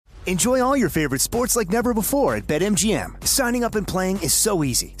Enjoy all your favorite sports like never before at BetMGM. Signing up and playing is so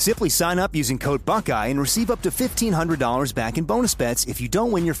easy. Simply sign up using code Buckeye and receive up to $1,500 back in bonus bets if you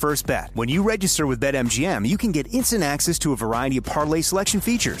don't win your first bet. When you register with BetMGM, you can get instant access to a variety of parlay selection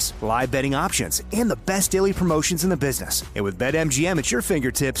features, live betting options, and the best daily promotions in the business. And with BetMGM at your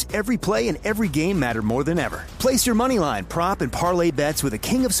fingertips, every play and every game matter more than ever. Place your moneyline, prop, and parlay bets with the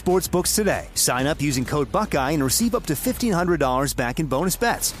king of sportsbooks today. Sign up using code Buckeye and receive up to $1,500 back in bonus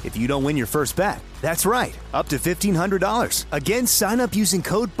bets if you don't win your first bet. That's right, up to $1,500. Again, sign up using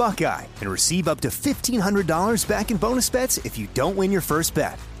code Buckeye and receive up to $1,500 back in bonus bets if you don't win your first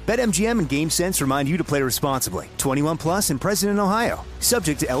bet. BetMGM and GameSense remind you to play responsibly. 21 plus and present in Ohio.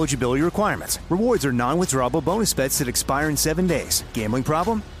 Subject to eligibility requirements. Rewards are non-withdrawable bonus bets that expire in 7 days. Gambling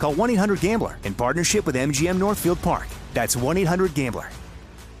problem? Call 1-800-GAMBLER in partnership with MGM Northfield Park. That's 1-800-GAMBLER.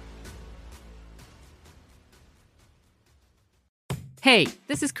 Hey,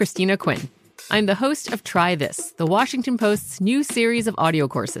 this is Christina Quinn. I'm the host of Try This, the Washington Post's new series of audio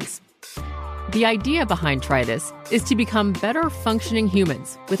courses. The idea behind Try This is to become better functioning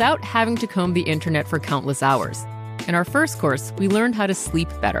humans without having to comb the internet for countless hours. In our first course, we learned how to sleep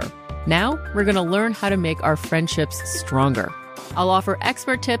better. Now, we're going to learn how to make our friendships stronger. I'll offer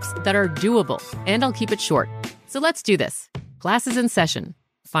expert tips that are doable, and I'll keep it short. So let's do this. Class is in session.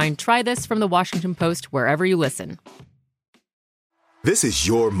 Find Try This from the Washington Post wherever you listen. This is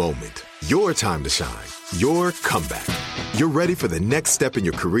your moment, your time to shine, your comeback. You're ready for the next step in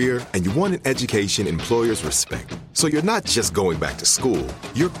your career, and you want an education employers respect. So you're not just going back to school,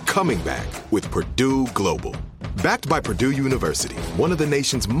 you're coming back with Purdue Global. Backed by Purdue University, one of the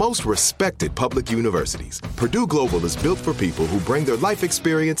nation's most respected public universities, Purdue Global is built for people who bring their life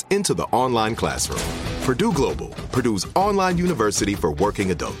experience into the online classroom. Purdue Global, Purdue's online university for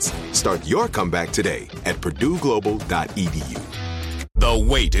working adults. Start your comeback today at purdueglobal.edu. The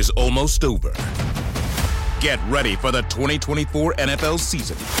wait is almost over. Get ready for the 2024 NFL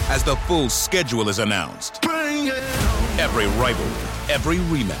season as the full schedule is announced. Every rivalry, every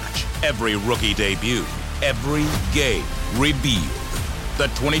rematch, every rookie debut, every game revealed. The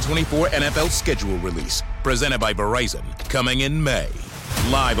 2024 NFL schedule release, presented by Verizon, coming in May.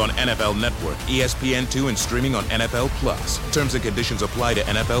 Live on NFL Network, ESPN2, and streaming on NFL Plus. Terms and conditions apply to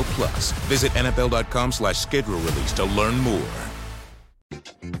NFL Plus. Visit NFL.com/schedule release to learn more.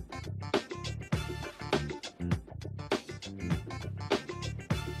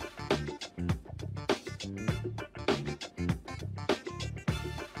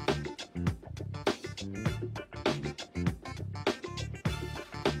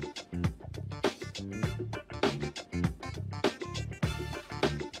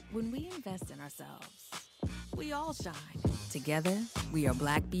 When we invest in ourselves, we all shine. Together, we are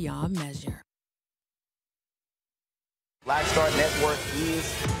black beyond measure. Black Star Network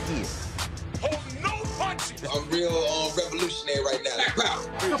is here. Oh, no punches! I'm real revolutionary right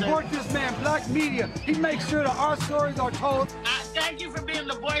now. Support this man, Black Media. He makes sure that our stories are told. Thank you for being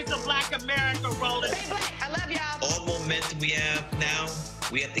the voice of Black America, Roland. Stay black. I love y'all. All momentum we have now,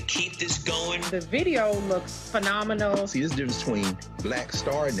 we have to keep this going. The video looks phenomenal. See, this difference between Black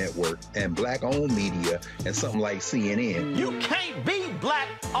Star Network and black-owned media and something like CNN. You can't be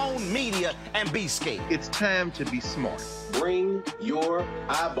black-owned media and be scared. It's time to be smart. Bring your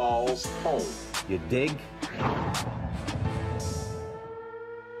eyeballs home. You dig?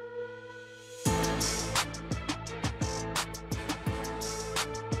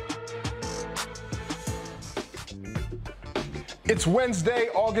 It's Wednesday,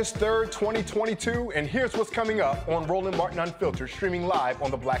 August 3rd, 2022, and here's what's coming up on Roland Martin Unfiltered, streaming live on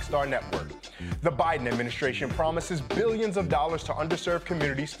the Black Star Network. The Biden administration promises billions of dollars to underserved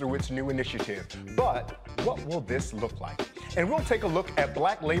communities through its new initiative. But what will this look like? And we'll take a look at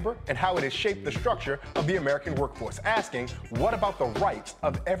black labor and how it has shaped the structure of the American workforce, asking, what about the rights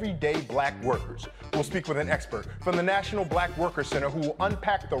of everyday black workers? We'll speak with an expert from the National Black Worker Center who will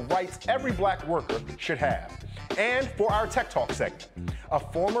unpack the rights every black worker should have. And for our Tech Talk segment, a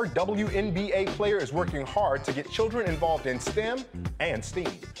former WNBA player is working hard to get children involved in STEM and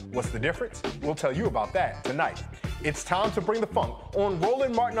STEAM. What's the difference? We'll tell you about that tonight. It's time to bring the funk on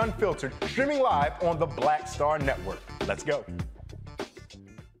Roland Martin Unfiltered, streaming live on the Black Star Network. Let's go.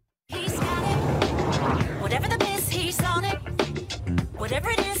 He's got it. Whatever the miss, he's on it.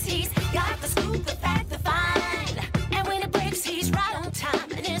 Whatever it is, he's got the scoop, the fact, the find. And when it breaks, he's right on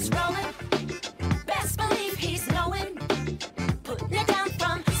time and it's rolling. Best believe he's knowing. Putting it down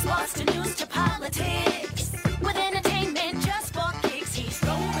from sports to news to politics. With entertainment just for kicks, he's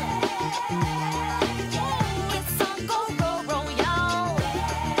rolling. It's Uncle Roro, y'all.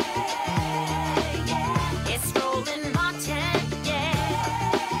 It's Roland Martin, yeah.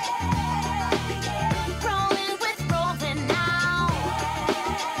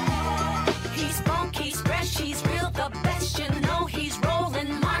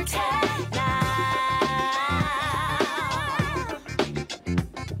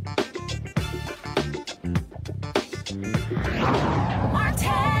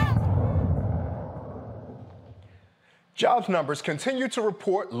 Jobs numbers continue to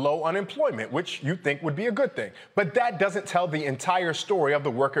report low unemployment, which you think would be a good thing. But that doesn't tell the entire story of the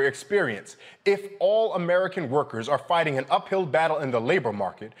worker experience. If all American workers are fighting an uphill battle in the labor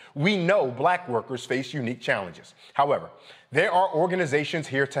market, we know black workers face unique challenges. However, there are organizations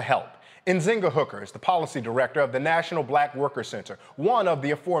here to help. Nzinga Hooker is the policy director of the National Black Worker Center, one of the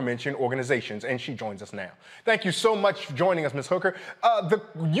aforementioned organizations, and she joins us now. Thank you so much for joining us, Ms. Hooker.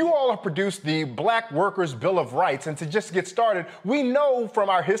 You all have produced the Black Workers Bill of Rights, and to just get started, we know from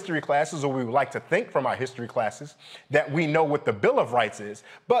our history classes, or we would like to think from our history classes, that we know what the Bill of Rights is,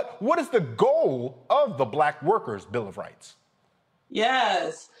 but what is the goal of the Black Workers Bill of Rights?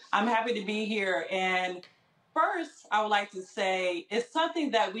 Yes, I'm happy to be here, and first, I would like to say it's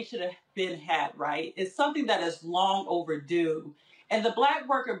something that we should have had, right? It's something that is long overdue. And the Black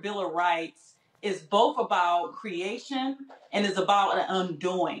Worker Bill of Rights is both about creation and is about an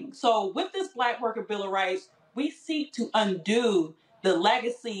undoing. So with this Black Worker Bill of Rights, we seek to undo the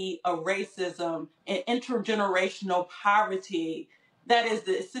legacy of racism and intergenerational poverty, that is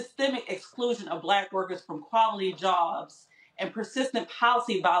the systemic exclusion of Black workers from quality jobs and persistent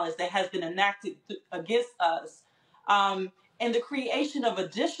policy violence that has been enacted against us, and the creation of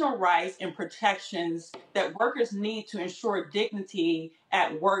additional rights and protections that workers need to ensure dignity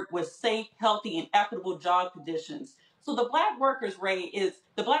at work with safe, healthy, and equitable job conditions. So the Black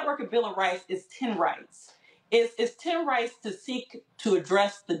Worker Bill of Rights is 10 rights. It's 10 rights to seek to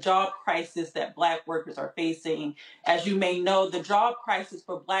address the job crisis that Black workers are facing. As you may know, the job crisis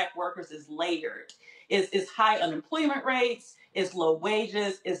for Black workers is layered. It's high unemployment rates, it's low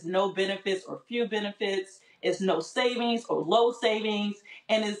wages, it's no benefits or few benefits, it's no savings or low savings,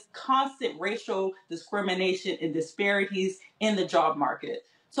 and it's constant racial discrimination and disparities in the job market.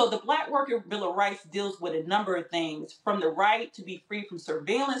 So the Black Worker Bill of Rights deals with a number of things, from the right to be free from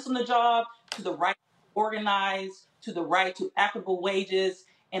surveillance on the job, to the right to organize, to the right to equitable wages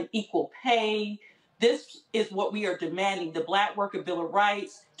and equal pay. This is what we are demanding, the Black Worker Bill of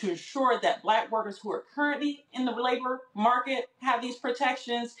Rights, to ensure that Black workers who are currently in the labor market have these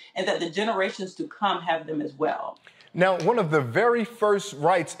protections and that the generations to come have them as well. Now, one of the very first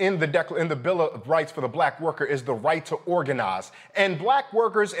rights in the Bill of Rights for the Black worker is the right to organize. And Black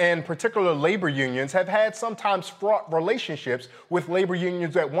workers and particular labor unions have had sometimes fraught relationships with labor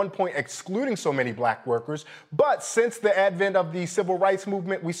unions at one point excluding so many Black workers. But since the advent of the civil rights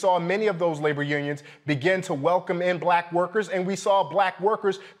movement, we saw many of those labor unions begin to welcome in Black workers, and we saw Black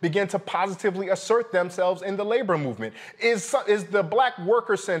workers begin to positively assert themselves in the labor movement. Is the Black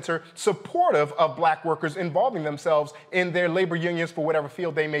Worker Center supportive of Black workers involving themselves in their labor unions for whatever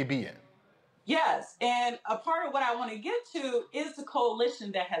field they may be in? Yes, and a part of what I want to get to is the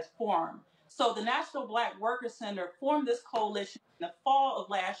coalition that has formed. So the National Black Worker Center formed this coalition in the fall of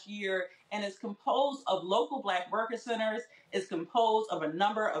last year, and is composed of local Black worker centers, is composed of a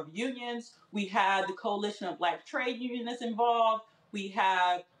number of unions. We have the Coalition of Black Trade Unions involved. We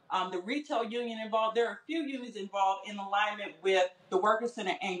have the retail union involved. There are a few unions involved in alignment with the Worker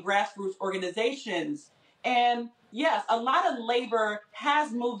Center and grassroots organizations. And yes, a lot of labor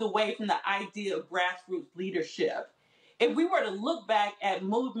has moved away from the idea of grassroots leadership. If we were to look back at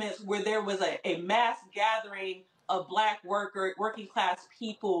movements where there was a mass gathering of Black working class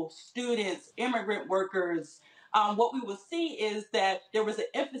people, students, immigrant workers, what we will see is that there was an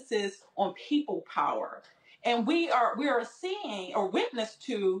emphasis on people power. And we are seeing or witness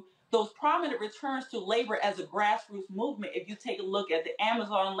to those prominent returns to labor as a grassroots movement if you take a look at the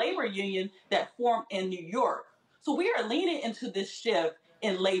Amazon Labor Union that formed in New York. So we are leaning into this shift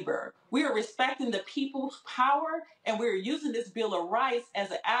in labor. We are respecting the people's power, and we are using this Bill of Rights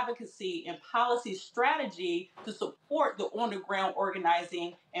as an advocacy and policy strategy to support the on-the-ground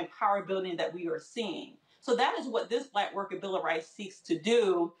organizing and power building that we are seeing. So that is what this Black Worker Bill of Rights seeks to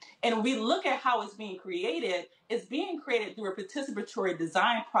do. And when we look at how it's being created, it's being created through a participatory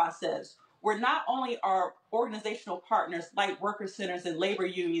design process where not only are organizational partners like worker centers and labor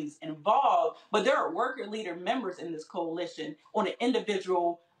unions involved, but there are worker leader members in this coalition on an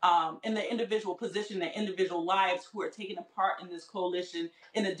individual, in the individual position, their individual lives, who are taking a part in this coalition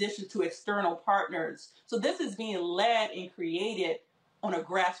in addition to external partners. So this is being led and created on a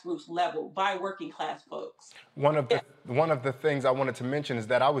grassroots level by working class folks. One of the things I wanted to mention is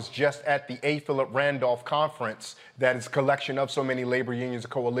that I was just at the A. Philip Randolph Conference, that is a collection of so many labor unions,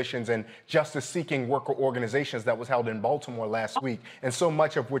 coalitions, and justice-seeking worker organizations that was held in Baltimore last week. And so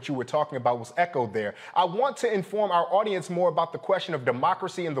much of what you were talking about was echoed there. I want to inform our audience more about the question of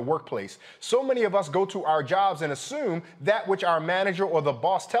democracy in the workplace. So many of us go to our jobs and assume that which our manager or the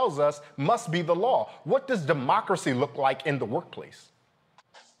boss tells us must be the law. What does democracy look like in the workplace?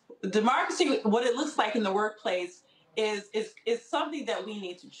 Democracy, what it looks like in the workplace is something that we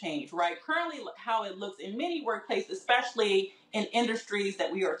need to change, right? Currently, how it looks in many workplaces, especially in industries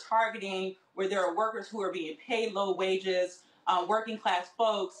that we are targeting, where there are workers who are being paid low wages, working class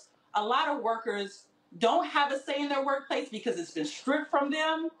folks, a lot of workers don't have a say in their workplace because it's been stripped from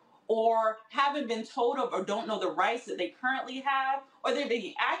them, or haven't been told of, or don't know the rights that they currently have, or they're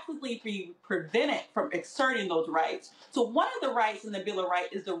being actively prevented from exerting those rights. So one of the rights in the Bill of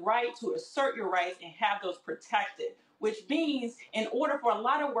Rights is the right to assert your rights and have those protected, which means in order for a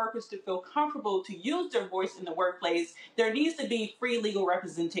lot of workers to feel comfortable to use their voice in the workplace, there needs to be free legal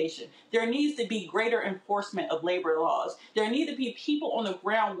representation. There needs to be greater enforcement of labor laws. There need to be people on the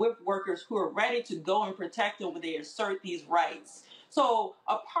ground with workers who are ready to go and protect them when they assert these rights. So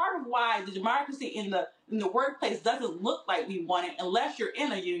a part of why the democracy in the workplace doesn't look like we want it unless you're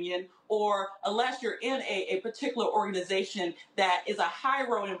in a union or unless you're in a particular organization that is a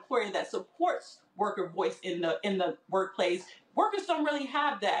high-road employer that supports worker voice in the workplace. Workers don't really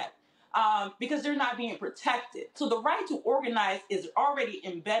have that because they're not being protected. So the right to organize is already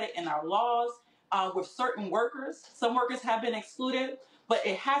embedded in our laws with certain workers. Some workers have been excluded, but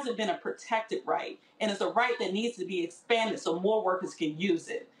it hasn't been a protected right. And it's a right that needs to be expanded so more workers can use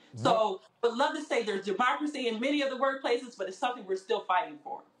it. So I would love to say there's democracy in many of the workplaces, but it's something we're still fighting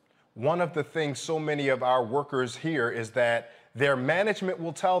for. One of the things so many of our workers hear is that their management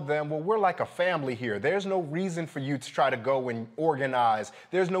will tell them, well, we're like a family here. There's no reason for you to try to go and organize.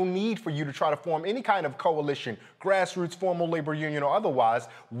 There's no need for you to try to form any kind of coalition, grassroots, formal labor union, or otherwise.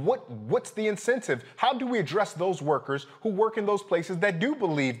 What's the incentive? How do we address those workers who work in those places that do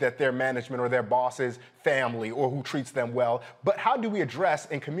believe that their management or their boss is family or who treats them well? But how do we address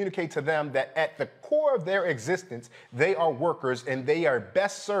and communicate to them that at the core of their existence, they are workers and they are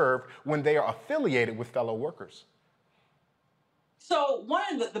best served when they are affiliated with fellow workers? So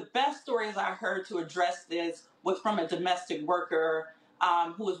one of the best stories I heard to address this was from a domestic worker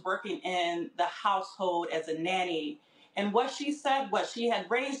who was working in the household as a nanny. And what she said was she had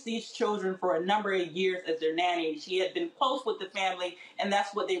raised these children for a number of years as their nanny. She had been close with the family, and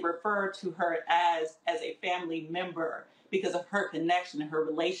that's what they referred to her as a family member because of her connection and her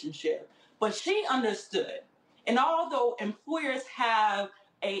relationship. But she understood. And although employers have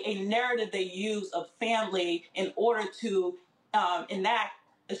a narrative they use of family in order to enact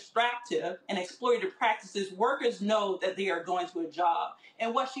extractive and exploitative practices, workers know that they are going to a job.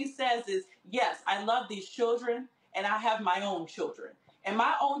 And what she says is, yes, I love these children and I have my own children. And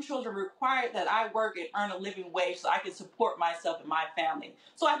my own children require that I work and earn a living wage so I can support myself and my family.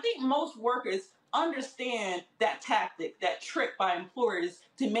 So I think most workers understand that tactic, that trick by employers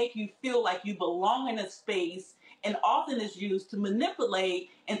to make you feel like you belong in a space, and often is used to manipulate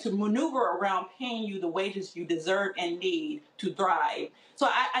and to maneuver around paying you the wages you deserve and need to thrive. So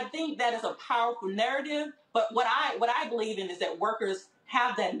I think that is a powerful narrative, but what I believe in is that workers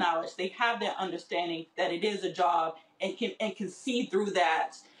have that knowledge, they have that understanding that it is a job and can see through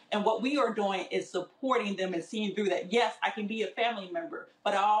that. And what we are doing is supporting them and seeing through that. Yes, I can be a family member,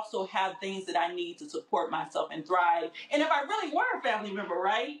 but I also have things that I need to support myself and thrive. And if I really were a family member,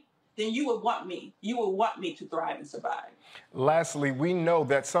 right, then you would want me. You would want me to thrive and survive. Lastly, we know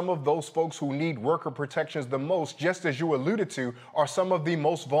that some of those folks who need worker protections the most, just as you alluded to, are some of the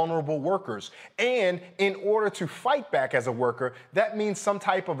most vulnerable workers. And in order to fight back as a worker, that means some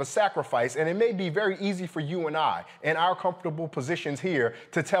type of a sacrifice. And it may be very easy for you and I, in our comfortable positions here,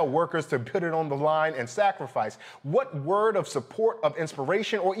 to tell workers to put it on the line and sacrifice. What word of support, of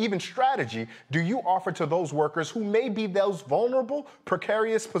inspiration, or even strategy do you offer to those workers who may be those vulnerable,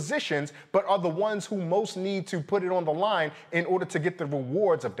 precarious positions, but are the ones who most need to put it on the line in order to get the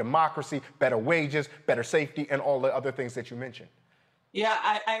rewards of democracy, better wages, better safety, and all the other things that you mentioned? Yeah,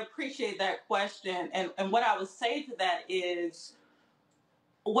 I appreciate that question. And what I would say to that is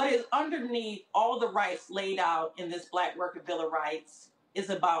what is underneath all the rights laid out in this Black Worker Bill of Rights is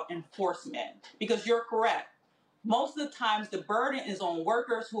about enforcement. Because you're correct. Most of the times the burden is on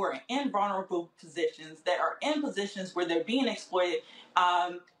workers who are in vulnerable positions, that are in positions where they're being exploited,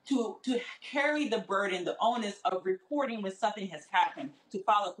 to carry the burden, the onus of reporting when something has happened, to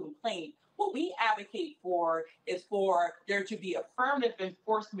file a complaint. What we advocate for is for there to be affirmative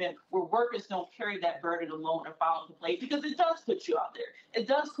enforcement where workers don't carry that burden alone and file a complaint, because it does put you out there. It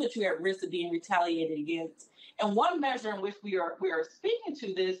does put you at risk of being retaliated against. And one measure in which we are speaking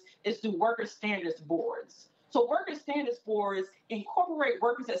to this is through worker standards boards. So worker standards boards incorporate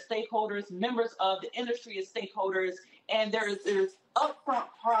workers as stakeholders, members of the industry as stakeholders, and there's upfront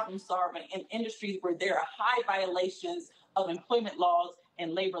problem solving in industries where there are high violations of employment laws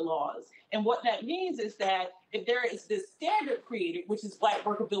and labor laws. And what that means is that if there is this standard created, which is Black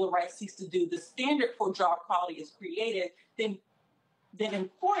Worker Bill of Rights seeks to do, the standard for job quality is created, then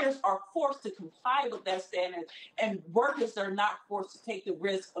employers are forced to comply with that standard, and workers are not forced to take the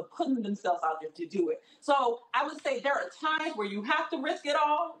risk of putting themselves out there to do it. So I would say there are times where you have to risk it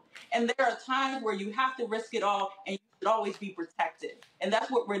all, and there are times where you have to risk it all, and you should always be protected. And that's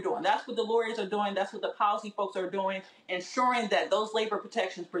what we're doing. That's what the lawyers are doing. That's what the policy folks are doing, ensuring that those labor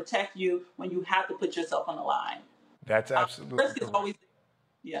protections protect you when you have to put yourself on the line. That's absolutely risk is always there.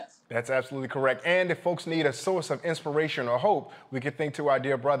 Yes. That's absolutely correct. And if folks need a source of inspiration or hope, we could think to our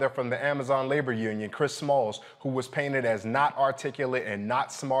dear brother from the Amazon Labor Union, Chris Smalls, who was painted as not articulate and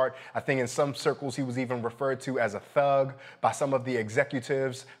not smart. I think in some circles he was even referred to as a thug by some of the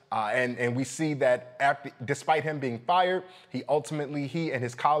executives. And we see that despite him being fired, he and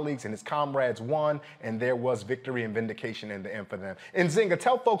his colleagues and his comrades won, and there was victory and vindication in the end for them. And Nzinga,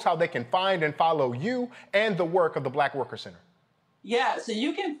 tell folks how they can find and follow you and the work of the Black Worker Center. Yeah, so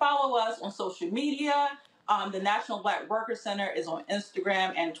you can follow us on social media. The National Black Worker Center is on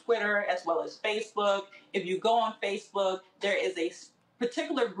Instagram and Twitter, as well as Facebook. If you go on Facebook, there is a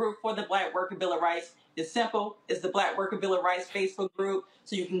particular group for the Black Worker Bill of Rights. It's simple. It's the Black Worker Bill of Rights Facebook group.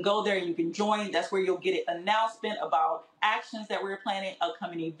 So you can go there and you can join. That's where you'll get an announcement about actions that we're planning,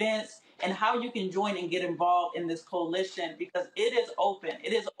 upcoming events, and how you can join and get involved in this coalition, because it is open.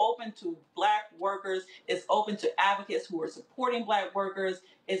 It is open to Black workers. It's open to advocates who are supporting Black workers.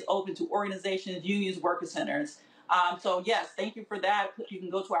 It's open to organizations, unions, worker centers. So yes, thank you for that. You can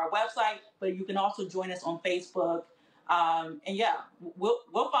go to our website, but you can also join us on Facebook. And yeah,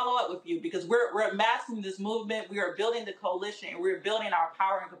 we'll follow up with you, because we're amassing this movement. We are building the coalition, and we're building our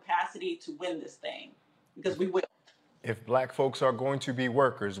power and capacity to win this thing, because we will. If Black folks are going to be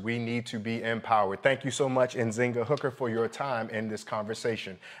workers, we need to be empowered. Thank you so much, Nzinga Hooker, for your time in this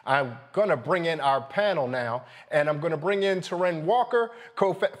conversation. I'm going to bring in our panel now, and I'm going to bring in Terren Walker,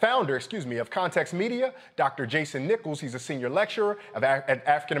 co-founder, of Context Media, Dr. Jason Nichols, he's a senior lecturer at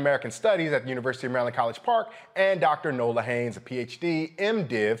African American Studies at the University of Maryland College Park, and Dr. Nola Haynes, a PhD,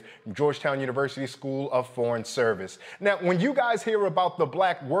 MDiv from Georgetown University School of Foreign Service. Now, when you guys hear about the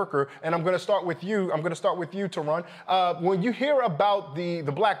Black worker, and I'm going to start with you, Terren. When you hear about the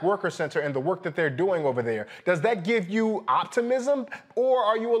Black Worker Center and the work that they're doing over there, does that give you optimism, or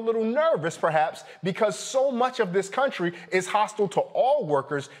are you a little nervous, perhaps, because so much of this country is hostile to all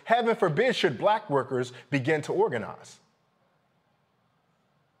workers? Heaven forbid should Black workers begin to organize.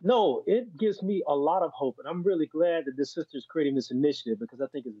 No, it gives me a lot of hope, and I'm really glad that this sister is creating this initiative, because I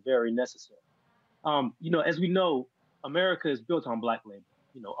think it's very necessary. As we know, America is built on Black labor.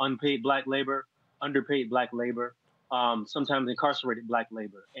 Unpaid Black labor, underpaid Black labor, sometimes incarcerated Black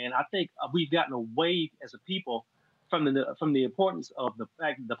labor. And I think we've gotten away as a people from the importance of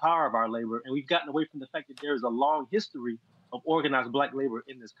the power of our labor, and we've gotten away from the fact that there is a long history of organized Black labor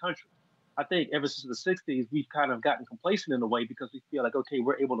in this country. I think ever since the 60s, we've kind of gotten complacent in a way, because we feel like, okay,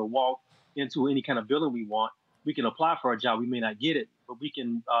 we're able to walk into any kind of building we want. We can apply for a job. We may not get it, but we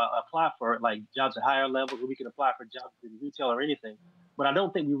can apply for jobs at higher levels, or we can apply for jobs in retail or anything. But I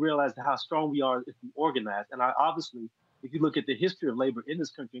don't think we realize how strong we are if we organize. And obviously, if you look at the history of labor in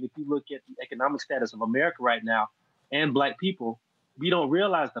this country, and if you look at the economic status of America right now and Black people, we don't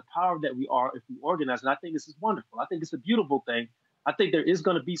realize the power that we are if we organize. And I think this is wonderful. I think it's a beautiful thing. I think there is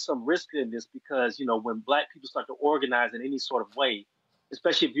going to be some risk in this, because, when Black people start to organize in any sort of way,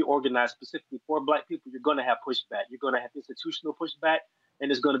 especially if you organize specifically for Black people, you're going to have pushback. You're going to have institutional pushback, and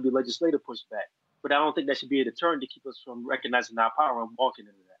there's going to be legislative pushback. But I don't think that should be a deterrent to keep us from recognizing our power and walking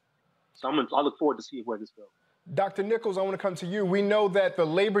into that. So I look forward to seeing where this goes. Dr. Nichols, I want to come to you. We know that the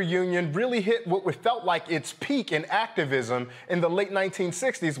labor union really hit what felt like its peak in activism in the late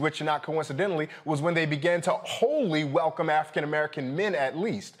 1960s, which not coincidentally was when they began to wholly welcome African-American men, at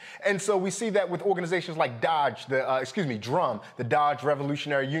least. And so we see that with organizations like DRUM, the Dodge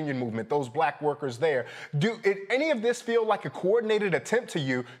Revolutionary Union Movement, those Black workers there. Any of this feel like a coordinated attempt to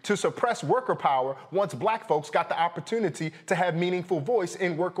you to suppress worker power once Black folks got the opportunity to have meaningful voice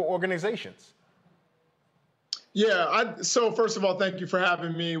in worker organizations? Yeah, so first of all, thank you for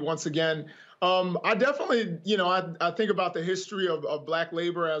having me once again. I definitely, I think about the history of Black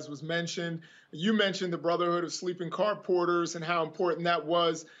labor, as was mentioned. You mentioned the Brotherhood of Sleeping Car Porters and how important that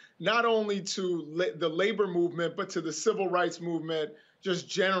was, not only to the labor movement, but to the civil rights movement just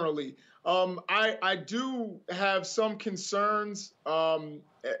generally. I do have some concerns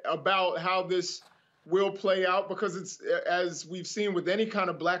about how this will play out, because it's, as we've seen with any kind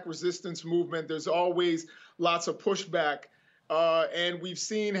of Black resistance movement, there's always lots of pushback. And we've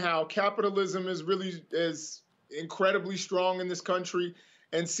seen how capitalism is incredibly strong in this country.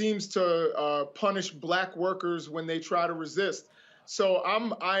 and seems to punish black workers when they try to resist. So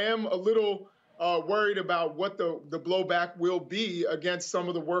I am a little worried about what the blowback will be against some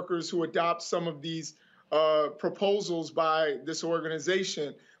of the workers who adopt some of these proposals by this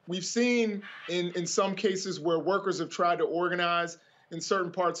organization. We've seen in some cases where workers have tried to organize in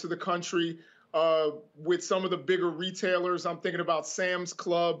certain parts of the country with some of the bigger retailers. I'm thinking about Sam's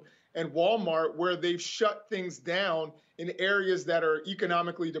Club and Walmart, where they've shut things down in areas that are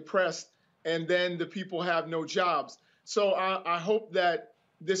economically depressed, and then the people have no jobs. So I hope that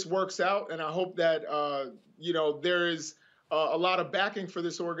this works out, and I hope that there is a lot of backing for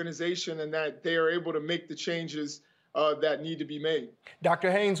this organization and that they are able to make the changes that need to be made. Dr.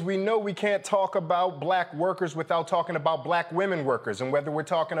 Haynes, we know we can't talk about black workers without talking about black women workers, and whether we're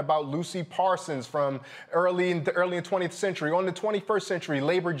talking about Lucy Parsons from early in the 20th century, on the 21st century,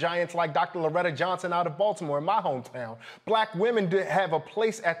 labor giants like Dr. Loretta Johnson out of Baltimore, in my hometown. Black women did have a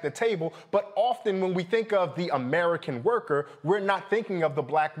place at the table, but often when we think of the American worker, we're not thinking of the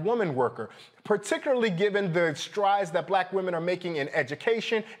black woman worker, particularly given the strides that black women are making in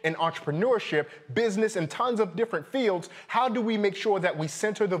education, in entrepreneurship, business, and tons of different fields. How do we make sure that we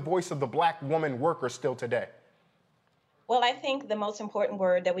center the voice of the black woman worker still today? Well, I think the most important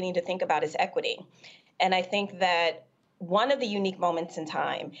word that we need to think about is equity. And I think that one of the unique moments in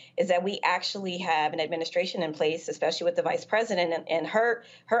time is that we actually have an administration in place, especially with the vice president and her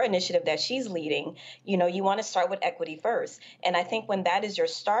initiative that she's leading. You want to start with equity first. And I think when that is your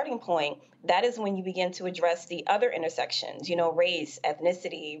starting point, that is when you begin to address the other intersections, race,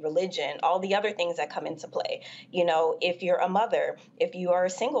 ethnicity, religion, all the other things that come into play. If you're a mother, if you are a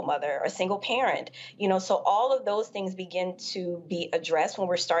single mother or a single parent, so all of those things begin to be addressed when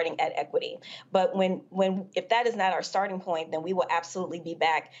we're starting at equity. But if that is not our starting point, then we will absolutely be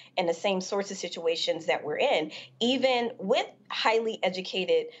back in the same sorts of situations that we're in, even with highly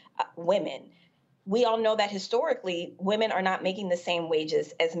educated women. We all know that historically, women are not making the same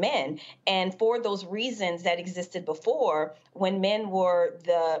wages as men. And for those reasons that existed before, when men were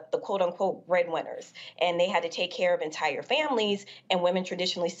the quote unquote breadwinners and they had to take care of entire families and women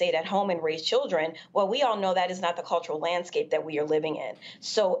traditionally stayed at home and raised children, well, we all know that is not the cultural landscape that we are living in.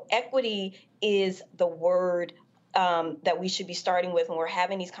 So equity is the word that we should be starting with when we're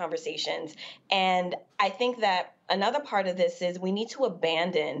having these conversations. And I think that another part of this is we need to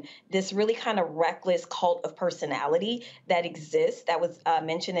abandon this really kind of reckless cult of personality that exists, that was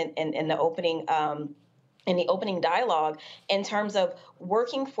mentioned in the opening dialogue, in terms of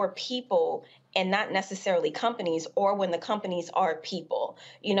working for people and not necessarily companies, or when the companies are people.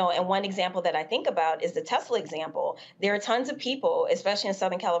 And one example that I think about is the Tesla example. There are tons of people, especially in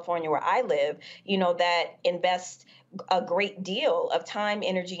Southern California where I live, that invest a great deal of time,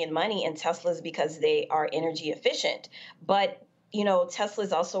 energy, and money in Teslas because they are energy efficient. But Tesla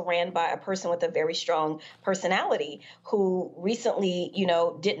is also ran by a person with a very strong personality who recently,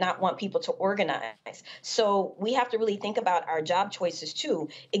 did not want people to organize. So we have to really think about our job choices too.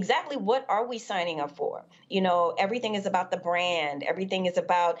 Exactly what are we signing up for? Everything is about the brand. Everything is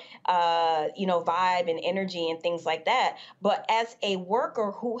about, vibe and energy and things like that. But as a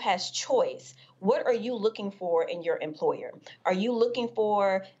worker who has choice, what are you looking for in your employer? Are you looking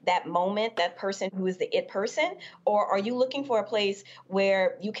for that moment, that person who is the it person? Or are you looking for a place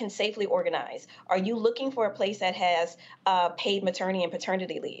where you can safely organize? Are you looking for a place that has paid maternity and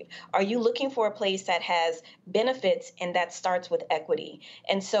paternity leave? Are you looking for a place that has benefits and that starts with equity?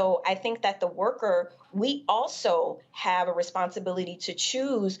 And so I think that the worker, we also have a responsibility to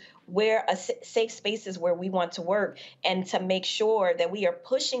choose where a safe spaces where we want to work, and to make sure that we are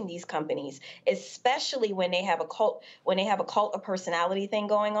pushing these companies, especially when they have a cult of personality thing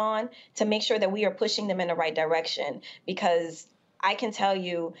going on, to make sure that we are pushing them in the right direction. Because I can tell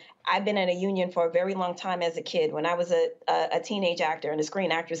you, I've been in a union for a very long time as a kid when I was a teenage actor in the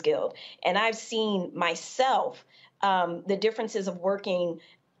Screen Actors Guild. And I've seen myself the differences of working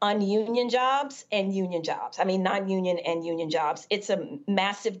ununion jobs and union jobs. I mean, non-union and union jobs. It's a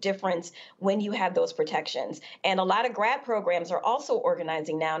massive difference when you have those protections. And a lot of grad programs are also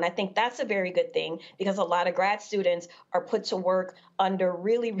organizing now. And I think that's a very good thing, because a lot of grad students are put to work under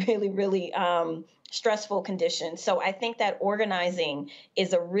really, really, really stressful conditions. So I think that organizing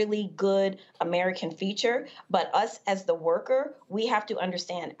is a really good American feature, but us as the worker, we have to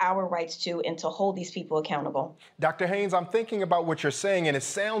understand our rights too, and to hold these people accountable. Dr. Haynes, I'm thinking about what you're saying, and it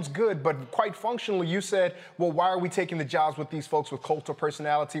sounds good, but quite functionally, you said, well, why are we taking the jobs with these folks with cult of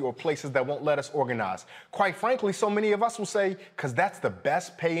personality or places that won't let us organize? Quite frankly, so many of us will say, because that's the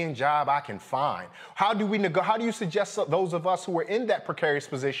best paying job I can find. How do you suggest those of us who are in that precarious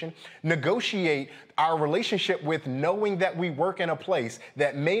position, negotiate our relationship with knowing that we work in a place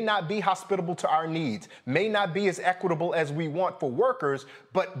that may not be hospitable to our needs, may not be as equitable as we want for workers,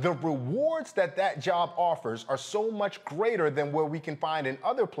 but the rewards that that job offers are so much greater than where we can find in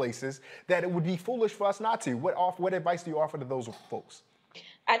other places that it would be foolish for us not to. What advice do you offer to those folks?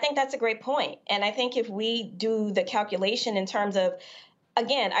 I think that's a great point. And I think if we do the calculation in terms of,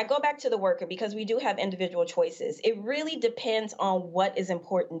 again, I go back to the worker because we do have individual choices. It really depends on what is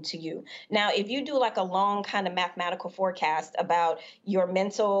important to you. Now, if you do like a long kind of mathematical forecast about your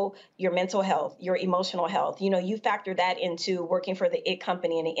mental health, your emotional health, you factor that into working for the IT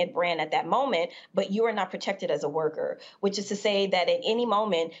company and the IT brand at that moment, but you are not protected as a worker, which is to say that at any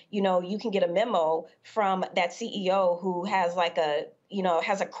moment, you can get a memo from that CEO who has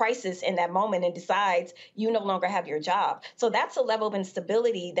has a crisis in that moment and decides you no longer have your job. So that's a level of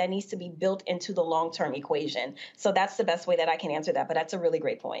instability that needs to be built into the long-term equation. So that's the best way that I can answer that. But that's a really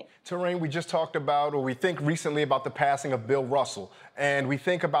great point. Terrain, we just talked about, or we think recently about the passing of Bill Russell, and we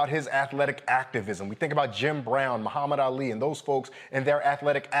think about his athletic activism. We think about Jim Brown, Muhammad Ali, and those folks and their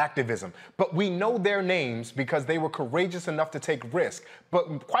athletic activism. But we know their names because they were courageous enough to take risks.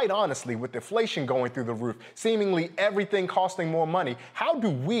 But quite honestly, with inflation going through the roof, seemingly everything costing more money, how do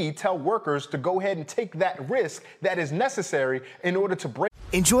we tell workers to go ahead and take that risk that is necessary in order to break?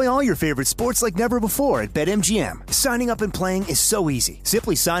 Enjoy all your favorite sports like never before at BetMGM. Signing up and playing is so easy.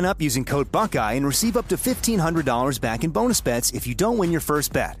 Simply sign up using code Buckeye and receive up to $1,500 back in bonus bets if you don't win your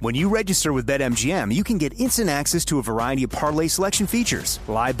first bet. When you register with BetMGM, you can get instant access to a variety of parlay selection features,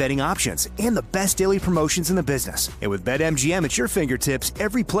 live betting options, and the best daily promotions in the business. And with BetMGM at your fingertips,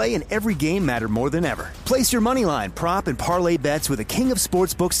 every play and every game matter more than ever. Place your moneyline, prop, and parlay bets with the king of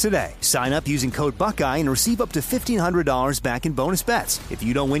sportsbooks today. Sign up using code Buckeye and receive up to $1,500 back in bonus bets if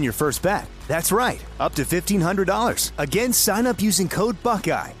you don't win your first bet. That's right, up to $1,500. Again, sign up using code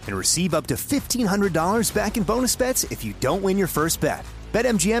Buckeye and receive up to $1,500 back in bonus bets if you don't win your first bet.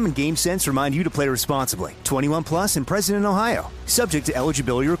 BetMGM and GameSense remind you to play responsibly. 21 plus and present in Ohio. Subject to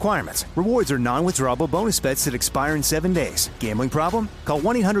eligibility requirements. Rewards are non-withdrawable bonus bets that expire in 7 days. Gambling problem? Call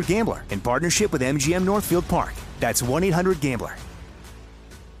 1-800-GAMBLER in partnership with MGM Northfield Park. That's 1-800-GAMBLER.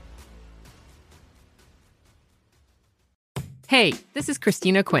 Hey, this is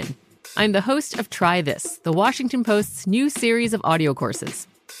Christina Quinn. I'm the host of Try This, the Washington Post's new series of audio courses.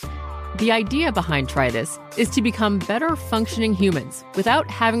 The idea behind Try This is to become better functioning humans without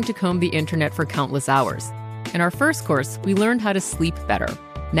having to comb the internet for countless hours. In our first course, we learned how to sleep better.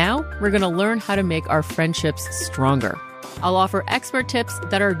 Now, we're going to learn how to make our friendships stronger. I'll offer expert tips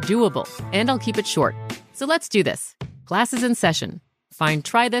that are doable, and I'll keep it short. So let's do this. Class is in session. Find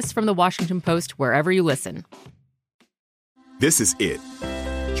Try This from the Washington Post wherever you listen. This is it.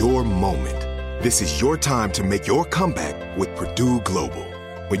 Your moment. This is your time to make your comeback with Purdue Global.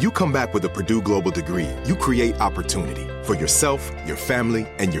 When you come back with a Purdue Global degree, you create opportunity for yourself, your family,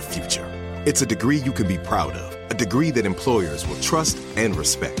 and your future. It's a degree you can be proud of, a degree that employers will trust and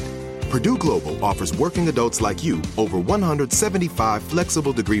respect. Purdue Global offers working adults like you over 175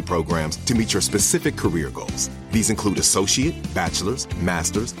 flexible degree programs to meet your specific career goals. These include associate, bachelor's,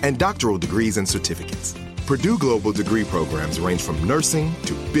 master's, and doctoral degrees and certificates. Purdue Global degree programs range from nursing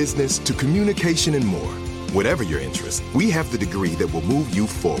to business to communication and more. Whatever your interest, we have the degree that will move you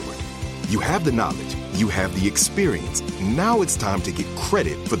forward. You have the knowledge, you have the experience. Now it's time to get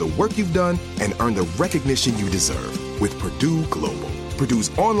credit for the work you've done and earn the recognition you deserve with Purdue Global, Purdue's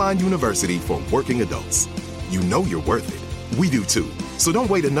online university for working adults. You know you're worth it. We do too. So don't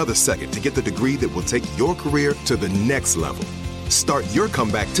wait another second to get the degree that will take your career to the next level. Start your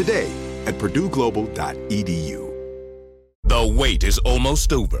comeback today at purdueglobal.edu. The wait is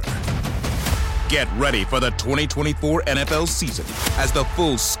almost over. Get ready for the 2024 NFL season as the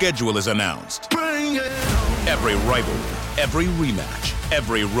full schedule is announced. Bring it on. Every rivalry, every rematch,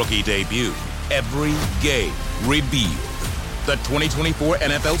 every rookie debut, every game revealed. The 2024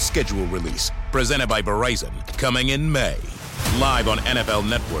 NFL schedule release, presented by Verizon, coming in May. Live on NFL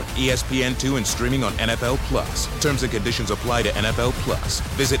Network, ESPN2, and streaming on NFL Plus. Terms and conditions apply to NFL Plus.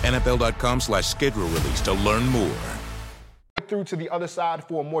 Visit NFL.com/schedule release to learn more. Through to the other side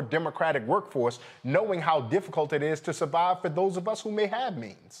for a more democratic workforce, knowing how difficult it is to survive for those of us who may have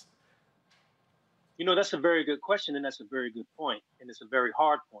means? That's a very good question, and that's a very good point, and it's a very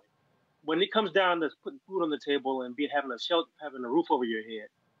hard point. When it comes down to putting food on the table and having a shelter, having a roof over your head,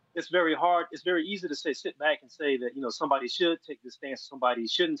 it's very hard. It's very easy to sit back and say that, somebody should take this stance, somebody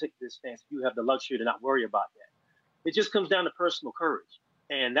shouldn't take this stance. You have the luxury to not worry about that. It just comes down to personal courage.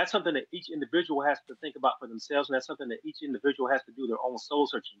 And that's something that each individual has to think about for themselves. And that's something that each individual has to do their own soul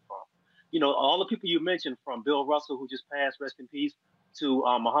searching from. all the people you mentioned, from Bill Russell, who just passed, rest in peace, to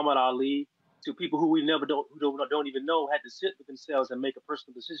Muhammad Ali, to people who we don't even know, had to sit with themselves and make a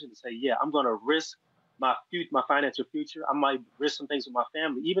personal decision to say, yeah, I'm going to risk my financial future. I might risk some things with my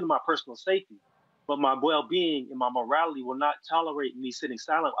family, even my personal safety, but my well-being and my morality will not tolerate me sitting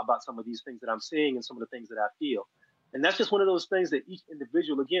silent about some of these things that I'm seeing and some of the things that I feel. And that's just one of those things that each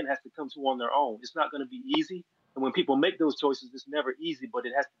individual, again, has to come to on their own. It's not going to be easy. And when people make those choices, it's never easy, but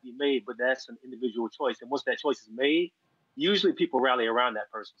it has to be made. But that's an individual choice. And once that choice is made, usually people rally around that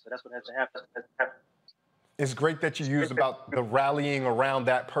person. So that's what has to happen. It's great that you used about the rallying around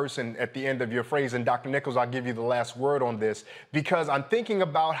that person at the end of your phrase. And Dr. Nichols, I'll give you the last word on this, because I'm thinking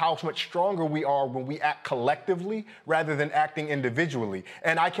about how much stronger we are when we act collectively rather than acting individually.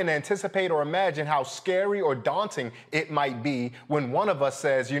 And I can anticipate or imagine how scary or daunting it might be when one of us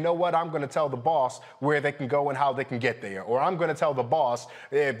says, you know what, I'm going to tell the boss where they can go and how they can get there. Or I'm going to tell the boss,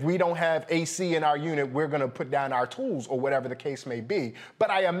 if we don't have AC in our unit, we're going to put down our tools, or whatever the case may be.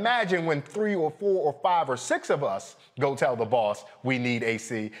 But I imagine when 3 or 4 or 5 or 6 of us go tell the boss we need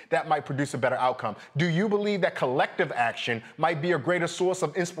AC, that might produce a better outcome. Do you believe that collective action might be a greater source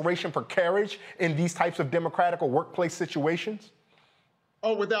of inspiration for courage in these types of democratic or workplace situations?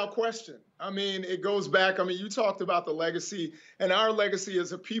 Oh, without question. I mean, it goes back. I mean, you talked about the legacy, and our legacy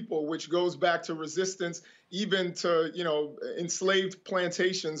as a people, which goes back to resistance, even to, enslaved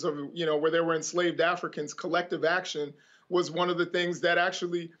plantations of, where there were enslaved Africans. Collective action was one of the things that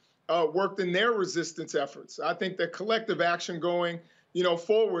actually worked in their resistance efforts. I think that collective action going,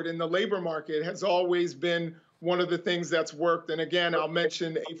 forward in the labor market has always been one of the things that's worked. And again, I'll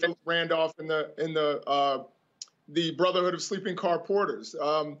mention A. Philip Randolph in the Brotherhood of Sleeping Car Porters.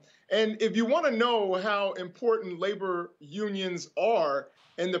 And if you want to know how important labor unions are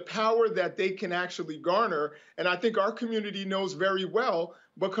and the power that they can actually garner, and I think our community knows very well,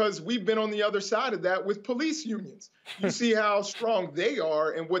 because we've been on the other side of that with police unions. You see how strong they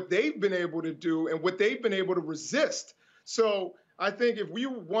are and what they've been able to do and what they've been able to resist. So I think if we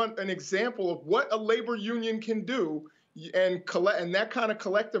want an example of what a labor union can do, and that kind of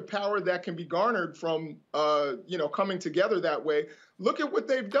collective power that can be garnered from, coming together that way, look at what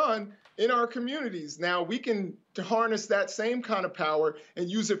they've done in our communities. Now we can harness that same kind of power and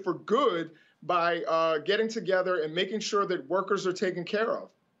use it for good by getting together and making sure that workers are taken care of.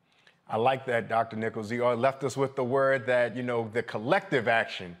 I like that, Dr. Nichols. You left us with the word that, the collective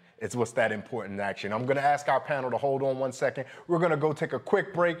action is what's that important action. I'm going to ask our panel to hold on one second. We're going to go take a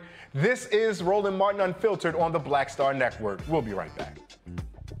quick break. This is Roland Martin Unfiltered on the Black Star Network. We'll be right back.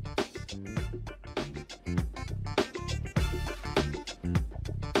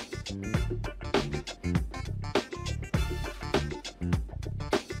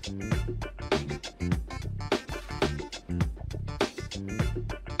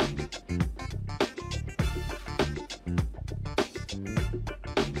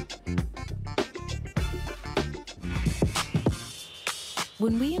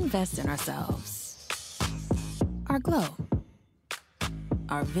 When we invest in ourselves, our glow,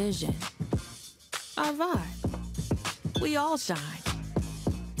 our vision, our vibe, we all shine.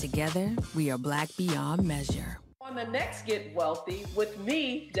 Together, we are Black beyond measure. On the next Get Wealthy with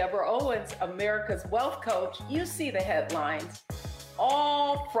me, Deborah Owens, America's Wealth Coach, you see the headlines.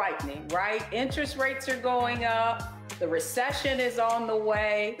 All frightening, right? Interest rates are going up. The recession is on the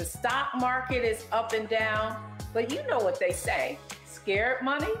way. The stock market is up and down. But you know what they say. Scared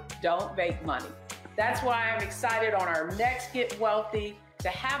money, don't make money. That's why I'm excited on our next Get Wealthy to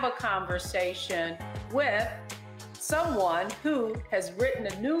have a conversation with someone who has written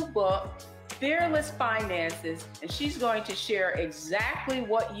a new book, Fearless Finances, and she's going to share exactly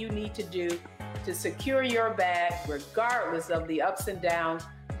what you need to do to secure your bag regardless of the ups and downs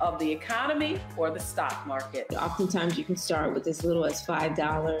of the economy or the stock market. Oftentimes you can start with as little as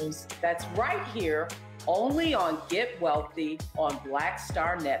 $5. That's right here, only on Get Wealthy on Black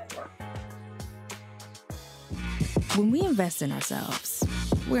Star Network. When we invest in ourselves,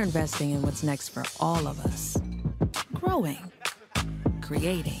 we're investing in what's next for all of us. Growing,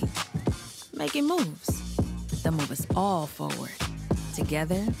 creating, making moves that move us all forward.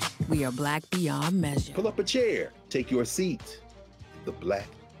 Together, we are Black beyond measure. Pull up a chair, take your seat. The Black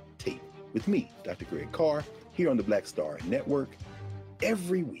Tape with me, Dr. Greg Carr, here on the Black Star Network.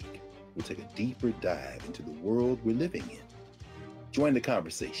 Every week, we'll take a deeper dive into the world we're living in. Join the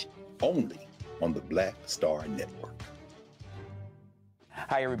conversation only on the Black Star Network.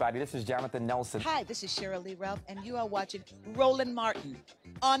 Hi, everybody. This is Jonathan Nelson. Hi, this is Cheryl Lee Ralph, and you are watching Roland Martin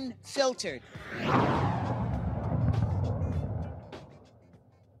Unfiltered.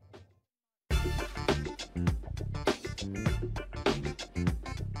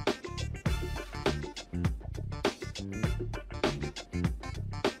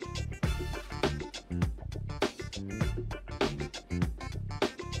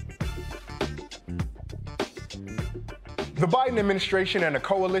 The Biden administration and a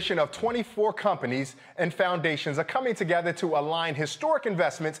coalition of 24 companies and foundations are coming together to align historic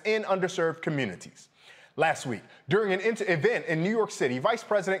investments in underserved communities. Last week, during an event in New York City, Vice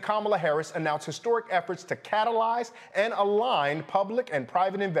President Kamala Harris announced historic efforts to catalyze and align public and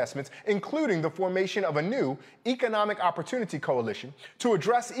private investments, including the formation of a new Economic Opportunity Coalition to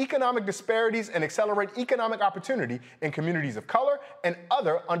address economic disparities and accelerate economic opportunity in communities of color and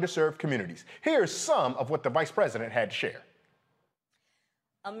other underserved communities. Here's some of what the Vice President had to share.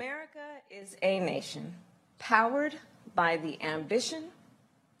 America is a nation powered by the ambition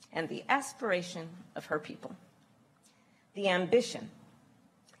and the aspiration of her people. The ambition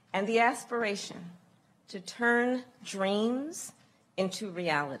and the aspiration to turn dreams into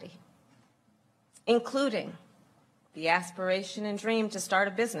reality, including the aspiration and dream to start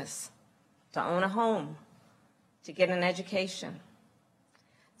a business, to own a home, to get an education.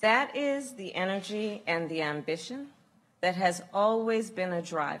 That is the energy and the ambition that has always been a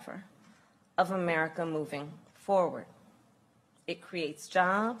driver of America moving forward. It creates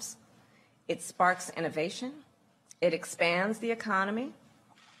jobs, it sparks innovation, it expands the economy,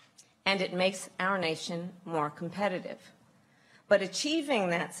 and it makes our nation more competitive. But achieving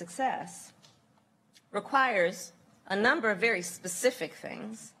that success requires a number of very specific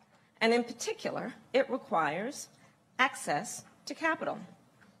things, and in particular, it requires access to capital.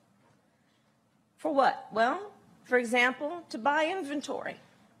 For what? Well, for example, to buy inventory,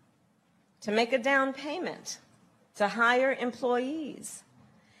 to make a down payment, to hire employees,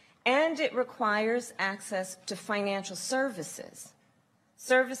 and it requires access to financial services.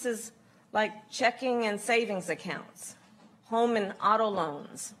 Services like checking and savings accounts, home and auto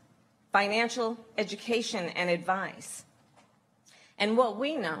loans, financial education and advice. And what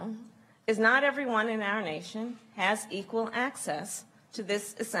we know is not everyone in our nation has equal access to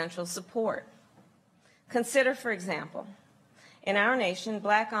this essential support. Consider, for example, in our nation,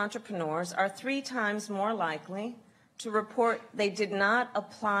 Black entrepreneurs are 3 times more likely to report they did not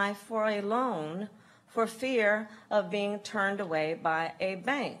apply for a loan for fear of being turned away by a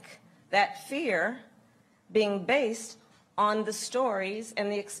bank. That fear being based on the stories and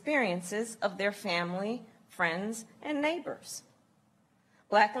the experiences of their family, friends, and neighbors.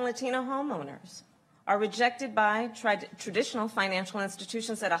 Black and Latino homeowners are rejected by traditional financial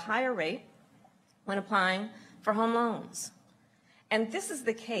institutions at a higher rate when applying for home loans. And this is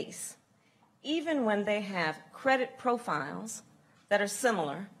the case even when they have credit profiles that are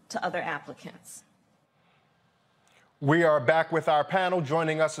similar to other applicants. We are back with our panel.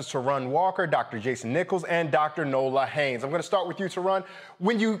 Joining us is Tarun Walker, Dr. Jason Nichols, and Dr. Nola Haynes. I'm going to start with you, Tarun.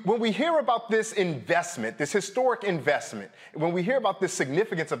 When we hear about this investment, this historic investment, when we hear about the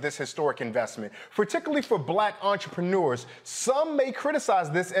significance of this historic investment, particularly for Black entrepreneurs, some may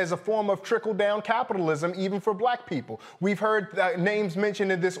criticize this as a form of trickle-down capitalism, even for Black people. We've heard names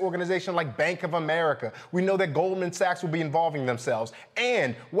mentioned in this organization like Bank of America. We know that Goldman Sachs will be involving themselves.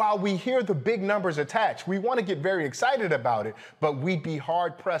 And while we hear the big numbers attached, we want to get very excited about it, but we'd be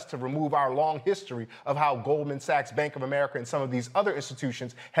hard-pressed to remove our long history of how Goldman Sachs, Bank of America, and some of these other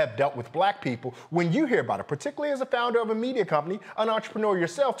institutions have dealt with Black people. When you hear about it, particularly as a founder of a media company, an entrepreneur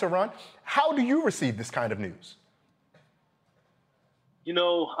yourself, Tarun, how do you receive this kind of news? You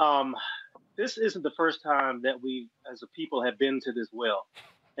know, this isn't the first time that we, as a people, have been to this well.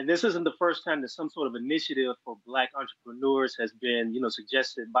 And this isn't the first time that some sort of initiative for Black entrepreneurs has been,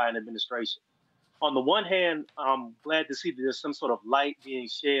 suggested by an administration. On the one hand, I'm glad to see that there's some sort of light being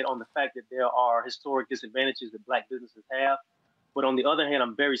shed on the fact that there are historic disadvantages that Black businesses have. But on the other hand,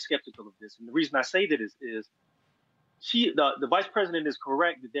 I'm very skeptical of this. And the reason I say that is the vice president is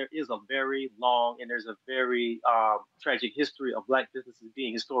correct that there is a very long and there's a very tragic history of Black businesses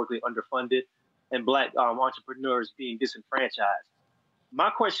being historically underfunded and Black entrepreneurs being disenfranchised. My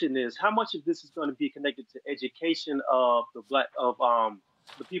question is, how much of this is going to be connected to education of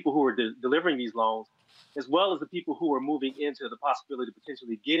the people who are delivering these loans, as well as the people who are moving into the possibility of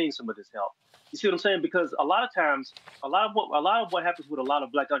potentially getting some of this help? You see what I'm saying? Because a lot of times, a lot of what happens with a lot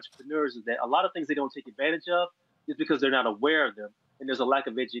of Black entrepreneurs is that a lot of things they don't take advantage of is because they're not aware of them, and there's a lack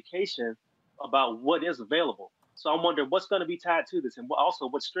of education about what is available. So I'm wondering what's going to be tied to this, and also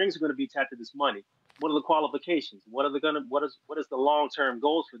what strings are going to be tied to this money. What are the qualifications? What is the long-term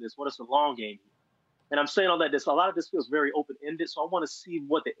goals for this? What is the long game here? And I'm saying all that a lot of this feels very open-ended, so I want to see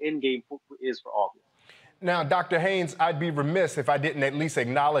what the end game is for all of this. Now, Dr. Haynes, I'd be remiss if I didn't at least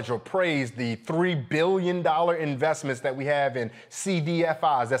acknowledge or praise the $3 billion investments that we have in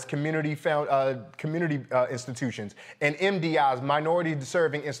CDFIs, that's community institutions, and MDIs,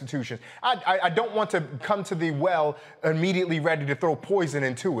 minority-serving institutions. I don't want to come to the well immediately ready to throw poison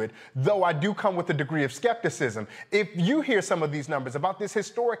into it, though I do come with a degree of skepticism. If you hear some of these numbers about this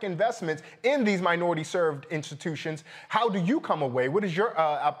historic investments in these minority-served institutions, how do you come away? What is your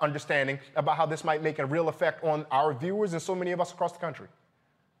understanding about how this might make a real effect on our viewers and so many of us across the country?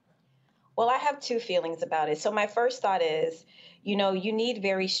 Well, I have two feelings about it. So my first thought is, you need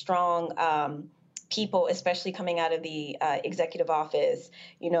very strong people, especially coming out of the executive office.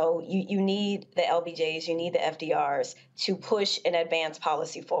 You need the LBJs, you need the FDRs to push and advance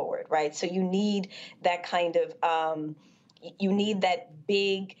policy forward, right? So you need that kind of you need that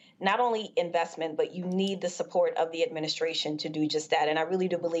big, not only investment, but you need the support of the administration to do just that. And I really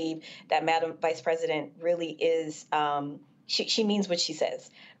do believe that Madam Vice President really is, she means what she says,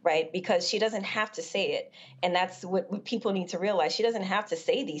 right? Because she doesn't have to say it. And that's what people need to realize. She doesn't have to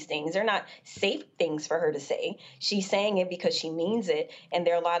say these things. They're not safe things for her to say. She's saying it because she means it. And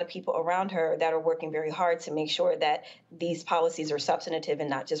there are a lot of people around her that are working very hard to make sure that these policies are substantive and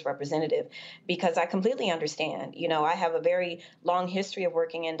not just representative. Because I completely understand. I have a very long history of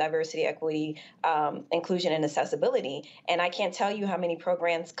working in diversity, equity, inclusion, and accessibility. And I can't tell you how many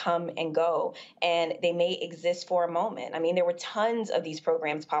programs come and go, and they may exist for a moment. I mean, there were tons of these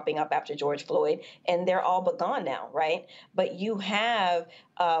programs popping up after George Floyd, and they're all but gone now, right? But you have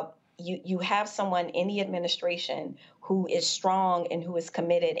you have someone in the administration who is strong and who is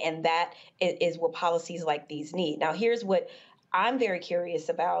committed, and that is what policies like these need. Now, here's what I'm very curious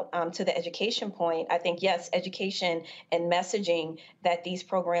about to the education point. I think, yes, education and messaging that these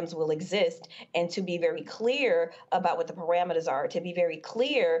programs will exist, and to be very clear about what the parameters are, to be very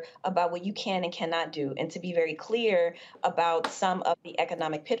clear about what you can and cannot do, and to be very clear about some of the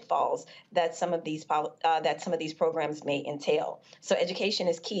economic pitfalls that some of these programs may entail. So education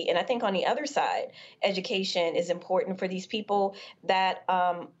is key. And I think on the other side, education is important for these people that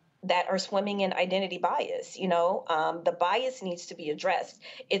are swimming in identity bias. The bias needs to be addressed.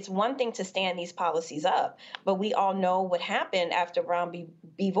 It's one thing to stand these policies up, but we all know what happened after Brown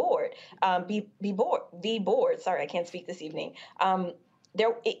v. Board. Sorry, I can't speak this evening.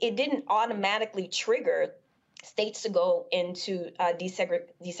 It didn't automatically trigger states to go into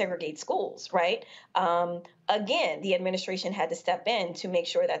desegregate schools, right? Again, the administration had to step in to make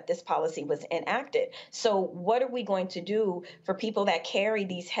sure that this policy was enacted. So what are we going to do for people that carry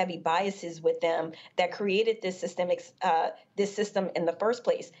these heavy biases with them that created this system in the first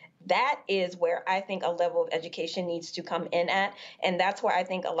place? That is where I think a level of education needs to come in at. And that's where I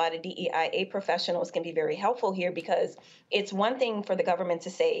think a lot of DEIA professionals can be very helpful here, because it's one thing for the government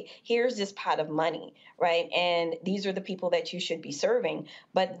to say, here's this pot of money, right? And these are the people that you should be serving.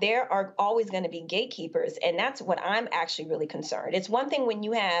 But there are always going to be gatekeepers. And that's what I'm actually really concerned. It's one thing when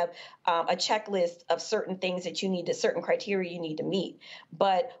you have a checklist of certain things that you need to, certain criteria you need to meet.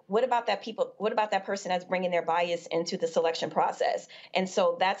 But what about that person that's bringing their bias into the selection process? And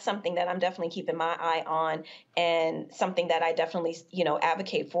so that's something that I'm definitely keeping my eye on, and something that I definitely,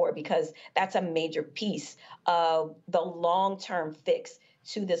 advocate for, because that's a major piece of the long-term fix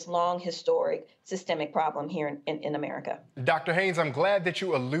to this long, historic, systemic problem here in America. Dr. Haynes, I'm glad that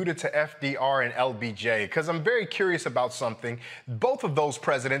you alluded to FDR and LBJ, because I'm very curious about something. Both of those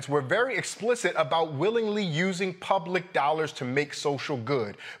presidents were very explicit about willingly using public dollars to make social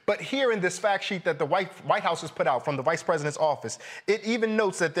good. But here in this fact sheet that the White House has put out from the Vice President's office, it even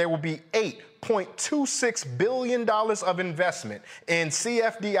notes that there will be $8.26 billion of investment in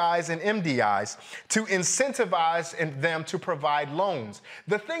CFDIs and MDIs to incentivize them to provide loans.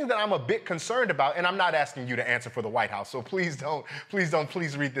 The thing that I'm a bit concerned about, and I'm not asking you to answer for the White House, so please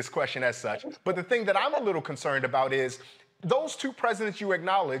read this question as such. But the thing that I'm a little concerned about is those two presidents you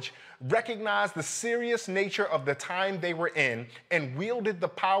acknowledge recognized the serious nature of the time they were in and wielded the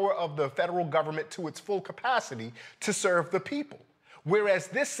power of the federal government to its full capacity to serve the people. Whereas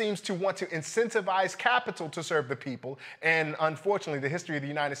this seems to want to incentivize capital to serve the people. And unfortunately, the history of the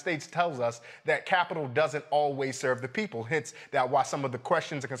United States tells us that capital doesn't always serve the people. Hence, that why some of the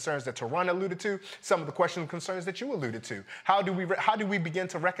questions and concerns that Tarun alluded to, some of the questions and concerns that you alluded to. How do we begin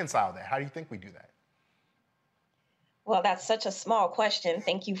to reconcile that? How do you think we do that? Well, that's such a small question.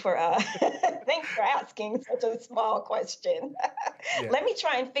 Thanks for asking such a small question. Yeah. Let me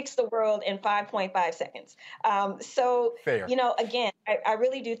try and fix the world in 5.5 seconds. Fair. Again, I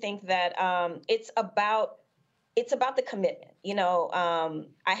really do think that it's about the commitment.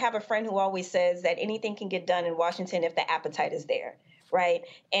 I have a friend who always says that anything can get done in Washington if the appetite is there. right?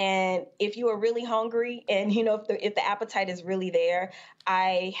 And if you are really hungry and, if the appetite is really there,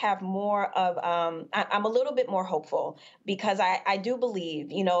 I have more of, I'm a little bit more hopeful because I do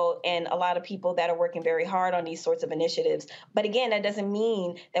believe, in a lot of people that are working very hard on these sorts of initiatives. But again, that doesn't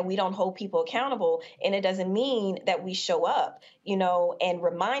mean that we don't hold people accountable. And it doesn't mean that we show up, and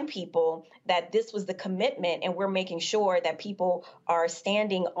remind people that this was the commitment and we're making sure that people are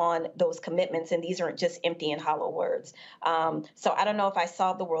standing on those commitments. And these aren't just empty and hollow words. So I don't know if I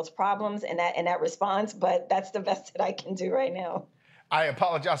solved the world's problems in that response, but that's the best that I can do right now. I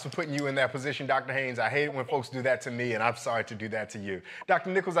apologize for putting you in that position, Dr. Haynes. I hate it when folks do that to me, and I'm sorry to do that to you.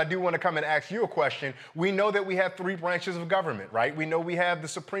 Dr. Nichols, I do want to come and ask you a question. We know that we have 3 branches of government, right? We know we have the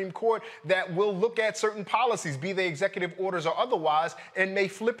Supreme Court that will look at certain policies, be they executive orders or otherwise, and may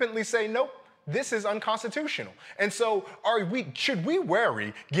flippantly say, nope, this is unconstitutional. And so should we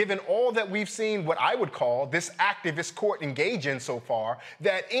worry, given all that we've seen, what I would call this activist court engage in so far,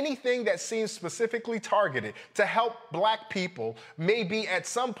 that anything that seems specifically targeted to help Black people may be at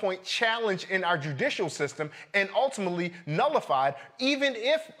some point challenged in our judicial system and ultimately nullified, even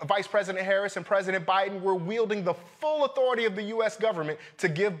if Vice President Harris and President Biden were wielding the full authority of the U.S. government to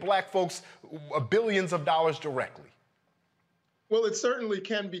give Black folks billions of dollars directly? Well, it certainly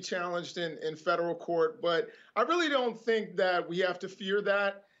can be challenged in federal court, but I really don't think that we have to fear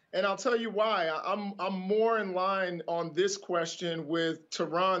that. And I'll tell you why. I'm more in line on this question with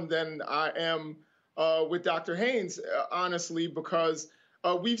Tehran than I am with Dr. Haynes, honestly, because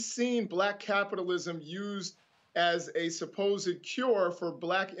we've seen Black capitalism used as a supposed cure for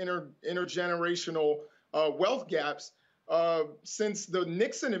Black intergenerational wealth gaps. Since the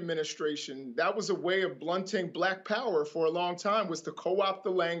Nixon administration, that was a way of blunting Black power for a long time, was to co-opt the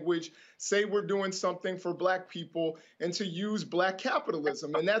language, say we're doing something for Black people, and to use Black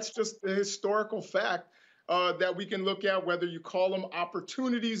capitalism. And that's just a historical fact that we can look at, whether you call them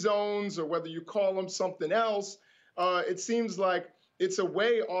opportunity zones or whether you call them something else. It seems like it's a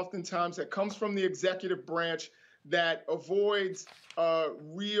way oftentimes that comes from the executive branch that avoids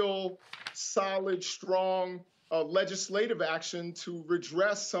real, solid, strong legislative action to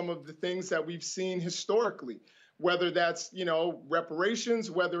redress some of the things that we've seen historically, whether that's,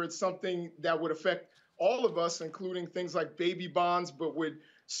 reparations, whether it's something that would affect all of us, including things like baby bonds, but would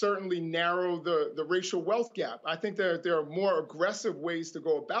certainly narrow the racial wealth gap. I think that there are more aggressive ways to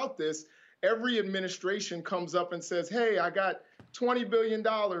go about this. Every administration comes up and says, hey, I got $20 billion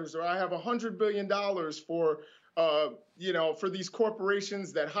or I have $100 billion for for these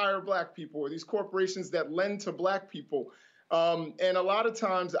corporations that hire Black people or these corporations that lend to Black people. And a lot of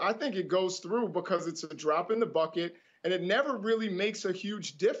times I think it goes through because it's a drop in the bucket and it never really makes a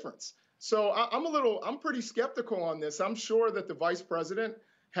huge difference. So I'm pretty skeptical on this. I'm sure that the vice president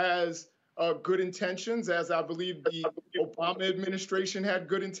has good intentions, as I believe the Obama administration had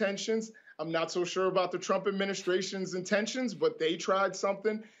good intentions. I'm not so sure about the Trump administration's intentions, but they tried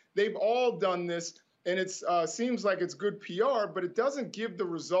something. They've all done this. And it seems like it's good PR, but it doesn't give the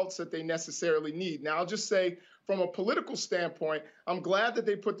results that they necessarily need. Now, I'll just say from a political standpoint, I'm glad that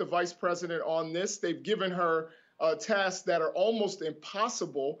they put the vice president on this. They've given her tasks that are almost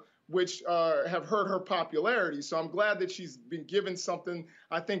impossible, which have hurt her popularity. So I'm glad that she's been given something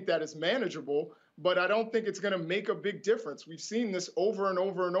I think that is manageable, but I don't think it's going to make a big difference. We've seen this over and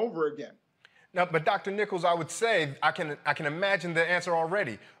over and over again. Now, but Dr. Nichols, I would say, I can imagine the answer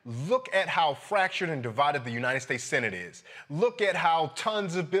already. Look at how fractured and divided the United States Senate is. Look at how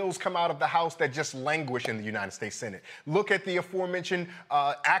tons of bills come out of the House that just languish in the United States Senate. Look at the aforementioned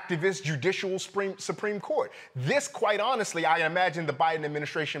activist judicial Supreme Court. This, quite honestly, I imagine the Biden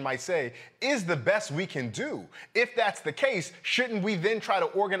administration might say, is the best we can do. If that's the case, shouldn't we then try to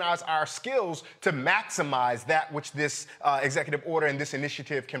organize our skills to maximize that which this executive order and this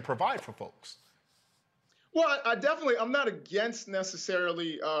initiative can provide for folks? Well, I'm not against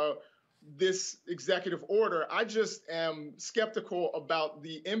necessarily this executive order. I just am skeptical about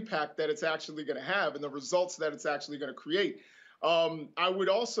the impact that it's actually going to have and the results that it's actually going to create. I would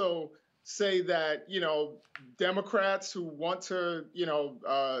also say that, Democrats who want to,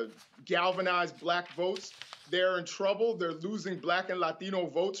 galvanize Black votes, they're in trouble. They're losing Black and Latino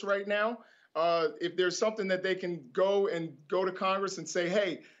votes right now. If there's something that they can go to Congress and say,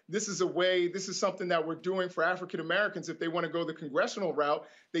 hey, this is something that we're doing for African Americans. If they want to go the congressional route,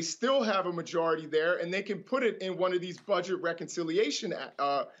 they still have a majority there, and they can put it in one of these budget reconciliation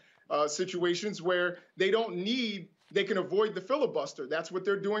situations where they can avoid the filibuster. That's what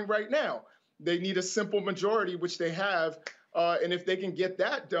they're doing right now. They need a simple majority, which they have, and if they can get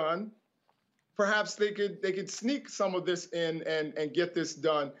that done, perhaps they could sneak some of this in and get this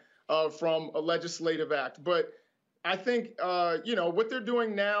done from a legislative act. But I think, what they're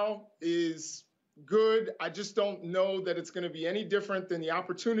doing now is good. I just don't know that it's going to be any different than the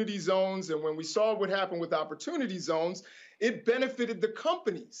opportunity zones. And when we saw what happened with opportunity zones, it benefited the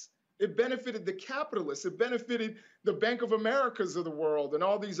companies. It benefited the capitalists. It benefited the Bank of Americas of the world and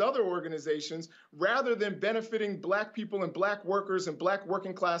all these other organizations, rather than benefiting Black people and Black workers and Black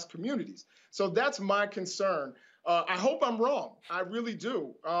working class communities. So that's my concern. I hope I'm wrong. I really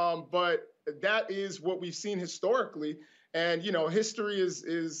do. But that is what we've seen historically. And, history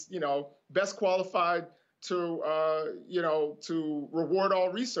is best qualified to reward all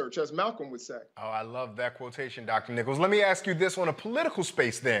research, as Malcolm would say. Oh, I love that quotation, Dr. Nichols. Let me ask you this on a political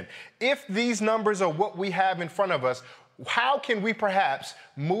space then. If these numbers are what we have in front of us, how can we perhaps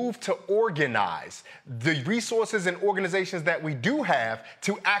move to organize the resources and organizations that we do have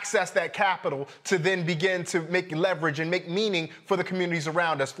to access that capital to then begin to make leverage and make meaning for the communities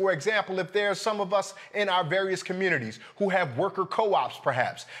around us? For example, if there are some of us in our various communities who have worker co-ops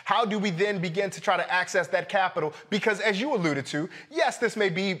perhaps, how do we then begin to try to access that capital? Because as you alluded to, yes, this may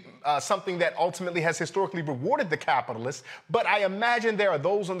be something that ultimately has historically rewarded the capitalists, but I imagine there are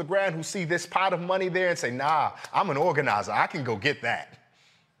those on the ground who see this pot of money there and say, nah, I'm an organizer. I can go get that.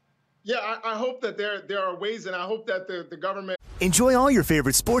 Yeah, I hope that there are ways, and I hope that the government... Enjoy all your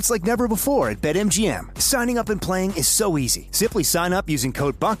favorite sports like never before at BetMGM. Signing up and playing is so easy. Simply sign up using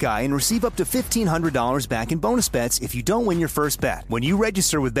code Buckeye and receive up to $1,500 back in bonus bets if you don't win your first bet. When you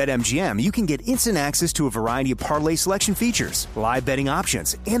register with BetMGM, you can get instant access to a variety of parlay selection features, live betting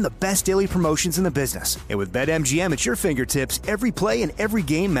options, and the best daily promotions in the business. And with BetMGM at your fingertips, every play and every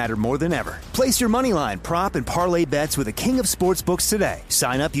game matter more than ever. Place your moneyline, prop, and parlay bets with the king of sportsbooks today.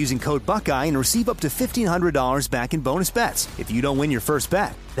 Sign up using code Buckeye and receive up to $1,500 back in bonus bets if you don't win your first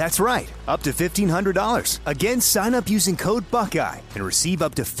bet. That's right, up to $1,500. Again, sign up using code Buckeye and receive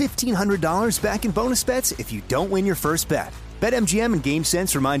up to $1,500 back in bonus bets if you don't win your first bet. BetMGM and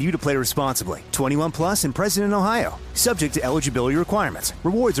GameSense remind you to play responsibly. 21 plus and present in Ohio. Subject to eligibility requirements.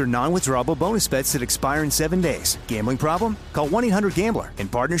 Rewards are non-withdrawable bonus bets that expire in 7 days. Gambling problem? Call 1-800-GAMBLER in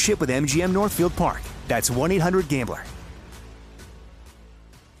partnership with MGM Northfield Park. That's 1-800-GAMBLER.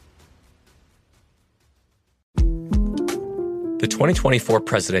 The 2024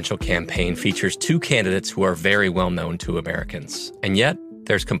 presidential campaign features two candidates who are very well known to Americans. And yet,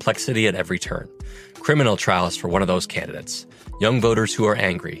 there's complexity at every turn. Criminal trials for one of those candidates. Young voters who are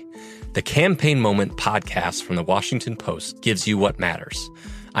angry. The Campaign Moment podcast from the Washington Post gives you what matters.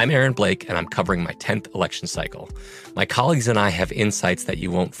 I'm Aaron Blake, and I'm covering my 10th election cycle. My colleagues and I have insights that you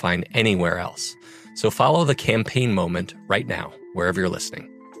won't find anywhere else. So follow The Campaign Moment right now, wherever you're listening.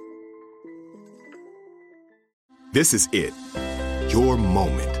 This is it. Your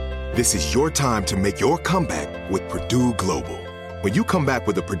moment. This is your time to make your comeback with Purdue Global. When you come back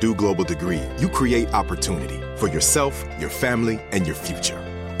with a Purdue Global degree, you create opportunity for yourself, your family, and your future.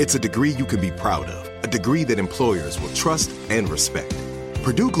 It's a degree you can be proud of, a degree that employers will trust and respect.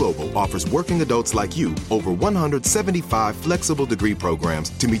 Purdue Global offers working adults like you over 175 flexible degree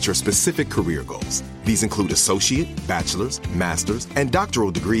programs to meet your specific career goals. These include associate, bachelor's, master's, and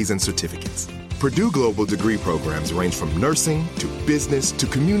doctoral degrees and certificates. Purdue Global degree programs range from nursing to business to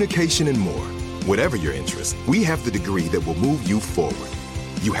communication and more. Whatever your interest, we have the degree that will move you forward.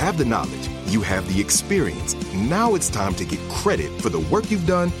 You have the knowledge, you have the experience. Now it's time to get credit for the work you've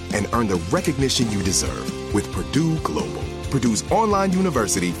done and earn the recognition you deserve with Purdue Global, Purdue's online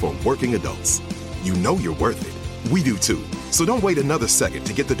university for working adults. You know you're worth it. We do too. So don't wait another second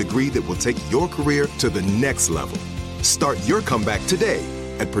to get the degree that will take your career to the next level. Start your comeback today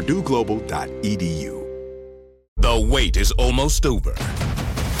at purdueglobal.edu. The wait is almost over.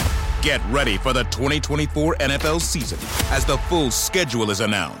 Get ready for the 2024 NFL season as the full schedule is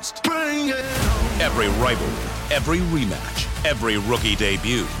announced. Every rivalry, every rematch, every rookie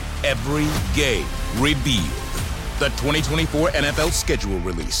debut, every game revealed. The 2024 NFL schedule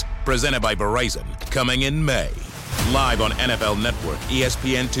release, presented by Verizon, coming in May. Live on NFL Network,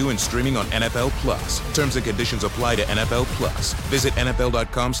 ESPN2, and streaming on NFL Plus. Terms and conditions apply to NFL Plus. Visit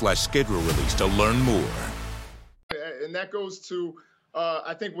NFL.com/schedule release to learn more. And that goes to,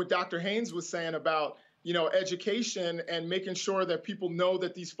 I think, what Dr. Haynes was saying about, education and making sure that people know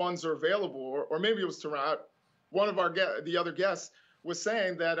that these funds are available. Or maybe it was Tarot. One of the other guests was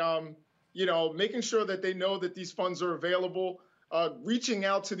saying that, making sure that they know that these funds are available, reaching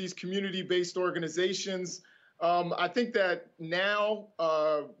out to these community-based organizations. I think that now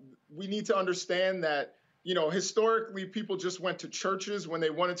we need to understand that, historically people just went to churches when they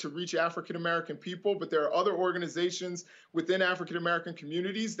wanted to reach African-American people, but there are other organizations within African-American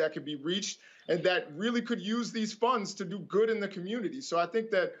communities that could be reached and that really could use these funds to do good in the community. So I think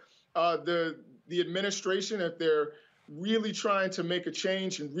that the the administration, if they're really trying to make a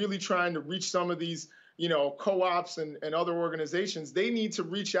change and really trying to reach some of these, co-ops and other organizations, they need to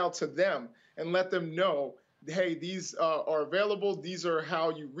reach out to them and let them know, hey, these are available. These are how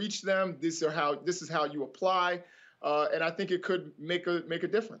you reach them. This is how you apply. And I think it could make a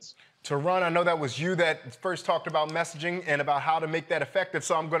difference. Tarun, I know that was you that first talked about messaging and about how to make that effective,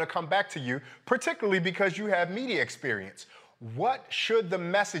 so I'm going to come back to you, particularly because you have media experience. What should the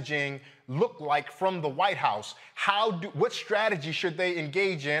messaging look like from the White House? What strategy should they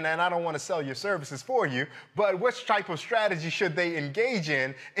engage in? And I don't want to sell your services for you, but what type of strategy should they engage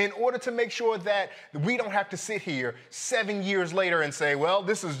in order to make sure that we don't have to sit here 7 years later and say, well,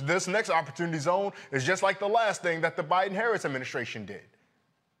 this next opportunity zone is just like the last thing that the Biden-Harris administration did?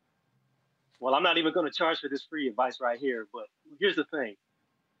 Well, I'm not even going to charge for this free advice right here, but here's the thing.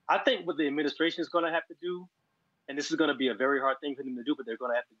 I think what the administration is going to have to do, and this is going to be a very hard thing for them to do, but they're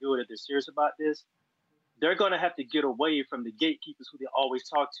going to have to do it if they're serious about this. They're going to have to get away from the gatekeepers who they always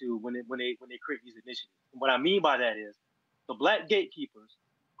talk to when they create these initiatives. And what I mean by that is the black gatekeepers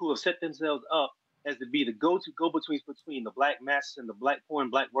who have set themselves up as to be the go-betweens between the black masses and the black poor and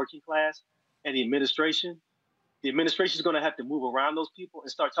black working class and the administration. The administration is going to have to move around those people and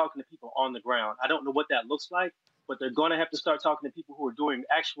start talking to people on the ground. I don't know what that looks like, but they're going to have to start talking to people who are doing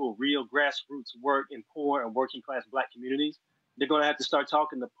actual, real grassroots work in poor and working class black communities. They're going to have to start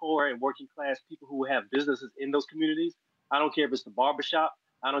talking to poor and working class people who have businesses in those communities. I don't care if it's the barbershop.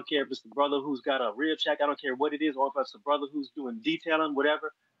 I don't care if it's the brother who's got a rib shack. I don't care what it is, or if it's the brother who's doing detailing,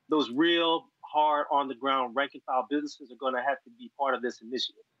 whatever. Those real hard on the ground rank and file businesses are going to have to be part of this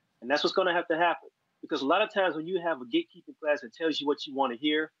initiative. And that's what's going to have to happen. Because a lot of times when you have a gatekeeping class that tells you what you want to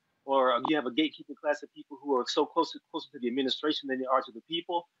hear, or you have a gatekeeping class of people who are so closer to the administration than they are to the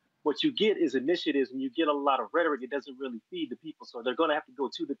people, what you get is initiatives and you get a lot of rhetoric. It doesn't really feed the people. So they're going to have to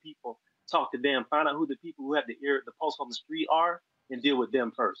go to the people, talk to them, find out who the people who have the pulse on the street are, and deal with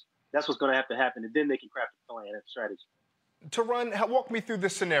them first. That's what's going to have to happen. And then they can craft a plan and strategy. Tarun, walk me through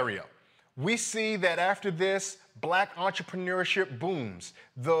this scenario. We see that after this, black entrepreneurship booms.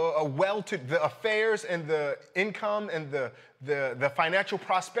 The affairs and the income and the financial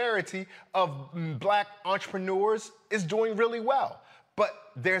prosperity of black entrepreneurs is doing really well.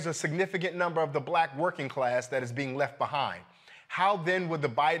 But there's a significant number of the black working class that is being left behind. How then would the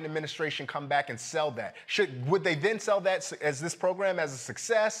Biden administration come back and sell that? Would they then sell that as this program as a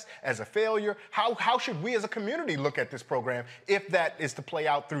success, as a failure? How should we as a community look at this program if that is to play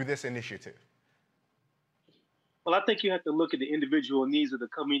out through this initiative? Well, I think you have to look at the individual needs of the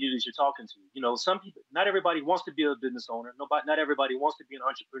communities you're talking to. Some people, not everybody wants to be a business owner. Not everybody wants to be an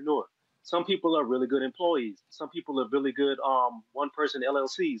entrepreneur. Some people are really good employees. Some people are really good one-person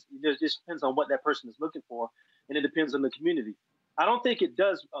LLCs. It just depends on what that person is looking for, and it depends on the community. I don't think it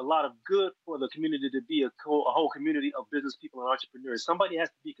does a lot of good for the community to be a whole community of business people and entrepreneurs. Somebody has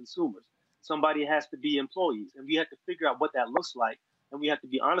to be consumers. Somebody has to be employees. And we have to figure out what that looks like, and we have to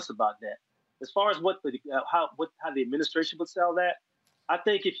be honest about that. As far as how the administration would sell that, I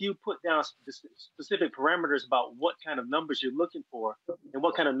think if you put down specific parameters about what kind of numbers you're looking for and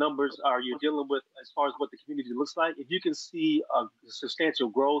what kind of numbers are you dealing with as far as what the community looks like, if you can see a substantial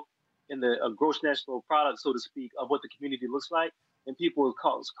growth in the gross national product, so to speak, of what the community looks like, and people's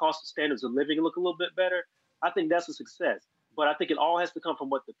cost standards of living look a little bit better, I think that's a success. But I think it all has to come from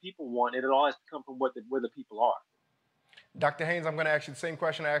what the people want, and it all has to come from where the people are. Dr. Haynes, I'm going to ask you the same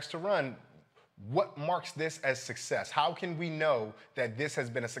question I asked Tarun. What marks this as success? How can we know that this has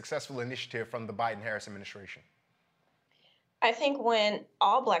been a successful initiative from the Biden-Harris administration? I think when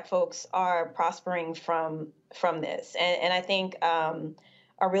all Black folks are prospering from this, and I think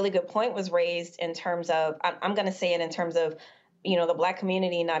a really good point was raised in terms of, I'm going to say it in terms of, the Black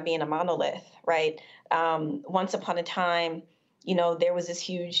community not being a monolith, right? Once upon a time, there was this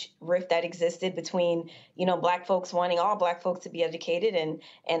huge rift that existed between, Black folks wanting all Black folks to be educated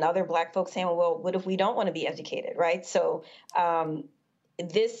and other Black folks saying, well, what if we don't want to be educated, right? So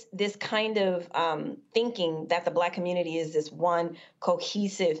this kind of thinking that the Black community is this one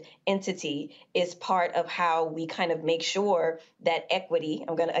cohesive entity is part of how we kind of make sure that equity,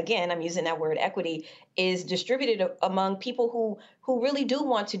 I'm using that word equity, is distributed among people who really do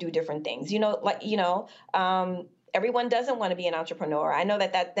want to do different things. Everyone doesn't want to be an entrepreneur. I know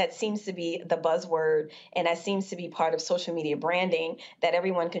that seems to be the buzzword, and that seems to be part of social media branding, that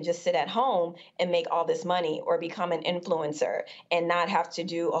everyone can just sit at home and make all this money or become an influencer and not have to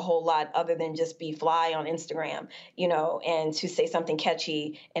do a whole lot other than just be fly on Instagram, and to say something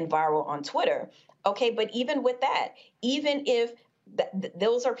catchy and viral on Twitter. Okay, but even with that, even if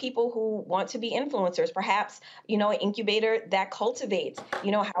those are people who want to be influencers. Perhaps, an incubator that cultivates,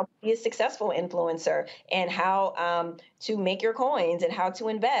 how to be a successful influencer and how to make your coins and how to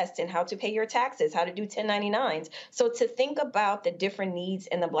invest and how to pay your taxes, how to do 1099s. So to think about the different needs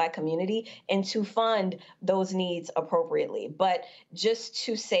in the Black community and to fund those needs appropriately. But just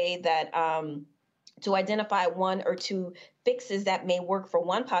to say that to identify one or two fixes that may work for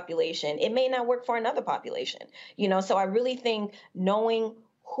one population, it may not work for another population. So I really think knowing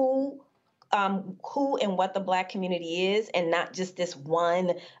who and what the Black community is, and not just this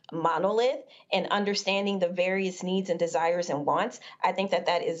one monolith, and understanding the various needs and desires and wants, I think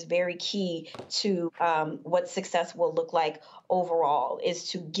that is very key to what success will look like overall, is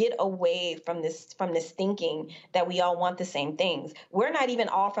to get away from this thinking that we all want the same things. We're not even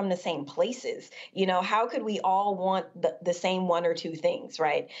all from the same places. How could we all want the same one or two things,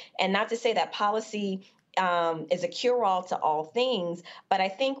 right? And not to say that policy is a cure-all to all things, but I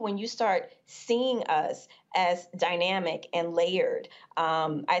think when you start seeing us as dynamic and layered,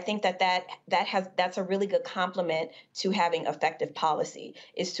 I think that's a really good complement to having effective policy,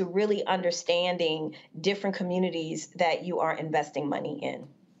 is to really understanding different communities that you are investing money in.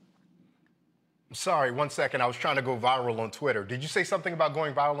 Sorry, 1 second. I was trying to go viral on Twitter. Did you say something about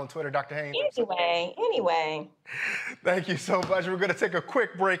going viral on Twitter, Dr. Haynes? Anyway. Thank you so much. We're going to take a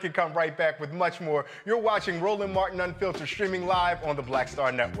quick break and come right back with much more. You're watching Roland Martin Unfiltered, streaming live on the Black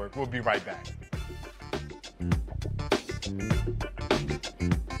Star Network. We'll be right back.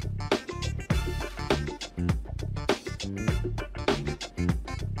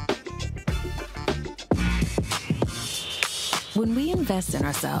 When we invest in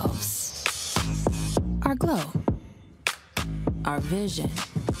ourselves, our glow, our vision,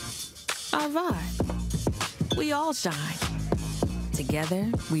 our vibe, we all shine. Together,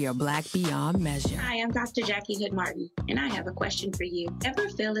 we are Black beyond measure. Hi, I'm Dr. Jackie Hood Martin, and I have a question for you. Ever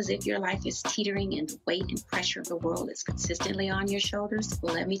feel as if your life is teetering and the weight and pressure of the world is consistently on your shoulders?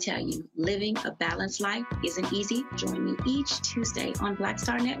 Well, let me tell you, living a balanced life isn't easy. Join me each Tuesday on Black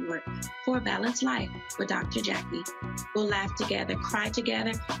Star Network for A Balanced Life with Dr. Jackie. We'll laugh together, cry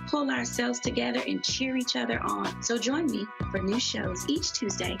together, pull ourselves together, and cheer each other on. So join me for new shows each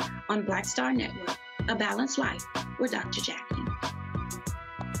Tuesday on Black Star Network, A Balanced Life with Dr. Jackie.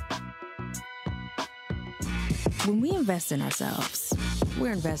 When we invest in ourselves,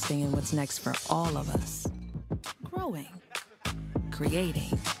 we're investing in what's next for all of us. Growing,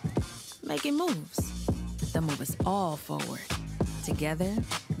 creating, making moves that move us all forward. Together,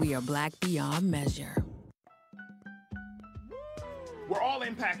 we are Black beyond measure. We're all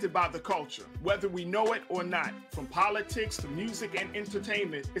impacted by the culture, whether we know it or not. From politics to music and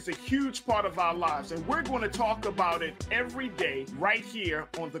entertainment, it's a huge part of our lives, and we're going to talk about it every day right here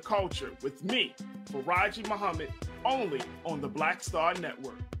on The Culture with me, Faraji Muhammad, only on the Black Star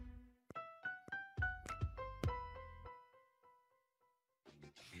Network.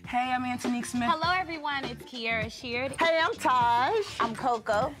 Hey, I'm Antonique Smith. Hello, everyone. It's Kiara Sheard. Hey, I'm Taj. I'm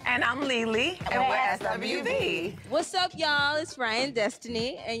Coco. And I'm Lily. And we're SWV. What's up, y'all? It's Ryan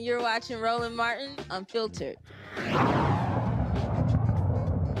Destiny, and you're watching Roland Martin Unfiltered.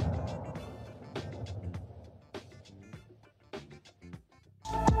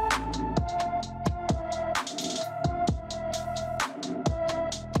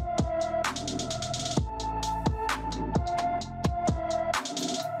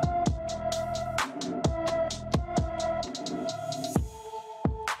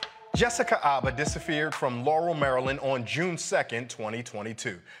 Jessica Alba disappeared from Laurel, Maryland on June 2nd,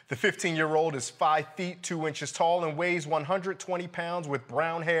 2022. The 15-year-old is 5 feet 2 inches tall and weighs 120 pounds with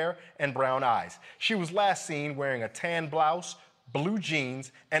brown hair and brown eyes. She was last seen wearing a tan blouse, blue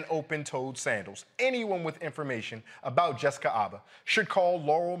jeans, and open-toed sandals. Anyone with information about Jessica Alba should call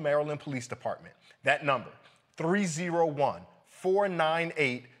Laurel, Maryland Police Department. That number,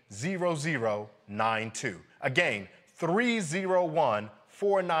 301-498-0092. Again, 301-498-0092.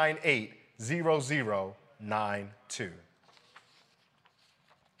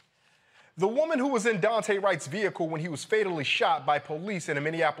 The woman who was in Daunte Wright's vehicle when he was fatally shot by police in a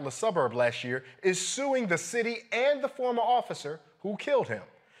Minneapolis suburb last year is suing the city and the former officer who killed him.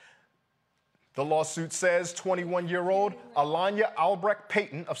 The lawsuit says 21-year-old Alanya Albrecht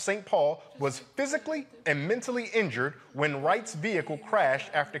Payton of St. Paul was physically and mentally injured when Wright's vehicle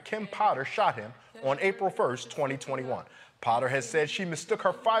crashed after Kim Potter shot him on April 1st, 2021. Potter has said she mistook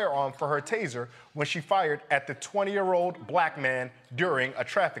her firearm for her taser when she fired at the 20-year-old black man during a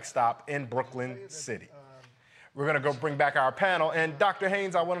traffic stop in Brooklyn City. We're going to go bring back our panel. And Dr.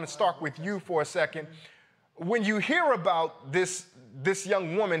 Haynes, I wanted to start with you for a second. When you hear about this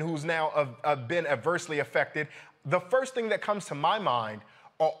young woman who's now been adversely affected, the first thing that comes to my mind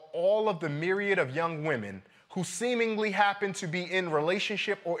are all of the myriad of young women who seemingly happen to be in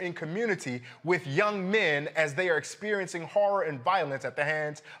relationship or in community with young men as they are experiencing horror and violence at the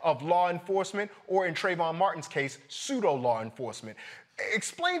hands of law enforcement, or in Trayvon Martin's case, pseudo-law enforcement.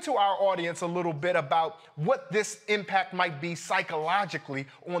 Explain to our audience a little bit about what this impact might be psychologically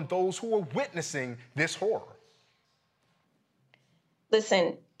on those who are witnessing this horror.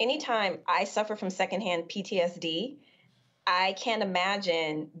 Listen, anytime I suffer from secondhand PTSD, I can't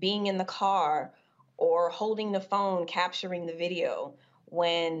imagine being in the car or holding the phone, capturing the video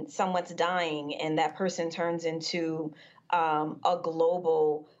when someone's dying and that person turns into a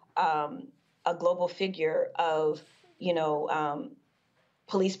global figure of,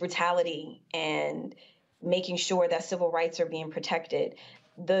 police brutality and making sure that civil rights are being protected.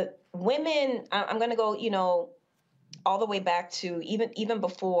 The women, I'm going to go, all the way back to even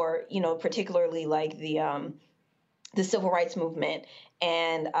before, particularly like the civil rights movement,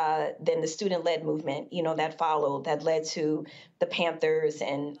 and then the student-led movement, that followed, that led to the Panthers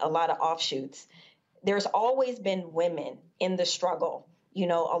and a lot of offshoots. There's always been women in the struggle,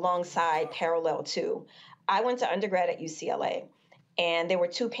 alongside parallel to. I went to undergrad at UCLA, and there were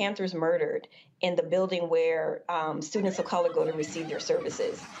 2 Panthers murdered in the building where students of color go to receive their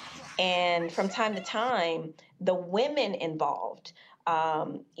services. And from time to time, the women involved,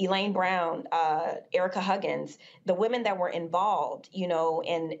 Elaine Brown, Erica Huggins, the women that were involved,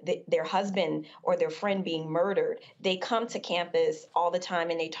 and their husband or their friend being murdered, they come to campus all the time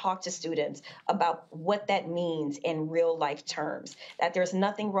and they talk to students about what that means in real life terms, that there's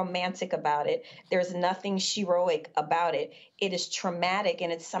nothing romantic about it. There's nothing heroic about it. It is traumatic,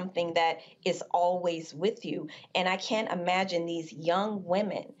 and it's something that is always with you. And I can't imagine these young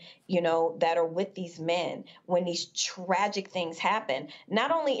women, that are with these men when these tragic things happen.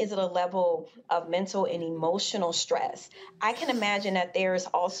 Not only is it a level of mental and emotional stress, I can imagine that there's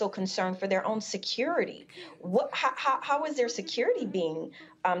also concern for their own security. How is their security being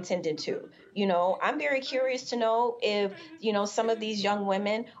tended to? I'm very curious to know if, some of these young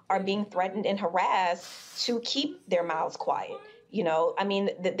women are being threatened and harassed to keep their mouths quiet. There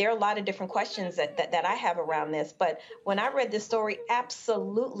are a lot of different questions that I have around this. But when I read this story,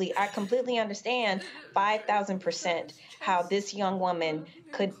 absolutely, I completely understand 5,000% how this young woman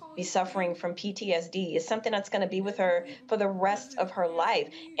could be suffering from PTSD. It's something that's going to be with her for the rest of her life.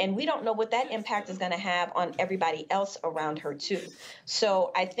 And we don't know what that impact is going to have on everybody else around her, too.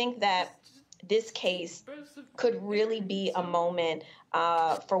 So I think that this case could really be a moment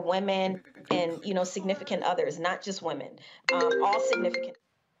for women and, significant others, not just women, all significant,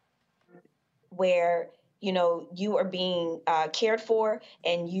 where, you are being cared for,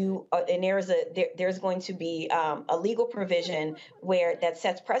 and and there's going to be a legal provision where that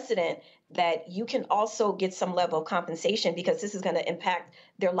sets precedent that you can also get some level of compensation, because this is going to impact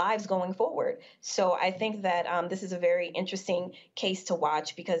their lives going forward. So I think that this is a very interesting case to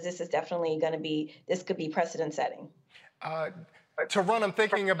watch, because this is definitely this could be precedent setting. Tarun, I'm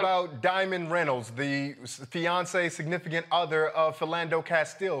thinking about Diamond Reynolds, the fiance, significant other of Philando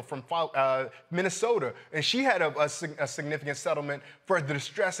Castile from Minnesota. And she had a significant settlement for the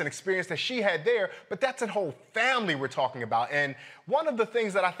distress and experience that she had there. But that's a whole family we're talking about. And one of the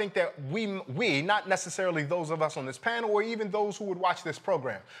things that I think that we, not necessarily those of us on this panel or even those who would watch this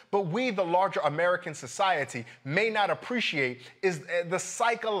program, but we, the larger American society, may not appreciate is the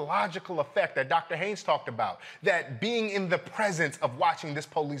psychological effect that Dr. Haynes talked about, that being in the presence of watching this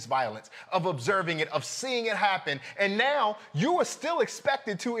police violence, of observing it, of seeing it happen, and now you are still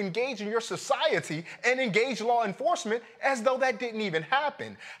expected to engage in your society and engage law enforcement as though that didn't even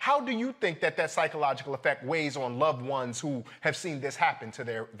happen. How do you think that psychological effect weighs on loved ones who have seen this happen to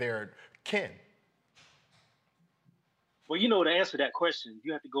their kin? Well, to answer that question,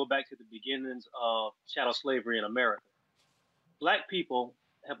 you have to go back to the beginnings of chattel slavery in America. Black people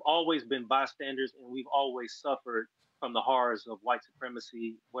have always been bystanders, and we've always suffered from the horrors of white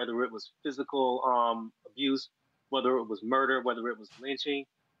supremacy, whether it was physical abuse, whether it was murder, whether it was lynching,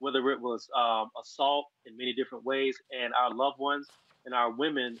 whether it was assault in many different ways. And our loved ones and our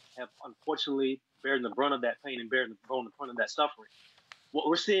women have unfortunately bearing the brunt of that pain and bearing the brunt of that suffering. What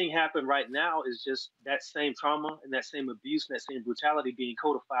we're seeing happen right now is just that same trauma and that same abuse and that same brutality being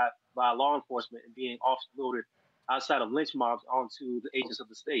codified by law enforcement and being offloaded outside of lynch mobs onto the agents of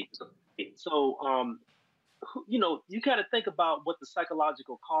the state. So, you got to think about what the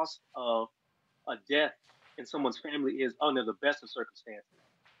psychological cost of a death in someone's family is under the best of circumstances.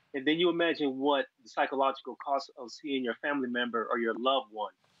 And then you imagine what the psychological cost of seeing your family member or your loved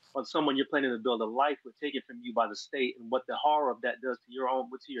one or someone you're planning to build a life with taken from you by the state, and what the horror of that does to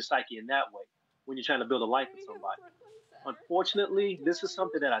your psyche in that way. when you're trying to build a life with somebody. Unfortunately, this is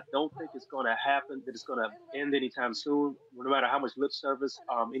something that I don't think is going to happen, that it's going to end anytime soon. No matter how much lip service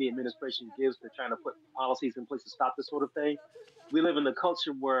any administration gives, they're trying to put policies in place to stop this sort of thing. We live in a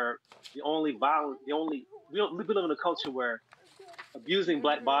culture where we live in a culture where abusing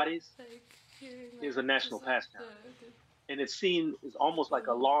black bodies is a national pastime. And it's seen as almost like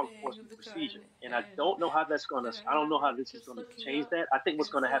a law enforcement procedure. And I don't know how this is going to change that. I think what's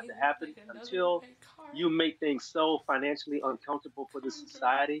going to have to happen until you make things so financially uncomfortable for this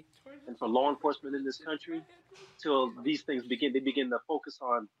society and for law enforcement in this country, till these things begin to focus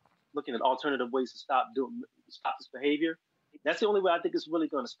on looking at alternative ways to stop this behavior. That's the only way I think it's really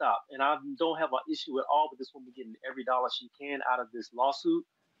going to stop. And I don't have an issue at all with this woman getting every dollar she can out of this lawsuit.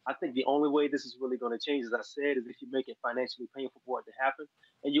 I think the only way this is really going to change, as I said, is if you make it financially painful for it to happen.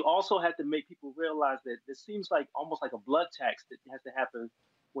 And you also have to make people realize that this seems like almost like a blood tax that has to happen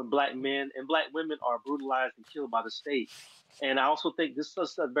when black men and black women are brutalized and killed by the state. And I also think it's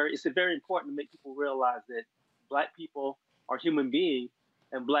very important to make people realize that black people are human beings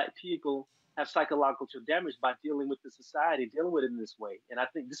and black people have psychological damage by dealing with the society, dealing with it in this way. And I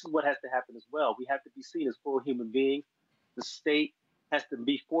think this is what has to happen as well. We have to be seen as full human beings. The state has to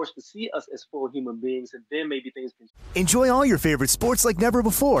be forced to see us as full human beings, and then maybe things can. Enjoy all your favorite sports like never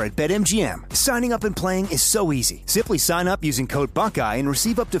before at BetMGM. Signing up and playing is so easy. Simply sign up using code Buckeye and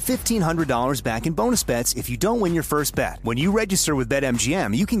receive up to $1,500 back in bonus bets if you don't win your first bet. When you register with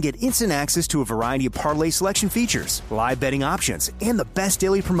BetMGM, you can get instant access to a variety of parlay selection features, live betting options, and the best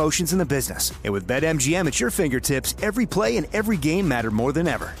daily promotions in the business. And with BetMGM at your fingertips, every play and every game matter more than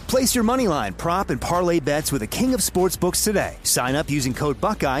ever. Place your moneyline, prop, and parlay bets with the king of sportsbooks today. Sign up using code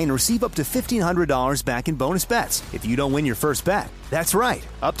Buckeye and receive up to $1,500 back in bonus bets if you don't win your first bet. That's right,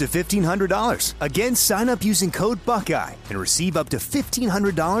 up to $1,500. Again, sign up using code Buckeye and receive up to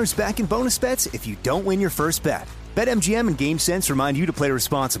 $1,500 back in bonus bets if you don't win your first bet. BetMGM and GameSense remind you to play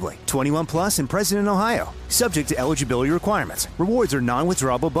responsibly. 21 plus and present in Ohio. Subject to eligibility requirements. Rewards are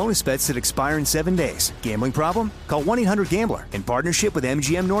non-withdrawable bonus bets that expire in 7 days. Gambling problem? Call 1-800-GAMBLER in partnership with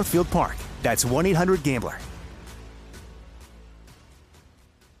MGM Northfield Park. That's 1-800-GAMBLER.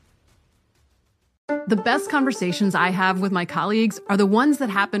 The best conversations I have with my colleagues are the ones that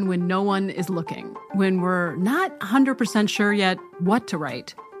happen when no one is looking, when we're not 100% sure yet what to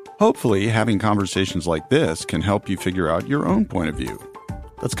write. Hopefully, having conversations like this can help you figure out your own point of view.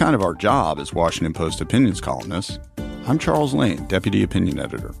 That's kind of our job as Washington Post opinions columnists. I'm Charles Lane, Deputy Opinion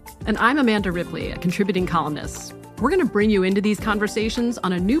Editor. And I'm Amanda Ripley, a contributing columnist. We're going to bring you into these conversations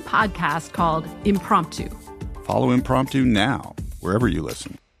on a new podcast called Impromptu. Follow Impromptu now, wherever you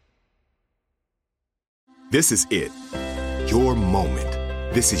listen. This is it. Your moment.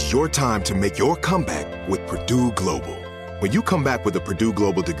 This is your time to make your comeback with Purdue Global. When you come back with a Purdue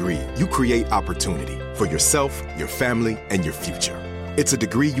Global degree, you create opportunity for yourself, your family, and your future. It's a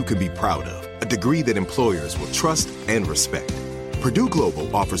degree you can be proud of, a degree that employers will trust and respect. Purdue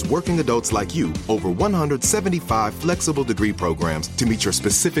Global offers working adults like you over 175 flexible degree programs to meet your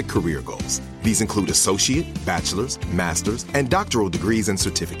specific career goals. These include associate, bachelor's, master's, and doctoral degrees and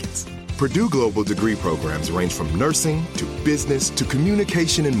certificates. Purdue Global degree programs range from nursing to business to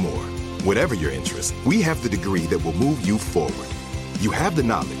communication and more. Whatever your interest, we have the degree that will move you forward. You have the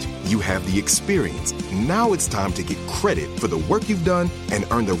knowledge, you have the experience. Now it's time to get credit for the work you've done and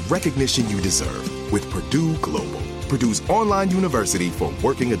earn the recognition you deserve with Purdue Global, Purdue's online university for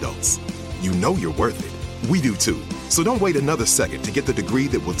working adults. You know you're worth it. We do too. So don't wait another second to get the degree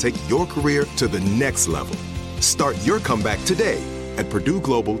that will take your career to the next level. Start your comeback today at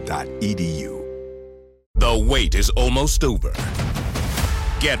purdueglobal.edu. The wait is almost over.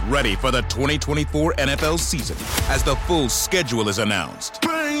 Get ready for the 2024 NFL season as the full schedule is announced.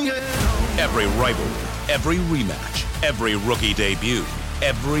 Every rivalry, every rematch, every rookie debut,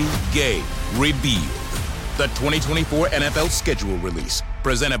 every game revealed. The 2024 NFL schedule release,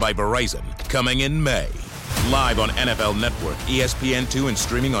 presented by Verizon, coming in May. Live on NFL Network, ESPN2, and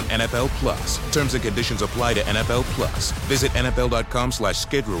streaming on NFL Plus. Terms and conditions apply to NFL Plus. Visit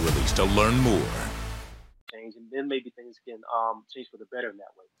NFL.com/schedule release to learn more. Change, and then maybe things can change for the better in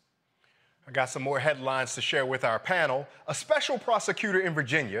that way. I got some more headlines to share with our panel. A special prosecutor in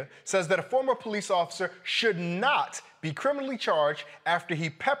Virginia says that a former police officer should not be criminally charged after he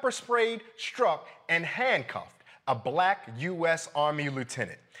pepper sprayed, struck, and handcuffed a black U.S. Army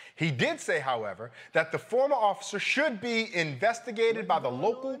lieutenant. He did say, however, that the former officer should be investigated by the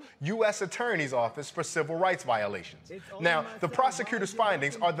local U.S. Attorney's Office for civil rights violations. Now, the prosecutor's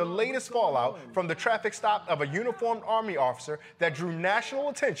findings are the latest fallout from the traffic stop of a uniformed Army officer that drew national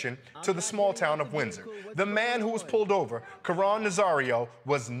attention to the small town of Windsor. The man who was pulled over, Karan Nazario,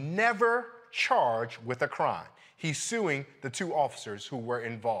 was never charged with a crime. He's suing the 2 officers who were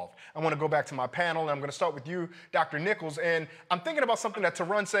involved. I want to go back to my panel, and I'm going to start with you, Dr. Nichols. And I'm thinking about something that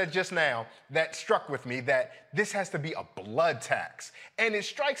Tarun said just now that struck with me, that this has to be a blood tax. And it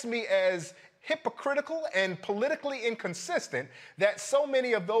strikes me as hypocritical and politically inconsistent that so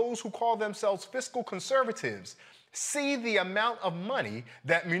many of those who call themselves fiscal conservatives see the amount of money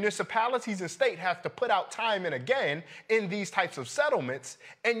that municipalities and state have to put out time and again in these types of settlements,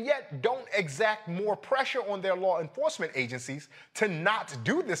 and yet don't exact more pressure on their law enforcement agencies to not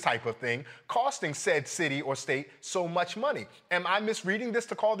do this type of thing, costing said city or state so much money. Am I misreading this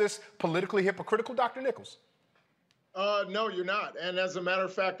to call this politically hypocritical, Dr. Nichols? No, you're not. And as a matter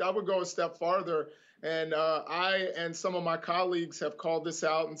of fact, I would go a step farther. And I and some of my colleagues have called this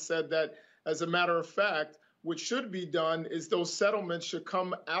out and said that, as a matter of fact, what should be done is those settlements should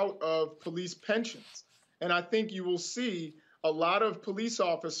come out of police pensions. And I think you will see a lot of police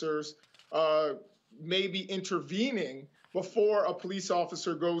officers maybe intervening before a police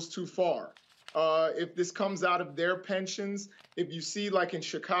officer goes too far. If this comes out of their pensions, if you see like in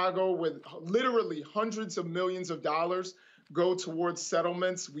Chicago with literally hundreds of millions of dollars go towards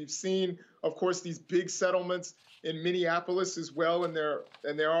settlements. We've seen, of course, these big settlements in Minneapolis as well, and there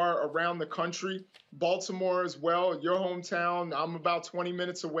are around the country. Baltimore as well, your hometown. I'm about 20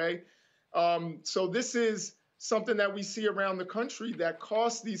 minutes away. So this is something that we see around the country that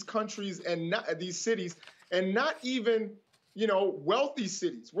costs these countries and these cities, and not even, wealthy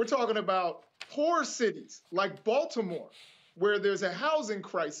cities. We're talking about poor cities like Baltimore, where there's a housing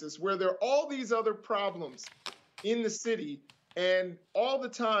crisis, where there are all these other problems in the city. And all the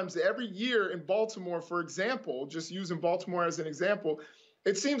times, every year in Baltimore, for example, just using Baltimore as an example,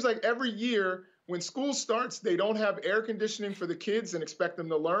 it seems like every year when school starts, they don't have air conditioning for the kids and expect them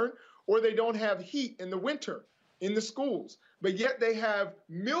to learn, or they don't have heat in the winter in the schools. But yet they have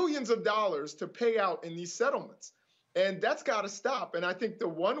millions of dollars to pay out in these settlements. And that's got to stop. And I think the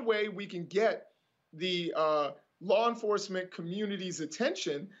one way we can get the law enforcement community's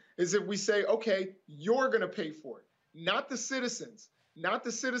attention is if we say, okay, you're going to pay for it. Not the citizens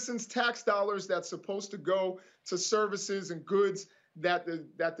tax dollars that's supposed to go to services and goods that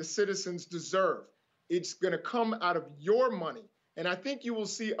the citizens deserve. It's going to come out of your money. And I think you will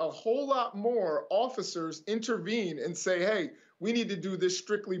see a whole lot more officers intervene and say, hey, we need to do this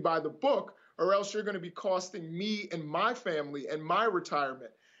strictly by the book, or else you're going to be costing me and my family and my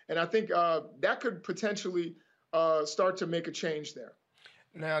retirement. And I think that could potentially start to make a change there.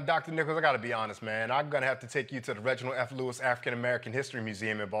 Now, Dr. Nichols, I got to be honest, man. I'm going to have to take you to the Reginald F. Lewis African American History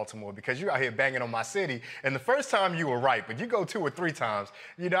Museum in Baltimore, because you're out here banging on my city. And the first time you were right, but you go 2 or 3 times,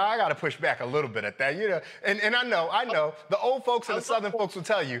 I got to push back a little bit at that. And I know, the old folks and the Southern folks will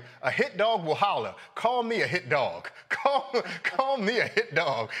tell you, a hit dog will holler. Call me a hit dog. Call me a hit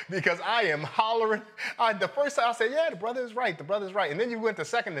dog, because I am hollering. The first time I said, yeah, the brother is right. And then you went to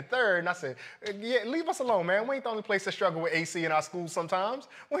second and third, and I said, yeah, leave us alone, man. We ain't the only place that struggle with AC in our schools sometimes.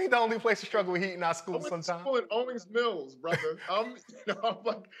 We ain't the only place to struggle with heat in our schools sometimes. I went to school in Owings Mills, brother. I'm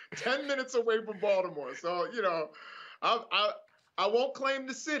like 10 minutes away from Baltimore. So, I won't claim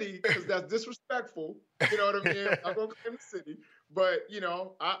the city because that's disrespectful. You know what I mean? I won't claim the city. But,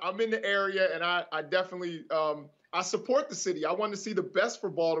 I'm in the area, and I definitely I support the city. I want to see the best for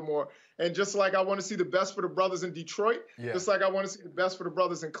Baltimore. And just like I want to see the best for the brothers in Detroit, just like I want to see the best for the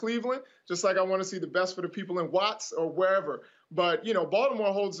brothers in Cleveland, just like I want to see the best for the people in Watts or wherever. But,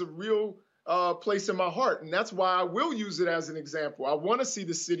 Baltimore holds a real place in my heart. And that's why I will use it as an example. I want to see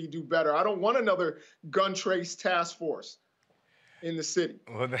the city do better. I don't want another gun trace task force in the city.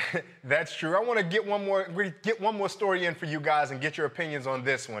 Well, that's true. I want to get one more story in for you guys and get your opinions on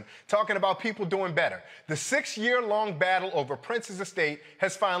this one. Talking about people doing better. The 6-year-long battle over Prince's estate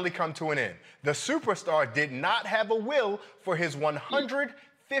has finally come to an end. The superstar did not have a will for his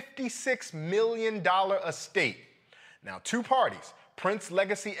 $156 million estate. Now, 2 parties, Prince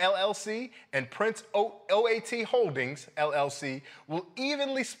Legacy LLC and Prince OAT Holdings LLC, will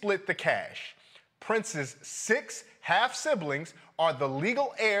evenly split the cash. Prince's 6 half-siblings are the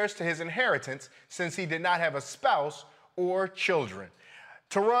legal heirs to his inheritance since he did not have a spouse or children.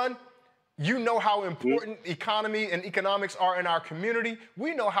 Tarun, you know how important economy and economics are in our community.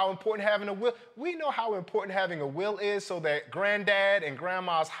 We know how important having a will. We know how important having a will is so that granddad and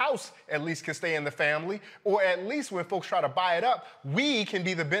grandma's house at least can stay in the family, or at least when folks try to buy it up, we can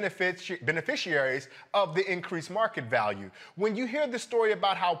be the beneficiaries of the increased market value. When you hear the story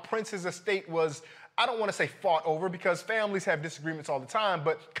about how Prince's estate was, I don't want to say fought over because families have disagreements all the time,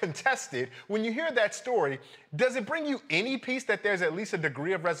 but contested. When you hear that story, does it bring you any peace that there's at least a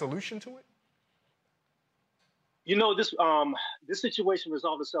degree of resolution to it? This situation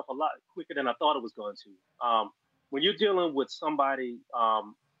resolved itself a lot quicker than I thought it was going to. When you're dealing with somebody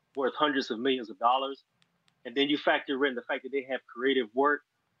worth hundreds of millions of dollars, and then you factor in the fact that they have creative work,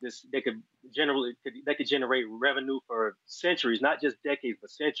 they could generate revenue for centuries, not just decades,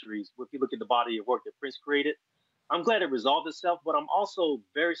 but centuries. If you look at the body of work that Prince created, I'm glad it resolved itself. But I'm also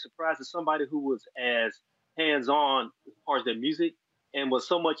very surprised that somebody who was as hands-on as far as their music and was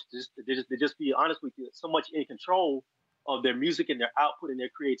so much, just be honest with you, so much in control of their music and their output and their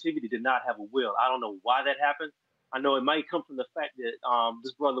creativity did not have a will. I don't know why that happened. I know it might come from the fact that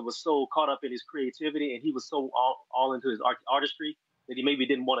this brother was so caught up in his creativity and he was so all into his artistry that he maybe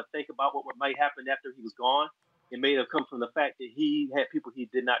didn't want to think about what might happen after he was gone. It may have come from the fact that he had people he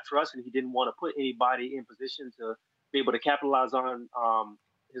did not trust and he didn't want to put anybody in position to be able to capitalize on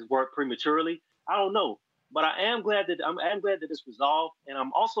his work prematurely. I don't know. But I am glad that it's resolved, and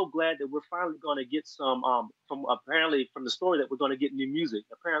I'm also glad that we're finally going to get some from the story that we're going to get new music.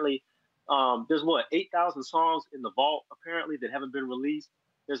 Apparently, there's 8,000 songs in the vault apparently that haven't been released.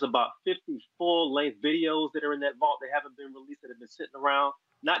 There's about 50 full-length videos that are in that vault that haven't been released that have been sitting around,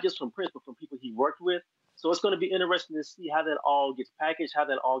 not just from Prince but from people he worked with. So it's going to be interesting to see how that all gets packaged, how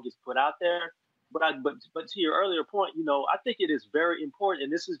that all gets put out there. But to your earlier point, I think it is very important,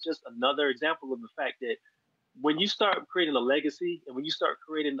 and this is just another example of the fact that when you start creating a legacy and when you start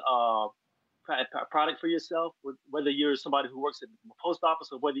creating a product for yourself, whether you're somebody who works at the post office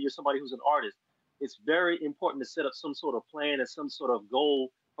or whether you're somebody who's an artist, it's very important to set up some sort of plan and some sort of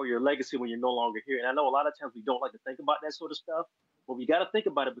goal for your legacy when you're no longer here. And I know a lot of times we don't like to think about that sort of stuff, but we got to think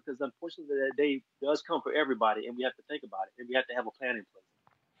about it because unfortunately that day does come for everybody and we have to think about it and we have to have a plan in place.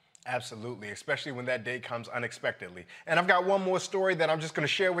 Absolutely, especially when that day comes unexpectedly. And I've got one more story that I'm just going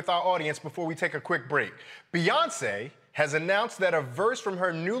to share with our audience before we take a quick break. Beyoncé has announced that a verse from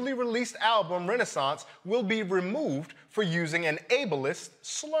her newly released album, Renaissance, will be removed for using an ableist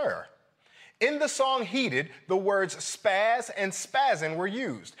slur. In the song Heated, the words spaz and spazzing were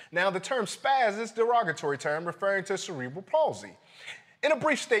used. Now, the term spaz is a derogatory term referring to cerebral palsy. In a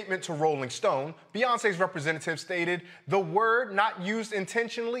brief statement to Rolling Stone, Beyoncé's representative stated, "The word not used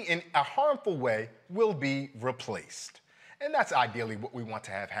intentionally in a harmful way will be replaced." And that's ideally what we want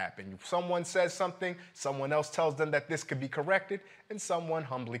to have happen. Someone says something, someone else tells them that this could be corrected, and someone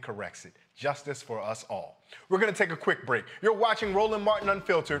humbly corrects it. Justice for us all. We're going to take a quick break. You're watching Roland Martin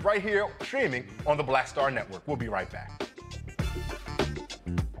Unfiltered right here, streaming on the Black Star Network. We'll be right back.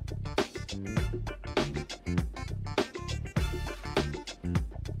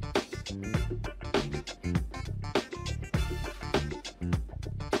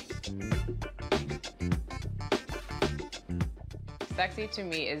 Sexy to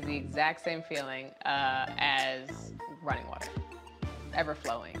me is the exact same feeling as running water, ever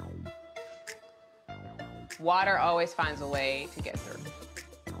flowing. Water always finds a way to get through.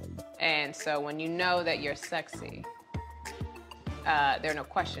 And so when you know that you're sexy, there are no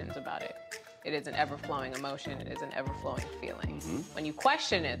questions about it. It is an ever-flowing emotion. It is an ever-flowing feeling. Mm-hmm. When you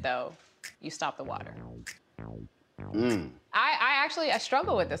question it, though, you stop the water. I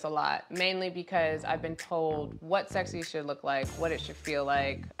struggle with this a lot, mainly because I've been told what sexy should look like, what it should feel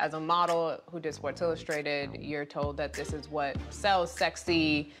like. As a model who did Sports Illustrated, you're told that this is what sells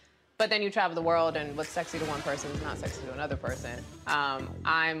sexy, but then you travel the world and what's sexy to one person is not sexy to another person.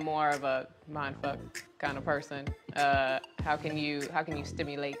 I'm more of a mindfuck kind of person. How can you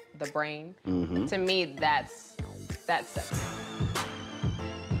stimulate the brain? Mm-hmm. To me, that's sexy.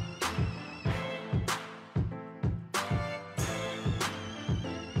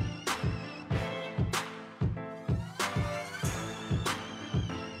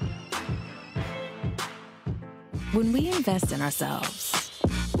 When we invest in ourselves,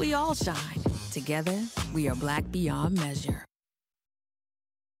 we all shine. Together, we are black beyond measure.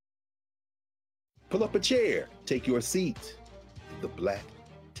 Pull up a chair, take your seat. The Black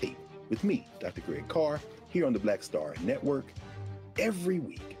Tape with me, Dr. Greg Carr, here on the Black Star Network. Every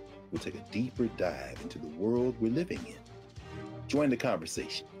week, we'll take a deeper dive into the world we're living in. Join the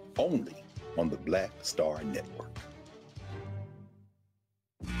conversation only on the Black Star Network.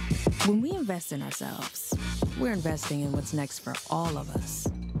 When we invest in ourselves, we're investing in what's next for all of us.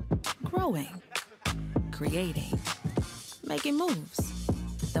 Growing, creating, making moves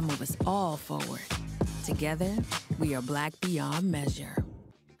that move us all forward. Together, we are black beyond measure.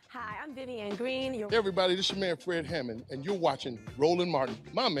 Hi, I'm Vivian Green. Hey everybody, this is your man Fred Hammond, and you're watching Roland Martin,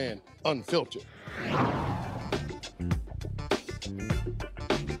 my man, Unfiltered.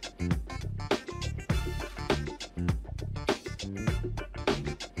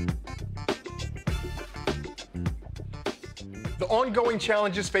 The ongoing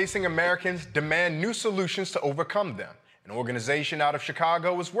challenges facing Americans demand new solutions to overcome them. An organization out of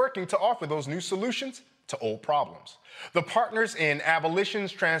Chicago is working to offer those new solutions to old problems. The Partners in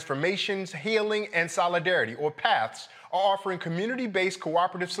Abolitions, Transformations, Healing, and Solidarity, or PATHS, are offering community-based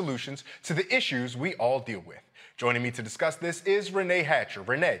cooperative solutions to the issues we all deal with. Joining me to discuss this is Renee Hatcher.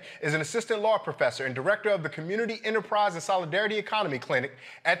 Renee is an assistant law professor and director of the Community Enterprise and Solidarity Economy Clinic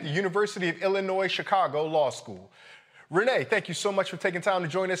at the University of Illinois Chicago Law School. Renee, thank you so much for taking time to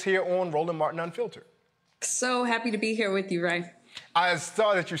join us here on Roland Martin Unfiltered. So happy to be here with you, Ray. I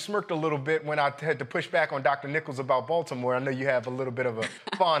saw that you smirked a little bit when I had to push back on Dr. Nichols about Baltimore. I know you have a little bit of a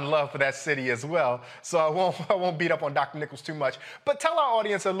fond love for that city as well, so I won't beat up on Dr. Nichols too much. But tell our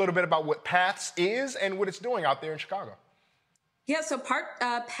audience a little bit about what PATHS is and what it's doing out there in Chicago. Yeah, so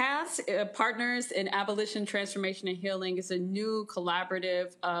PATHS, Partners in Abolition, Transformation, and Healing, is a new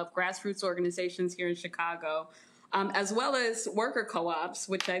collaborative of grassroots organizations here in Chicago, as well as worker co-ops,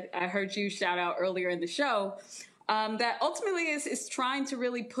 which I heard you shout out earlier in the show. That ultimately is trying to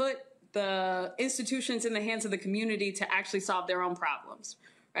really put the institutions in the hands of the community to actually solve their own problems,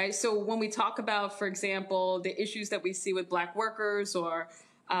 right? So when we talk about, for example, the issues that we see with Black workers or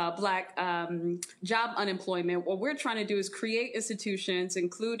Black job unemployment, what we're trying to do is create institutions,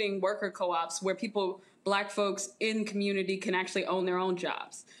 including worker co-ops, where Black folks in community can actually own their own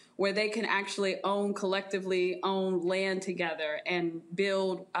jobs, where they can actually collectively own land together and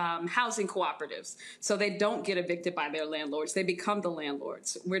build housing cooperatives so they don't get evicted by their landlords. They become the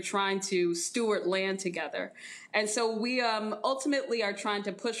landlords. We're trying to steward land together. And so we ultimately are trying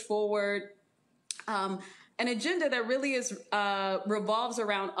to push forward an agenda that really revolves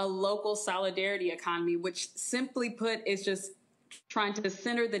around a local solidarity economy, which simply put is just trying to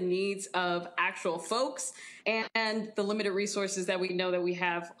center the needs of actual folks and the limited resources that we know that we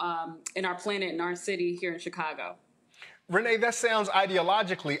have in our planet, in our city here in Chicago. Renee, that sounds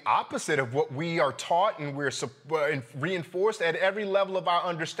ideologically opposite of what we are taught and we're reinforced at every level of our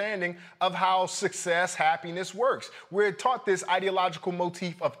understanding of how success, happiness works. We're taught this ideological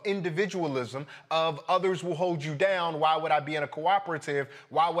motif of individualism, of others will hold you down. Why would I be in a cooperative?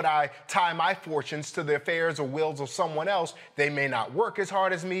 Why would I tie my fortunes to the affairs or wills of someone else? They may not work as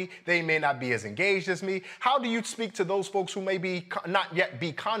hard as me. They may not be as engaged as me. How do you speak to those folks who may not yet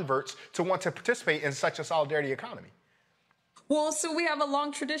be converts to want to participate in such a solidarity economy? Well, so we have a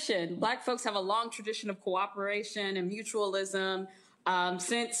long tradition. Black folks have a long tradition of cooperation and mutualism.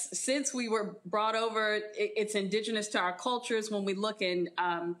 Since we were brought over, it's indigenous to our cultures. When we look in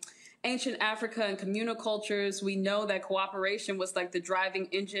ancient Africa and communal cultures, we know that cooperation was like the driving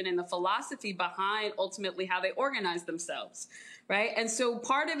engine and the philosophy behind ultimately how they organized themselves, right? And so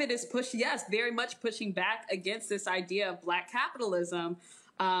part of it is very much pushing back against this idea of Black capitalism,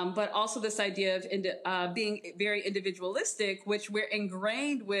 but also this idea of being very individualistic, which we're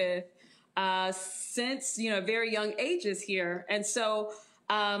ingrained with since very young ages here. And so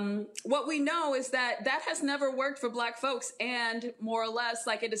what we know is that has never worked for Black folks, and more or less,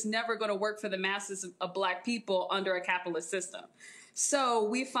 like, it is never going to work for the masses of Black people under a capitalist system. So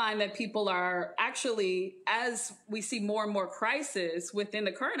we find that people are actually, as we see more and more crisis within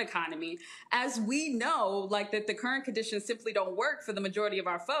the current economy, as we know, like, that the current conditions simply don't work for the majority of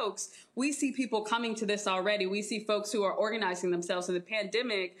our folks, we see people coming to this already. We see folks who are organizing themselves. And the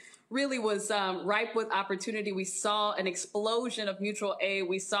pandemic really was ripe with opportunity. We saw an explosion of mutual aid.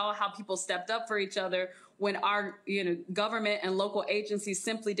 We saw how people stepped up for each other when our government and local agencies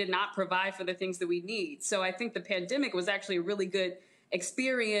simply did not provide for the things that we need. So I think the pandemic was actually a really good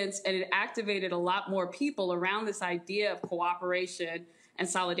experience, and it activated a lot more people around this idea of cooperation and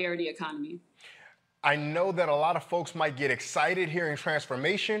solidarity economy. I know that a lot of folks might get excited hearing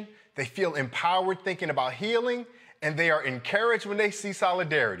transformation. They feel empowered thinking about healing, and they are encouraged when they see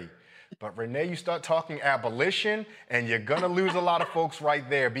solidarity. But Renee, you start talking abolition, and you're going to lose a lot of folks right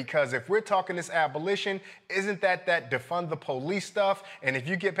there, because if we're talking this abolition, isn't that defund the police stuff? And if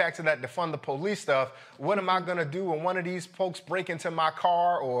you get back to that defund the police stuff, what am I going to do when one of these folks break into my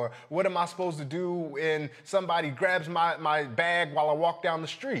car? Or what am I supposed to do when somebody grabs my bag while I walk down the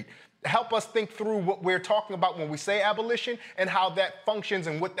street? Help us think through what we're talking about when we say abolition and how that functions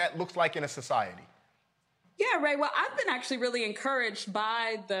and what that looks like in a society. Yeah, right. Well, I've been actually really encouraged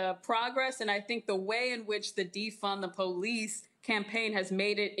by the progress, and I think the way in which the Defund the Police campaign has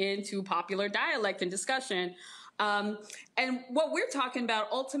made it into popular dialect and discussion. And what we're talking about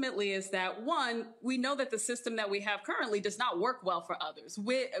ultimately is that, one, we know that the system that we have currently does not work well for others.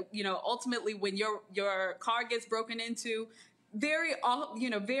 Ultimately, when your car gets broken into,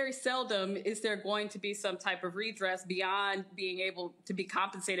 very seldom is there going to be some type of redress beyond being able to be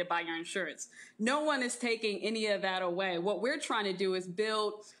compensated by your insurance. No one is taking any of that away. What we're trying to do is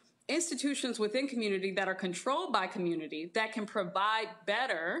build institutions within community that are controlled by community that can provide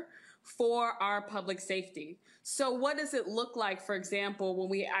better for our public safety. So what does it look like, for example, when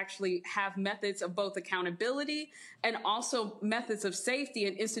we actually have methods of both accountability and also methods of safety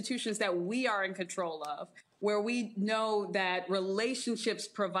in institutions that we are in control of, where we know that relationships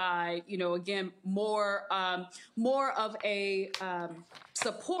provide, again, more of a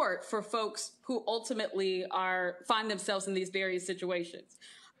support for folks who ultimately find themselves in these various situations.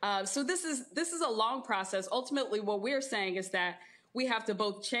 So this is a long process. Ultimately, what we're saying is that we have to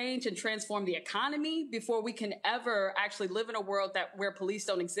both change and transform the economy before we can ever actually live in a world where police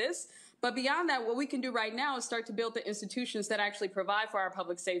don't exist. But beyond that, what we can do right now is start to build the institutions that actually provide for our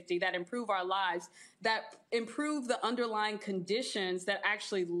public safety, that improve our lives, that improve the underlying conditions that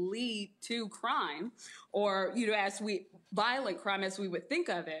actually lead to crime or, violent crime as we would think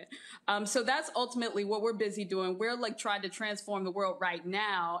of it. So that's ultimately what we're busy doing. We're trying to transform the world right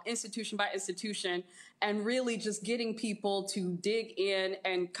now, institution by institution, and really just getting people to dig in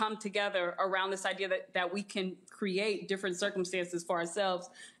and come together around this idea that we can create different circumstances for ourselves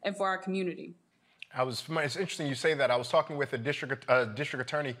and for our community. It's interesting you say that. I was talking with a district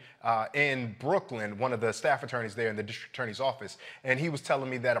attorney in Brooklyn, one of the staff attorneys there in the district attorney's office, and he was telling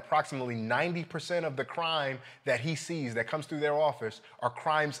me that approximately 90% of the crime that he sees that comes through their office are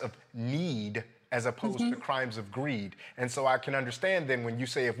crimes of need as opposed to crimes of greed. And so I can understand then when you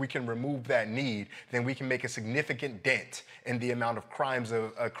say if we can remove that need, then we can make a significant dent in the amount of crimes,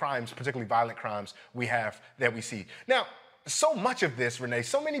 particularly violent crimes, that we see. Now, so much of this, Renee,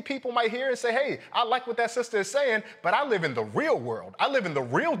 so many people might hear and say, hey, I like what that sister is saying, but I live in the real world. I live in the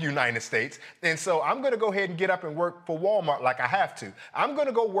real United States. And so I'm going to go ahead and get up and work for Walmart like I have to. I'm going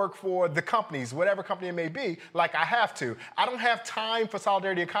to go work for the companies, whatever company it may be, like I have to. I don't have time for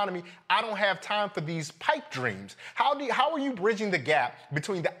solidarity economy. I don't have time for these pipe dreams. How are you bridging the gap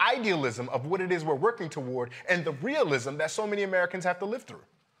between the idealism of what it is we're working toward and the realism that so many Americans have to live through?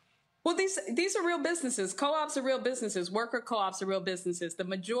 Well, these are real businesses. Co-ops are real businesses. Worker co-ops are real businesses. The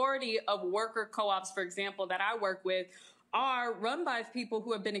majority of worker co-ops, for example, that I work with are run by people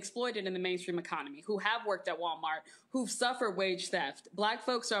who have been exploited in the mainstream economy, who have worked at Walmart, who've suffered wage theft. Black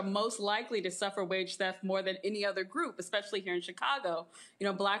folks are most likely to suffer wage theft more than any other group, especially here in Chicago.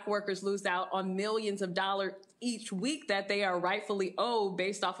 Black workers lose out on millions of dollars each week that they are rightfully owed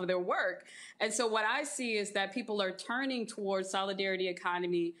based off of their work. And so what I see is that people are turning towards solidarity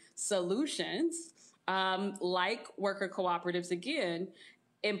economy solutions, like worker cooperatives again,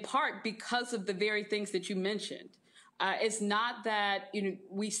 in part because of the very things that you mentioned. It's not that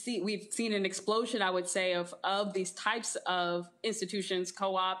we've seen an explosion, I would say, of these types of institutions,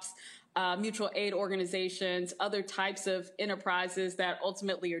 co-ops, mutual aid organizations, other types of enterprises that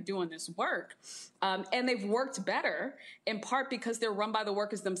ultimately are doing this work. And they've worked better, in part because they're run by the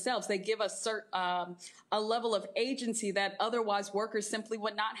workers themselves. They give us a level of agency that otherwise workers simply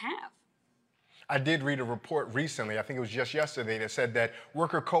would not have. I did read a report recently, I think it was just yesterday, that said that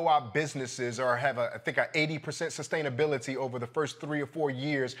worker co-op businesses have a 80% sustainability over the first 3 or 4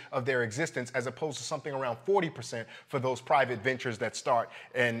 years of their existence, as opposed to something around 40% for those private ventures that start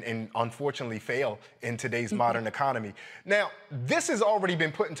and unfortunately fail in today's modern economy. Now, this has already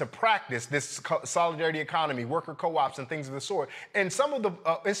been put into practice, this solidarity economy, worker co-ops and things of the sort. And some of the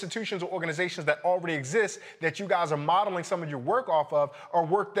institutions or organizations that already exist that you guys are modeling some of your work off of are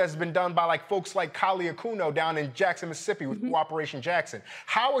work that's been done by folks like Kali Akuno down in Jackson, Mississippi with Cooperation Jackson.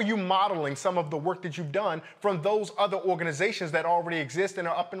 How are you modeling some of the work that you've done from those other organizations that already exist and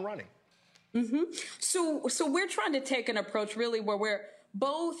are up and running? So we're trying to take an approach really where we're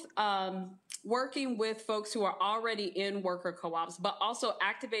both working with folks who are already in worker co-ops, but also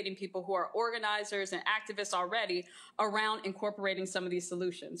activating people who are organizers and activists already around incorporating some of these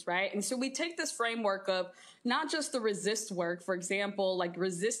solutions, right? And so we take this framework of not just the resist work, for example, like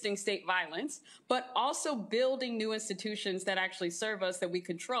resisting state violence, but also building new institutions that actually serve us, that we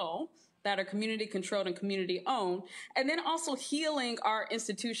control, that are community controlled and community owned, and then also healing our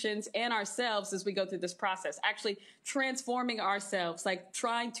institutions and ourselves as we go through this process, actually transforming ourselves, like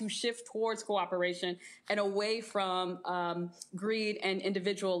trying to shift towards cooperation and away from greed and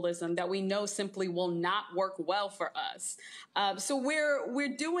individualism that we know simply will not work well for us. So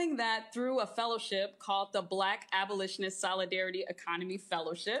we're doing that through a fellowship called the Black Abolitionist Solidarity Economy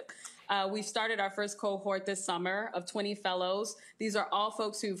Fellowship. We started our first cohort this summer of 20 fellows. These are all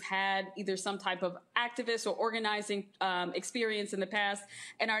folks who've had either some type of activist or organizing experience in the past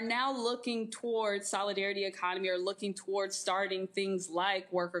and are now looking towards solidarity economy or looking towards starting things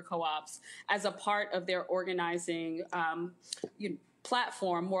like worker co-ops as a part of their organizing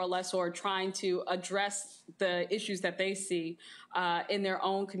platform, more or less, or trying to address the issues that they see in their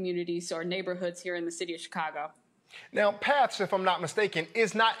own communities or neighborhoods here in the city of Chicago. Now, PATHS, if I'm not mistaken,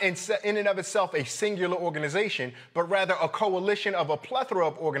 is not in and of itself a singular organization, but rather a coalition of a plethora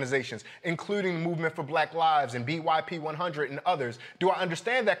of organizations, including the Movement for Black Lives and BYP 100 and others. Do I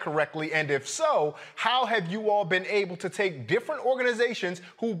understand that correctly? And if so, how have you all been able to take different organizations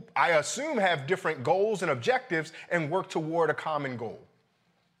who I assume have different goals and objectives and work toward a common goal?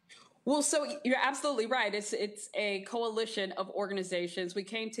 Well, so you're absolutely right. It's a coalition of organizations. We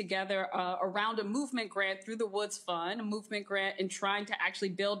came together around a movement grant through the Woods Fund, a movement grant in trying to actually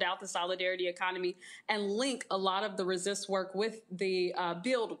build out the solidarity economy and link a lot of the resist work with the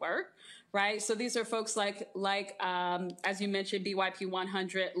build work. Right. So these are folks like as you mentioned, BYP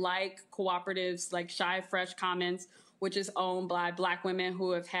 100, like cooperatives like Shy Fresh Commons, which is owned by Black women who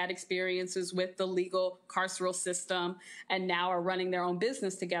have had experiences with the legal carceral system and now are running their own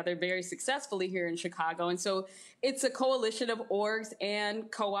business together very successfully here in Chicago. And so it's a coalition of orgs and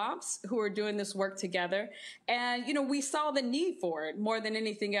co-ops who are doing this work together. And, we saw the need for it more than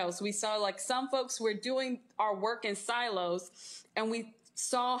anything else. We saw like some folks were doing our work in silos, and we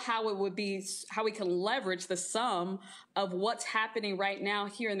saw how we can leverage the sum of what's happening right now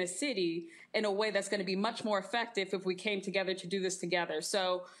here in the city in a way that's going to be much more effective if we came together to do this together.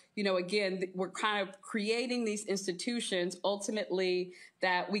 So, again, we're kind of creating these institutions ultimately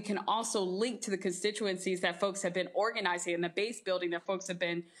that we can also link to the constituencies that folks have been organizing and the base building that folks have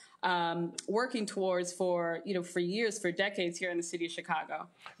been working towards for years, for decades here in the city of Chicago.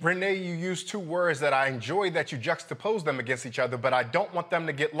 Renee, you used two words that I enjoy that you juxtapose them against each other, but I don't want them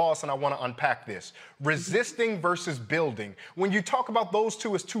to get lost, and I want to unpack this. Resisting versus building. When you talk about those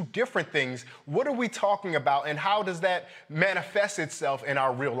two as two different things, what are we talking about, and how does that manifest itself in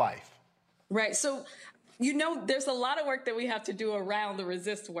our real life? Right. So, there's a lot of work that we have to do around the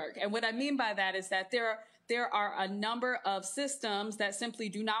resist work. And what I mean by that is that there are a number of systems that simply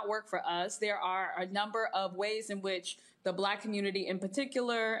do not work for us. There are a number of ways in which the Black community in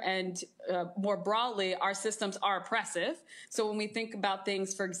particular and more broadly, our systems are oppressive. So when we think about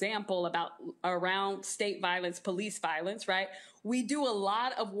things, for example, around state violence, police violence, right? We do a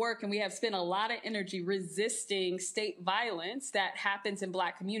lot of work and we have spent a lot of energy resisting state violence that happens in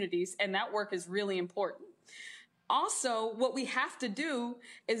Black communities. And that work is really important. Also, what we have to do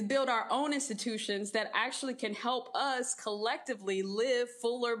is build our own institutions that actually can help us collectively live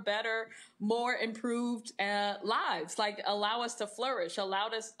fuller, better, more improved lives, like allow us to flourish, allow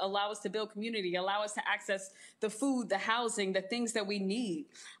us to build community, allow us to access the food, the housing, the things that we need.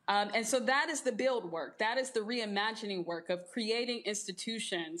 And so that is the build work. That is the reimagining work of creating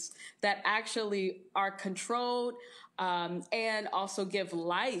institutions that actually are controlled and also give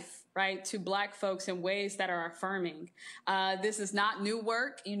life, right, to Black folks in ways that are affirming. This is not new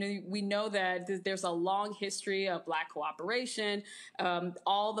work. We know that there's a long history of Black cooperation.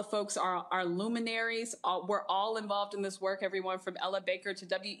 All the folks are luminaries. We're all involved in this work, everyone from Ella Baker to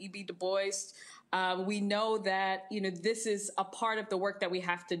W.E.B. Du Bois. We know that, this is a part of the work that we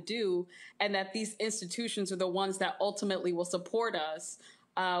have to do, and that these institutions are the ones that ultimately will support us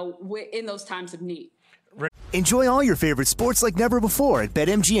in those times of need. Enjoy all your favorite sports like never before at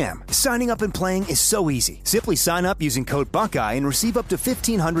BetMGM. Signing up and playing is so easy. Simply sign up using code Buckeye and receive up to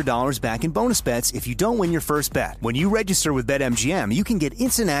 $1,500 back in bonus bets if you don't win your first bet. When you register with BetMGM, you can get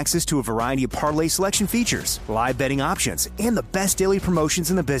instant access to a variety of parlay selection features, live betting options, and the best daily promotions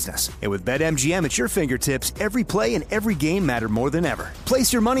in the business. And with BetMGM at your fingertips, every play and every game matter more than ever.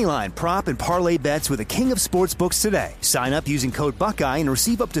 Place your moneyline, prop, and parlay bets with the king of sportsbooks today. Sign up using code Buckeye and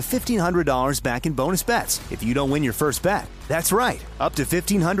receive up to $1,500 back in bonus bets if you don't win your first bet. That's right, up to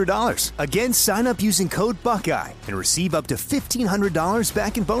 $1,500. Again, sign up using code Buckeye and receive up to $1,500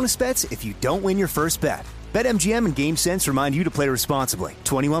 back in bonus bets if you don't win your first bet. BetMGM and GameSense remind you to play responsibly.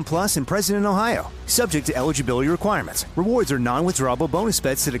 21 plus and present in Ohio. Subject to eligibility requirements. Rewards are non-withdrawable bonus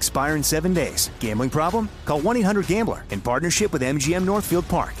bets that expire in 7 days. Gambling problem? Call 1-800-GAMBLER in partnership with MGM Northfield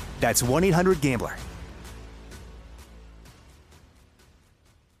Park. That's 1-800-GAMBLER.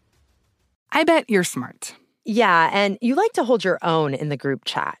 I bet you're smart. Yeah, and you like to hold your own in the group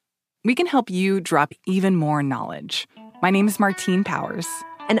chat. We can help you drop even more knowledge. My name is Martine Powers.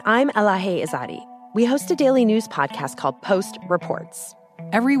 And I'm Elahe Izadi. We host a daily news podcast called Post Reports.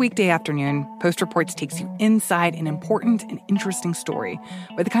 Every weekday afternoon, Post Reports takes you inside an important and interesting story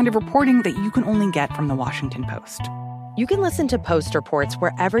with the kind of reporting that you can only get from the Washington Post. You can listen to Post Reports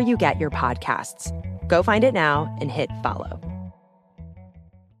wherever you get your podcasts. Go find it now and hit follow.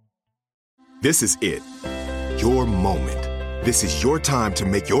 This is it. Your moment. This is your time to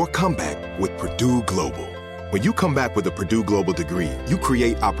make your comeback with Purdue Global. When you come back with a Purdue Global degree, you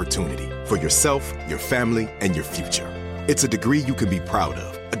create opportunity for yourself, your family, and your future. It's a degree you can be proud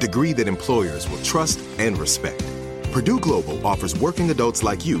of, a degree that employers will trust and respect. Purdue Global offers working adults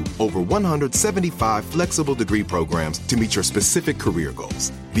like you over 175 flexible degree programs to meet your specific career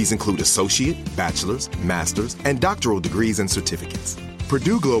goals. These include associate, bachelor's, master's, and doctoral degrees and certificates.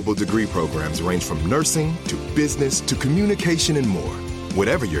 Purdue Global degree programs range from nursing to business to communication and more.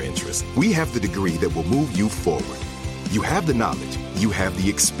 Whatever your interest, we have the degree that will move you forward. You have the knowledge, you have the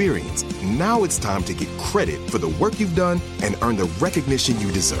experience. Now it's time to get credit for the work you've done and earn the recognition you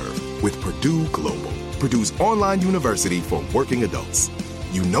deserve with Purdue Global, Purdue's online university for working adults.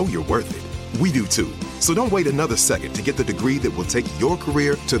 You know you're worth it. We do too. So don't wait another second to get the degree that will take your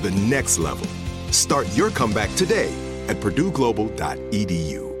career to the next level. Start your comeback today at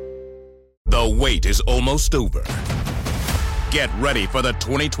purdueglobal.edu. The wait is almost over. Get ready for the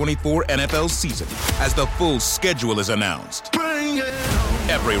 2024 NFL season as the full schedule is announced.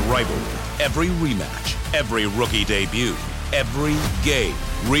 Every rivalry, every rematch, every rookie debut, every game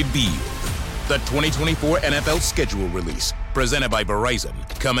revealed. The 2024 NFL schedule release, presented by Verizon,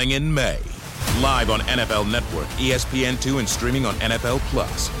 coming in May. Live on NFL Network, ESPN2, and streaming on NFL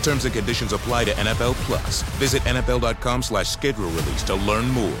Plus. Terms and conditions apply to NFL Plus. Visit NFL.com/schedule release to learn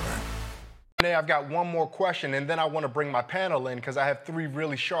more. Renee, I've got one more question, and then I want to bring my panel in because I have three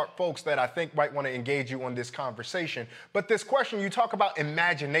really sharp folks that I think might want to engage you on this conversation. But this question, you talk about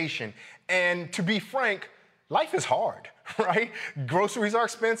imagination, and to be frank, life is hard, right? Groceries are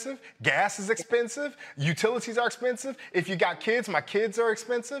expensive, gas is expensive, utilities are expensive. If you got kids, my kids are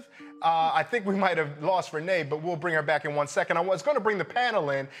expensive. I think we might have lost Renee, but we'll bring her back in 1 second. I was going to bring the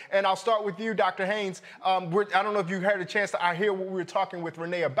panel in, and I'll start with you, Dr. Haynes. I don't know if you had a chance to hear what we were talking with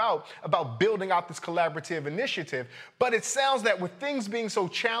Renee about building out this collaborative initiative, but it sounds that with things being so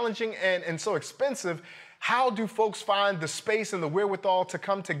challenging and so expensive, how do folks find the space and the wherewithal to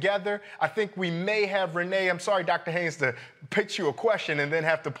come together? I think we may have Renee, I'm sorry, Dr. Haynes, to pitch you a question and then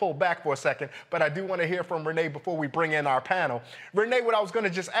have to pull back for a second, but I do want to hear from Renee before we bring in our panel. Renee, what I was going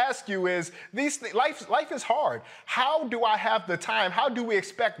to just ask you is, life is hard. How do I have the time? How do we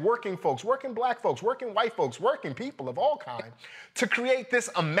expect working folks, working black folks, working white folks, working people of all kinds to create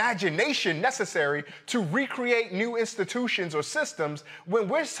this imagination necessary to recreate new institutions or systems when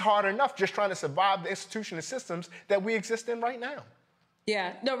we're hard enough just trying to survive the institution and systems that we exist in right now?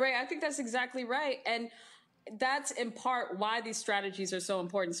 Yeah, no, Ray, I think that's exactly right. And that's in part why these strategies are so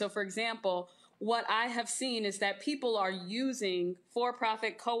important. So, for example, what I have seen is that people are using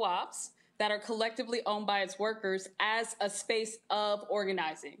for-profit co-ops that are collectively owned by its workers as a space of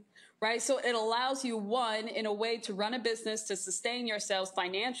organizing, right? So it allows you, one, in a way to run a business, to sustain yourselves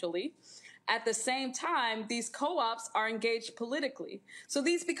financially. At the same time, these co-ops are engaged politically. So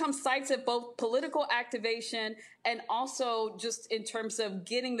these become sites of both political activation and also just in terms of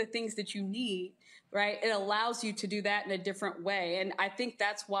getting the things that you need, right? It allows you to do that in a different way. And I think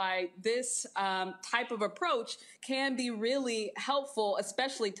that's why this type of approach can be really helpful,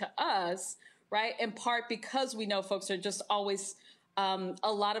 especially to us, right? In part because we know folks are just always a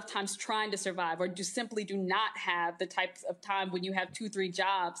lot of times trying to survive or just simply do not have the types of time when you have 2-3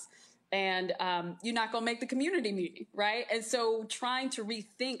 jobs and you're not going to make the community meeting, right? And so trying to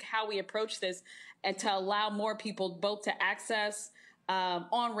rethink how we approach this and to allow more people both to access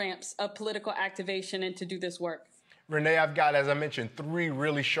on-ramps of political activation and to do this work. Renee, I've got, as I mentioned, 3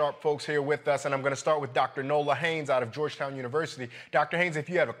 really sharp folks here with us, and I'm going to start with Dr. Nola Haynes out of Georgetown University. Dr. Haynes, if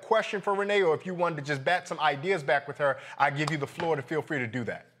you have a question for Renee or if you wanted to just bat some ideas back with her, I give you the floor to feel free to do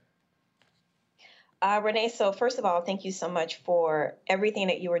that. Renee, so first of all, thank you so much for everything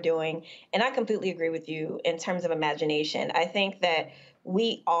that you are doing. And I completely agree with you in terms of imagination. I think that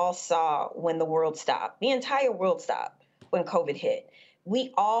we all saw when the world stopped, the entire world stopped when COVID hit.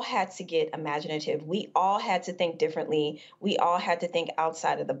 We all had to get imaginative. We all had to think differently. We all had to think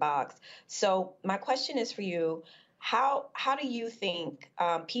outside of the box. So my question is for you, how do you think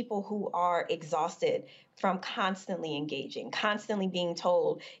people who are exhausted from constantly engaging, constantly being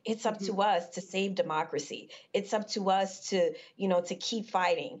told it's up to us to save democracy. It's up to us to, to keep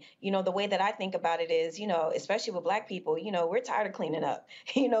fighting. The way that I think about it is, especially with Black people, we're tired of cleaning up.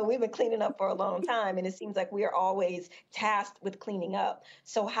 We've been cleaning up for a long time, and it seems like we are always tasked with cleaning up.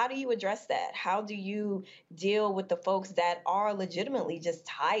 So how do you address that? How do you deal with the folks that are legitimately just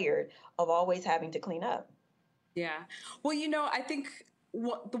tired of always having to clean up? Yeah. Well, I think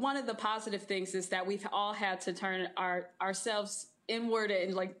one of the positive things is that we've all had to turn ourselves inward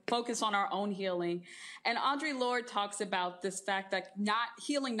and focus on our own healing. And Audre Lorde talks about this fact that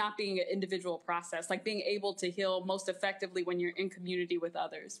healing not being an individual process, like being able to heal most effectively when you're in community with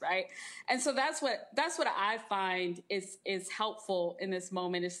others, right? And so that's what I find is helpful in this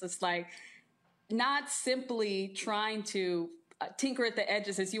moment. It's just not simply trying to tinker at the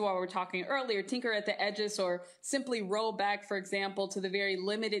edges, as you all were talking earlier, tinker at the edges or simply roll back, for example, to the very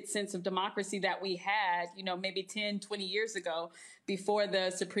limited sense of democracy that we had, maybe 10, 20 years ago before the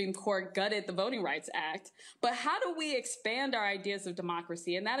Supreme Court gutted the Voting Rights Act. But how do we expand our ideas of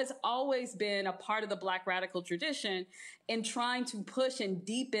democracy? And that has always been a part of the Black radical tradition in trying to push and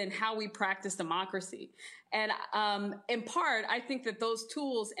deepen how we practice democracy. And in part, I think that those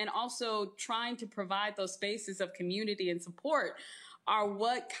tools and also trying to provide those spaces of community and support are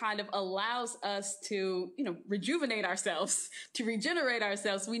what kind of allows us to, rejuvenate ourselves, to regenerate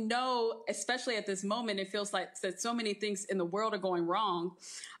ourselves. We know, especially at this moment, it feels like that so many things in the world are going wrong.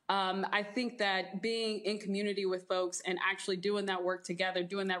 I think that being in community with folks and actually doing that work together,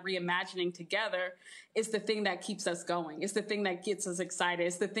 doing that reimagining together is the thing that keeps us going. It's the thing that gets us excited.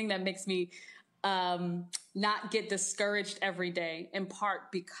 It's the thing that makes me not get discouraged every day, in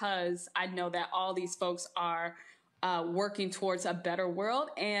part because I know that all these folks are working towards a better world,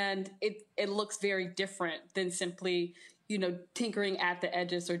 and it looks very different than simply, tinkering at the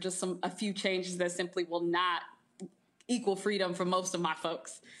edges or just a few changes that simply will not equal freedom for most of my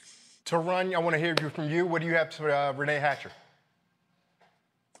folks. Tarun, I want to hear from you. What do you have to Renee Hatcher?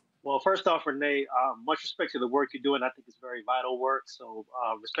 Well, first off, Renee, much respect to the work you're doing. I think it's very vital work, so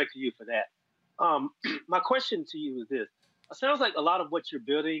respect to you for that. My question to you is this. It sounds like a lot of what you're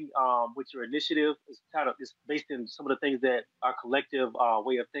building with your initiative is based in some of the things that our collective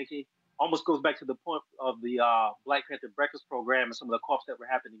way of thinking almost goes back to the point of the Black Panther Breakfast Program and some of the co-ops that were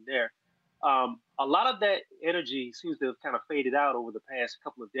happening there. A lot of that energy seems to have kind of faded out over the past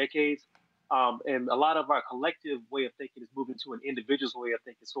couple of decades. And a lot of our collective way of thinking is moving to an individual's way of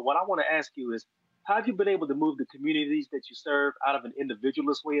thinking. So what I want to ask you is, how have you been able to move the communities that you serve out of an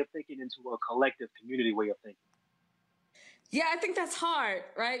individualist way of thinking into a collective community way of thinking? Yeah, I think that's hard,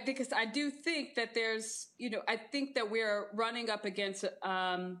 right? Because I do think that there's, I think that we're running up against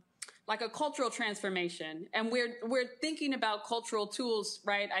a cultural transformation, and we're thinking about cultural tools,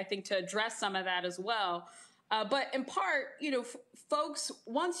 right? I think to address some of that as well. But in part, folks,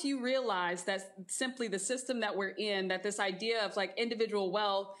 once you realize that simply the system that we're in, that this idea of individual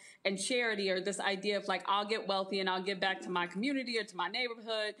wealth and charity, or this idea of I'll get wealthy and I'll give back to my community or to my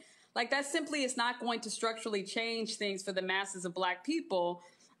neighborhood, that simply is not going to structurally change things for the masses of Black people.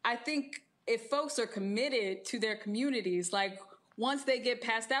 I think if folks are committed to their communities, once they get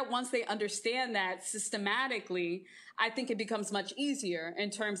past that, once they understand that systematically, I think it becomes much easier in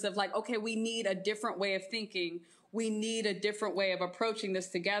terms of okay, we need a different way of thinking. We need a different way of approaching this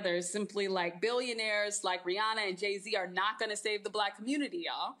together. Simply billionaires like Rihanna and Jay-Z are not going to save the Black community,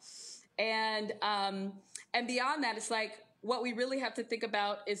 y'all. And beyond that, it's what we really have to think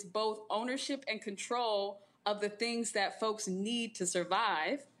about is both ownership and control of the things that folks need to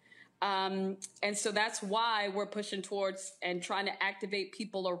survive. And so that's why we're pushing towards and trying to activate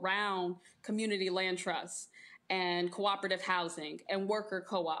people around community land trusts and cooperative housing and worker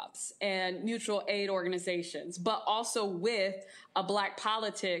co-ops and mutual aid organizations, but also with a Black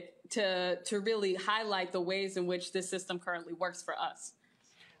politic to really highlight the ways in which this system currently works for us.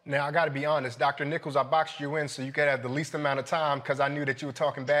 Now, I got to be honest, Dr. Nichols, I boxed you in so you could have the least amount of time because I knew that you were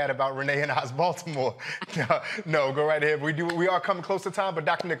talking bad about Renee and I's Baltimore. No, go right ahead. We are coming close to time, but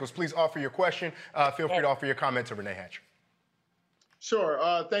Dr. Nichols, please offer your question. Feel free to offer your comment to Renee Hatcher.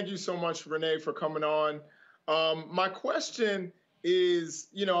 Sure. Thank you so much, Renee, for coming on. My question is,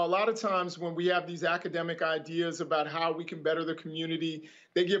 a lot of times when we have these academic ideas about how we can better the community,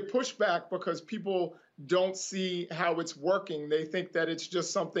 they get pushed back because people don't see how it's working. They think that it's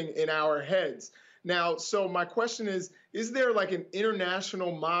just something in our heads. Now, so my question is there an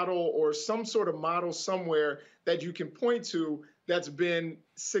international model or some sort of model somewhere that you can point to that's been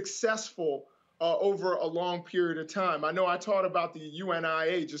successful over a long period of time? I know I taught about the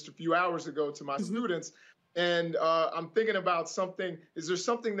UNIA just a few hours ago to my students, and I'm thinking about something. Is there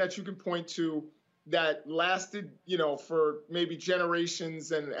something that you can point to that lasted, for maybe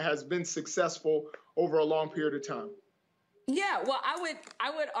generations and has been successful over a long period of time? Yeah, well,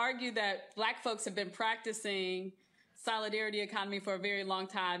 I would argue that Black folks have been practicing solidarity economy for a very long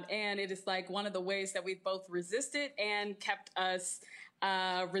time, and it is like one of the ways that we've both resisted and kept us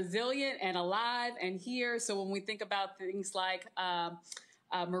resilient and alive and here. So when we think about things like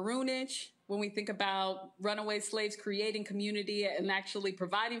maroonage, when we think about runaway slaves creating community and actually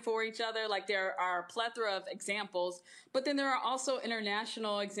providing for each other, like there are a plethora of examples. But then there are also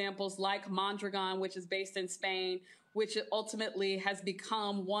international examples like Mondragon, which is based in Spain, which ultimately has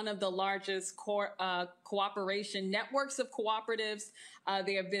become one of the largest cooperation networks of cooperatives.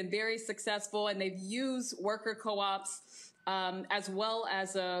 They have been very successful, and they've used worker co-ops as well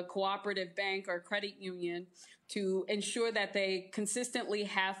as a cooperative bank or credit union to ensure that they consistently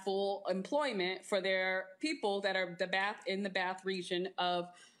have full employment for their people that are in the Bath region of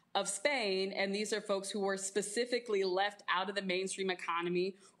Spain. And these are folks who were specifically left out of the mainstream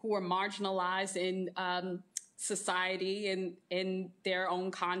economy, who were marginalized in society in their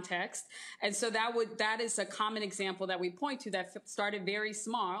own context. And so that is a common example that we point to that started very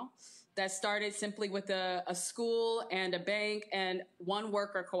small, that started simply with a school and a bank and one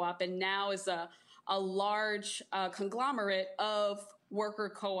worker co-op, and now is a large conglomerate of worker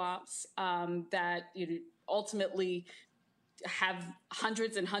co-ops that ultimately have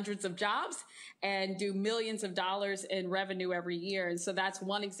hundreds and hundreds of jobs and do millions of dollars in revenue every year. And so that's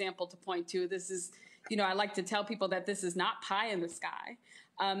one example to point to. This is, I like to tell people that this is not pie in the sky.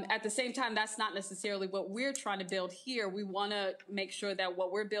 At the same time, that's not necessarily what we're trying to build here. We want to make sure that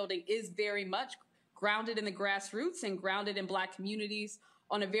what we're building is very much grounded in the grassroots and grounded in Black communities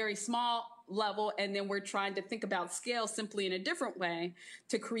on a very small level. And then we're trying to think about scale simply in a different way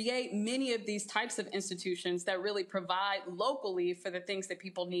to create many of these types of institutions that really provide locally for the things that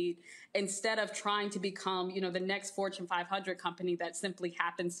people need, instead of trying to become, the next Fortune 500 company that simply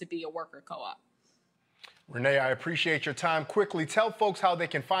happens to be a worker co-op. Renee, I appreciate your time. Quickly, tell folks how they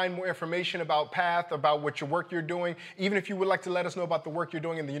can find more information about PATH, about what your work you're doing, even if you would like to let us know about the work you're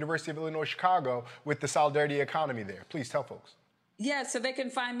doing in the University of Illinois Chicago with the Solidarity Economy there. Please tell folks. Yeah, so they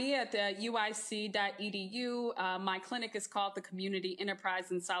can find me at the uic.edu. My clinic is called the Community Enterprise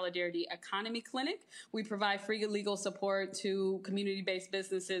and Solidarity Economy Clinic. We provide free legal support to community-based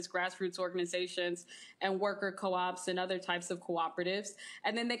businesses, grassroots organizations, and worker co-ops and other types of cooperatives.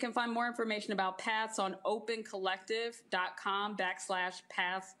 And then they can find more information about PATHs on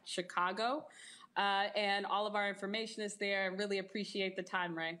opencollective.com/PATH-Chicago. And all of our information is there. I really appreciate the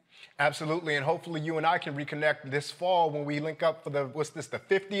time, Ray. Absolutely, and hopefully you and I can reconnect this fall when we link up for the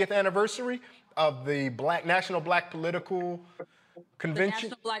 50th anniversary of the National Black Political Convention?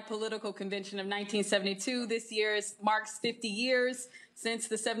 The National Black Political Convention of 1972. This year marks 50 years since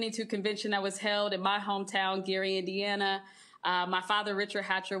the 72 convention that was held in my hometown, Gary, Indiana. My father, Richard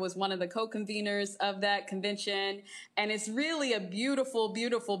Hatcher, was one of the co-conveners of that convention. And it's really a beautiful,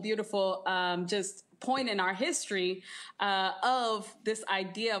 beautiful, beautiful just point in our history of this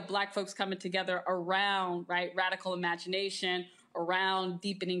idea of Black folks coming together around radical imagination, around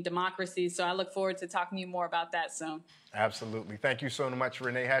deepening democracy. So I look forward to talking to you more about that soon. Absolutely. Thank you so much,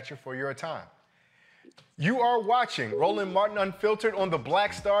 Renee Hatcher, for your time. You are watching Roland Martin Unfiltered on the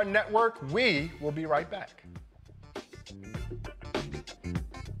Black Star Network. We will be right back.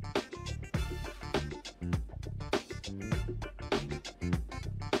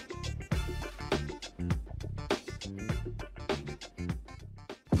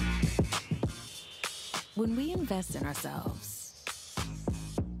 When we invest in ourselves,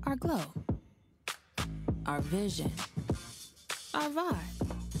 our glow, our vision, our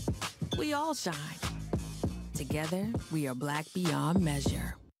vibe, we all shine. Together, we are Black beyond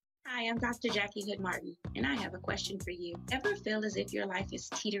measure. Hi, I'm Dr. Jackie Hood Martin, and I have a question for you. Ever feel as if your life is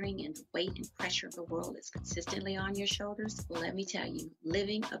teetering and the weight and pressure of the world is consistently on your shoulders? Well, let me tell you,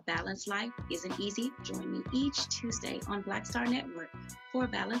 living a balanced life isn't easy. Join me each Tuesday on Black Star Network for A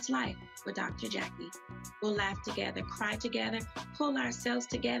Balanced Life with Dr. Jackie. We'll laugh together, cry together, pull ourselves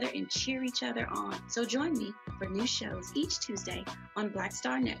together, and cheer each other on. So join me for new shows each Tuesday on Black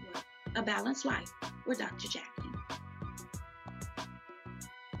Star Network, A Balanced Life with Dr. Jackie.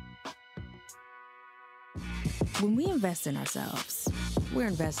 When we invest in ourselves, we're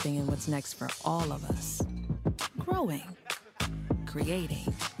investing in what's next for all of us. Growing,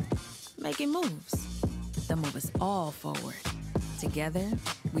 creating, making moves that move us all forward. Together,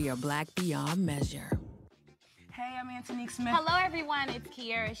 we are Black beyond measure. Hey, I'm Antonique Smith. Hello, everyone. It's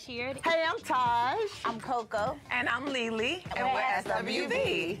Kiara Sheard. Hey, I'm Taj. I'm Coco. And I'm Lily. And we're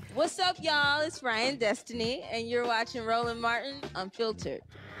SWV. What's up, y'all? It's Ryan Destiny, and you're watching Roland Martin Unfiltered.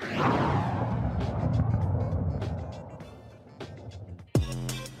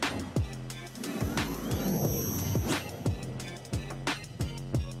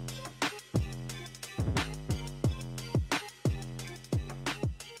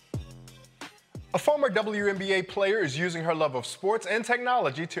 former WNBA player is using her love of sports and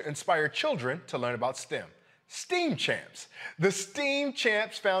technology to inspire children to learn about STEM. STEAM Champs. The STEAM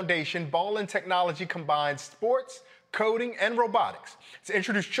Champs Foundation Ball and Technology combines sports, coding, and robotics to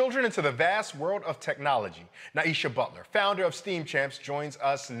introduce children into the vast world of technology. Naisha Butler, founder of STEAM Champs, joins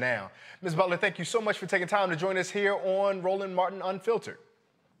us now. Ms. Butler, thank you so much for taking time to join us here on Roland Martin Unfiltered.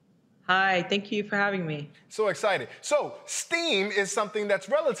 Hi, thank you for having me. So excited. So STEAM is something that's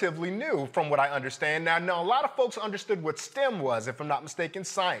relatively new from what I understand. Now, I know a lot of folks understood what STEM was, if I'm not mistaken,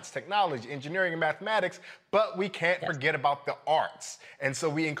 science, technology, engineering, and mathematics, but we can't forget about the arts. And so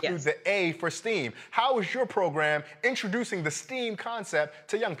we include the A for STEAM. How is your program introducing the STEAM concept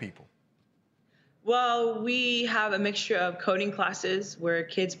to young people? Well, we have a mixture of coding classes where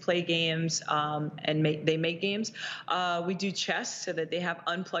kids play games and they make games. We do chess so that they have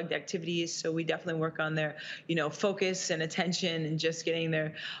unplugged activities. So we definitely work on their, focus and attention and just getting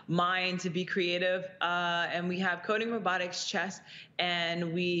their mind to be creative. And we have coding, robotics, chess,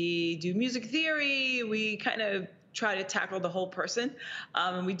 and we do music theory. We kind of try to tackle the whole person.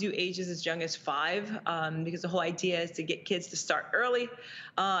 And we do ages as young as 5 because the whole idea is to get kids to start early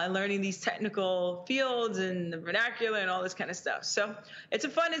and learning these technical fields and the vernacular and all this kind of stuff. So it's a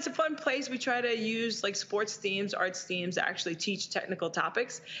fun place. We try to use like sports themes, arts themes to actually teach technical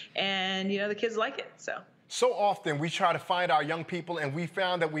topics. And, the kids like it. So often we try to find our young people and we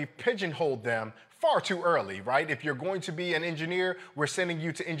found that we've pigeonholed them far too early, right? If you're going to be an engineer, we're sending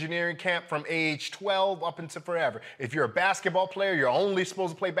you to engineering camp from age 12 up until forever. If you're a basketball player, you're only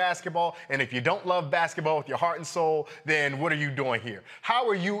supposed to play basketball. And if you don't love basketball with your heart and soul, then what are you doing here? How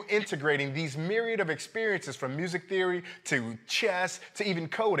are you integrating these myriad of experiences from music theory to chess to even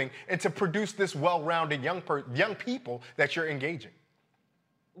coding and to produce this well-rounded young people that you're engaging?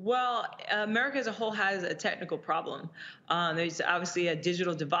 Well, America as a whole has a technical problem. There's obviously a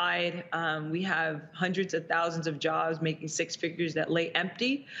digital divide. We have hundreds of thousands of jobs making 6 figures that lay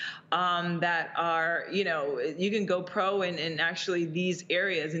empty, that are, you can go pro in actually these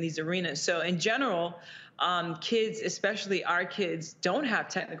areas, in these arenas. So in general, kids, especially our kids, don't have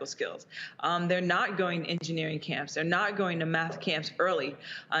technical skills. They're not going to engineering camps. They're not going to math camps early.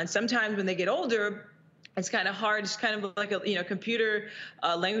 And sometimes when they get older, it's kind of hard. It's kind of like computer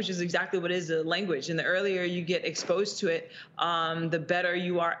language is exactly what is a language. And the earlier you get exposed to it, the better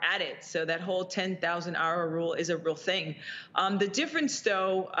you are at it. So that whole 10,000 hour rule is a real thing. The difference,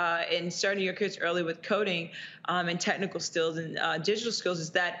 though, in starting your kids early with coding and technical skills and digital skills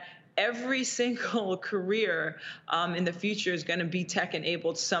is that every single career in the future is going to be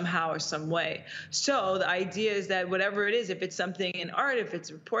tech-enabled somehow or some way. So the idea is that whatever it is, if it's something in art, if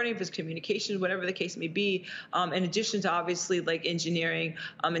it's reporting, if it's communications, whatever the case may be, in addition to obviously like engineering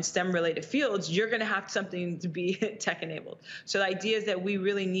and STEM-related fields, you're going to have something to be tech-enabled. So the idea is that we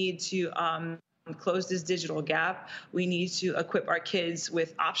really need to close this digital gap. We need to equip our kids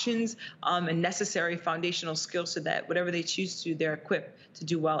with options and necessary foundational skills so that whatever they choose to, they're equipped to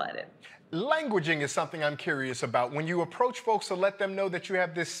do well at it. Languaging is something I'm curious about. When you approach folks to let them know that you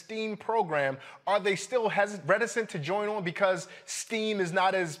have this STEAM program, are they still reticent to join on because STEAM is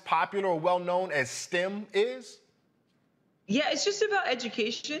not as popular or well-known as STEM is? Yeah, it's just about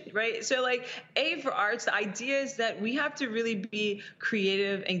education, right? So like A for arts, the idea is that we have to really be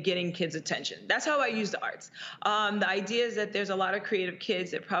creative and getting kids' attention. That's how I use the arts. The idea is that there's a lot of creative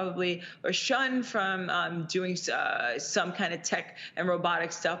kids that probably are shunned from doing some kind of tech and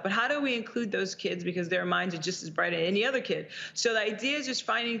robotic stuff. But how do we include those kids because their minds are just as bright as any other kid? So the idea is just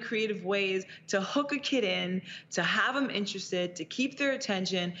finding creative ways to hook a kid in, to have them interested, to keep their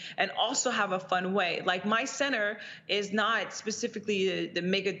attention, and also have a fun way. Like my center is not specifically to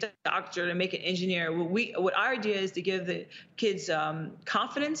make a doctor, to make an engineer. What our idea is to give the kids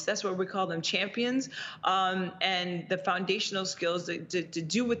confidence. That's what we call them, champions, and the foundational skills to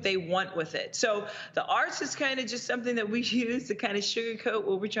do what they want with it. So the arts is kind of just something that we use to kind of sugarcoat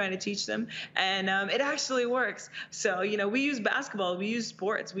what we're trying to teach them, and it actually works. So we use basketball, we use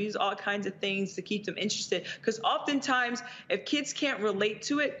sports, we use all kinds of things to keep them interested, because oftentimes if kids can't relate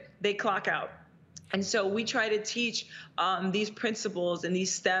to it, they clock out. And so we try to teach these principles and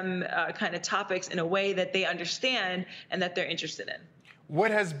these STEM kind of topics in a way that they understand and that they're interested in. What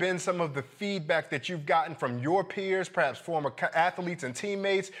has been some of the feedback that you've gotten from your peers, perhaps former athletes and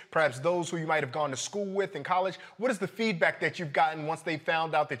teammates, perhaps those who you might have gone to school with in college? What is the feedback that you've gotten once they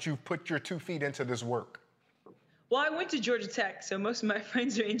found out that you've put your 2 feet into this work? Well, I went to Georgia Tech, so most of my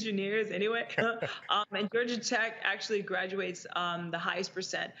friends are engineers anyway. And Georgia Tech actually graduates the highest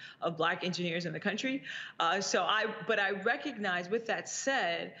percent of Black engineers in the country. But I recognize, with that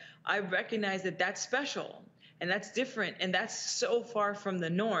said, I recognize that that's special. And that's different, and that's so far from the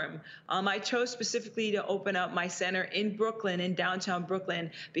norm. I chose specifically to open up my center in Brooklyn, in downtown Brooklyn,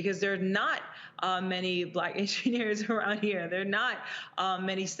 because there are not many Black engineers around here. There are not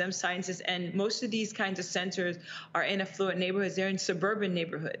many STEM scientists, and most of these kinds of centers are in affluent neighborhoods. They're in suburban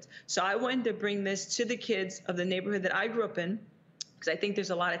neighborhoods. So I wanted to bring this to the kids of the neighborhood that I grew up in, because I think there's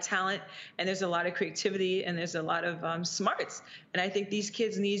a lot of talent and there's a lot of creativity and there's a lot of smarts. And I think these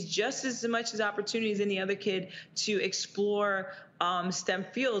kids need just as much as opportunity as any other kid to explore STEM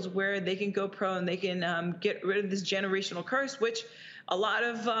fields where they can go pro and they can get rid of this generational curse, which a lot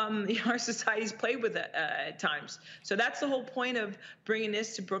of our societies play with it, at times. So that's the whole point of bringing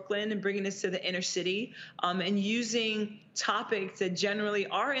this to Brooklyn and bringing this to the inner city, and using topics that generally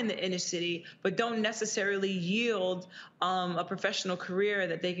are in the inner city but don't necessarily yield a professional career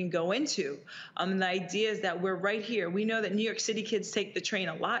that they can go into. The idea is that we're right here. We know that New York City kids take the train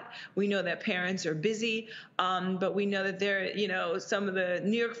a lot. We know that parents are busy, but we know that they're, some of the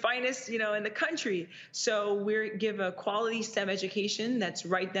New York finest, in the country. So we give a quality STEM education that's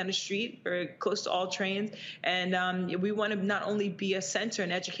right down the street, very close to all trains. And we want to not only be a center,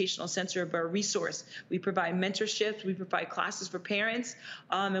 an educational center, but a resource. We provide mentorships, we provide classes for parents,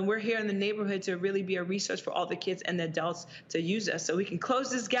 and we're here in the neighborhood to really be a resource for all the kids and the adults to use us so we can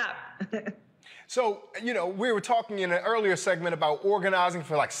close this gap. So, we were talking in an earlier segment about organizing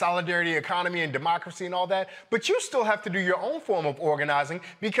for like solidarity, economy, and democracy and all that, but you still have to do your own form of organizing,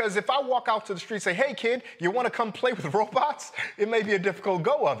 because if I walk out to the street and say, hey, kid, you want to come play with robots? It may be a difficult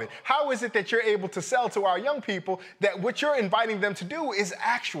go of it. How is it that you're able to sell to our young people that what you're inviting them to do is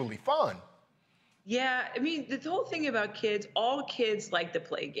actually fun? Yeah, I mean, the whole thing about kids, all kids like to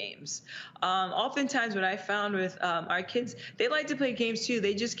play games. Oftentimes what I found with our kids, they like to play games too.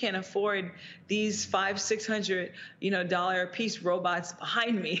 They just can't afford these $500-600, dollar a piece robots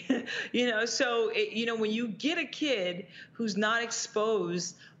behind me. So, when you get a kid who's not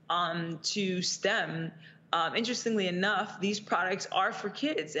exposed to STEM, interestingly enough, these products are for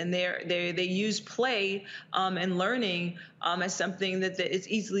kids, and they use play and learning as something that it's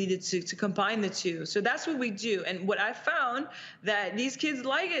easily to combine the two. So that's what we do. And what I found, that these kids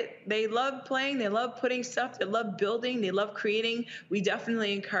like it. They love playing. They love putting stuff. They love building. They love creating. We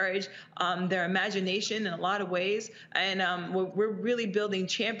definitely encourage their imagination in a lot of ways. And we're really building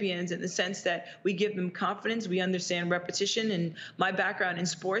champions in the sense that we give them confidence. We understand repetition. And my background in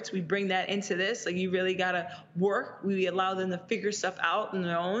sports, we bring that into this. Like, you really got to work. We allow them to figure stuff out on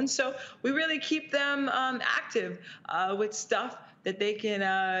their own. So we really keep them active with stuff that they can,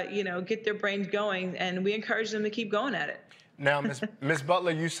 get their brains going, and we encourage them to keep going at it. Now, Ms.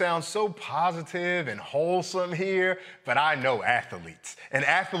 Butler, you sound so positive and wholesome here, but I know athletes. And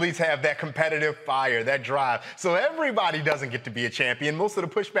athletes have that competitive fire, that drive. So everybody doesn't get to be a champion. Most of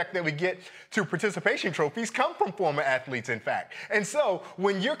the pushback that we get to participation trophies come from former athletes, in fact. And so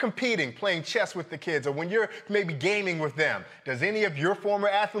when you're competing, playing chess with the kids, or when you're maybe gaming with them, does any of your former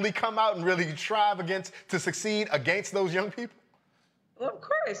athletes come out and really strive to succeed against those young people? Well, of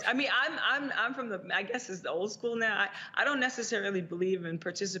course. I mean, I'm from I guess it's the old school now. I don't necessarily believe in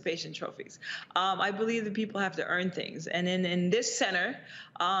participation trophies. I believe that people have to earn things. And in this center,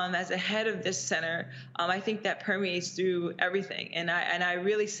 as a head of this center, I think that permeates through everything. And I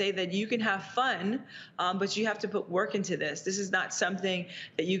really say that you can have fun, but you have to put work into this. This is not something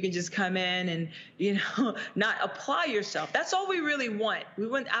that you can just come in and, not apply yourself. That's all we really want. We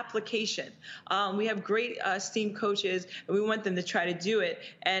want application. We have great STEAM coaches, and we want them to try to do it.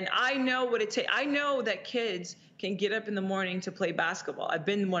 And I know what it takes. I know that kids can get up in the morning to play basketball. I've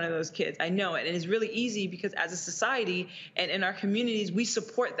been one of those kids. I know it. And it's really easy because as a society and in our communities, we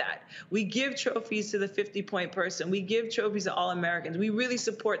support that. We give trophies to the 50-point person. We give trophies to All-Americans. We really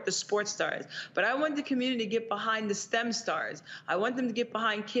support the sports stars. But I want the community to get behind the STEM stars. I want them to get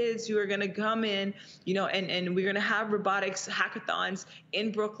behind kids who are going to come in, and we're going to have robotics hackathons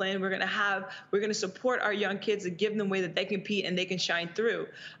in Brooklyn. We're going to support our young kids and give them a way that they compete and they can shine through.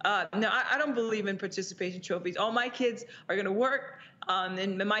 No, I don't believe in participation trophies. All my kids are going to work,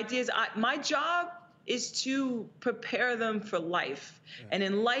 and my idea is my job is to prepare them for life. And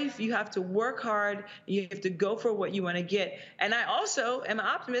in life, you have to work hard. You have to go for what you want to get. And I also am an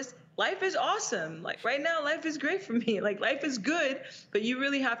optimist. Life is awesome. Like right now, life is great for me. Like life is good, but you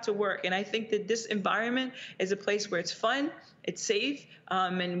really have to work. And I think that this environment is a place where it's fun, it's safe,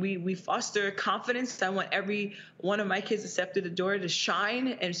 and we foster confidence. I want every one of my kids to step through the door to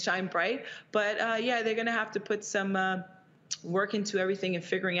shine and shine bright. But yeah, they're going to have to put some work into everything and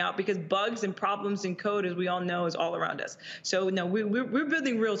figuring out, because bugs and problems in code, as we all know, is all around us. So no, we're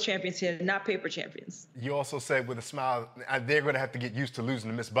building real champions here, not paper champions. You also said with a smile, they're going to have to get used to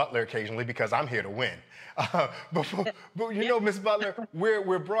losing to Miss Butler occasionally because I'm here to win. But you know, Miss Butler,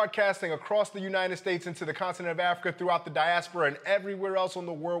 we're broadcasting across the United States into the continent of Africa, throughout the diaspora, and everywhere else in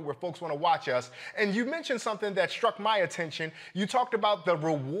the world where folks want to watch us. And you mentioned something that struck my attention. You talked about the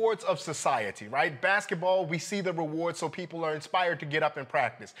rewards of society, right? Basketball, we see the rewards, so people are inspired to get up and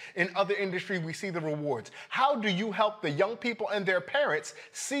practice. In other industries, we see the rewards. How do you help the young people and their parents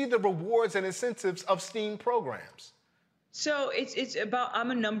see the rewards and incentives of STEAM programs? So it's about,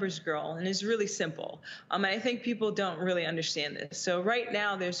 I'm a numbers girl, and it's really simple. And I think people don't really understand this. So right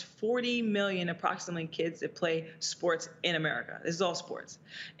now there's 40 million approximately kids that play sports in America. This is all sports.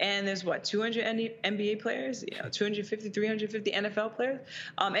 And there's what, 200 NBA players, 250, 350 NFL players.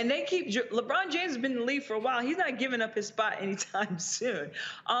 And they keep, LeBron James has been in the league for a while. He's not giving up his spot anytime soon.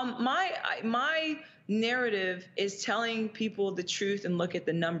 My narrative is telling people the truth and look at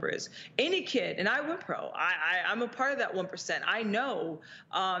the numbers. Any kid, and I went pro, I'm a part of that 1%. I know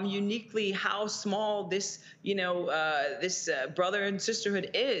uniquely how small this, this brother and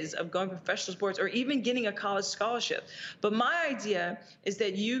sisterhood is of going professional sports or even getting a college scholarship. But my idea is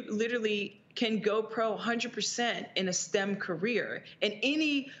that you literally can go pro 100% in a STEM career in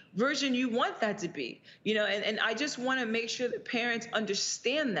any version you want that to be, and I just want to make sure that parents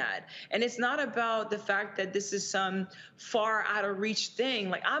understand that. And it's not about the fact that this is some far out of reach thing.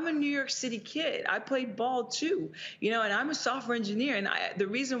 Like, I'm a New York City kid. I played ball too, and I'm a software engineer. And the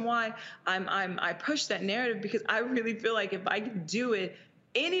reason why I push that narrative, because I really feel like if I can do it,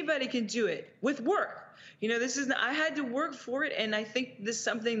 anybody can do it with work. I had to work for it, and I think this is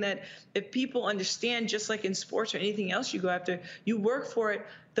something that if people understand, just like in sports or anything else you go after, you work for it,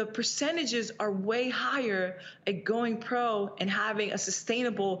 the percentages are way higher at going pro and having a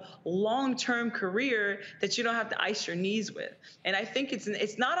sustainable long-term career that you don't have to ice your knees with. And I think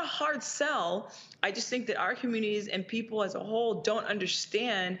it's not a hard sell. I just think that our communities and people as a whole don't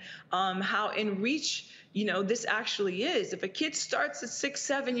understand how in reach this actually is. If a kid starts at 6,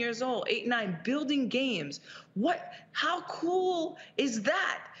 7 years old, 8, 9, building games, how cool is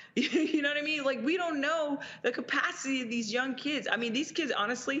that? You know what I mean? Like, we don't know the capacity of these young kids. I mean, these kids,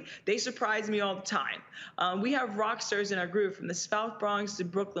 honestly, they surprise me all the time. We have rock stars in our group, from the South Bronx to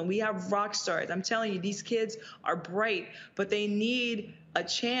Brooklyn. We have rock stars. I'm telling you, these kids are bright, but they need a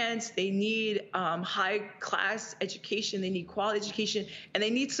chance. They need high-class education. They need quality education, and they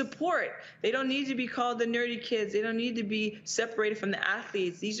need support. They don't need to be called the nerdy kids. They don't need to be separated from the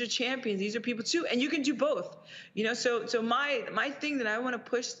athletes. These are champions. These are people too, and you can do both. So my thing that I want to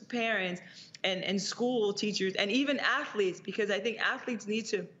push to parents and school teachers and even athletes, because I think athletes need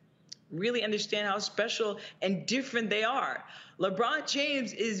to really understand how special and different they are. LeBron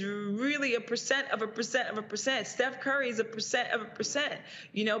James is really a percent of a percent of a percent. Steph Curry is a percent of a percent,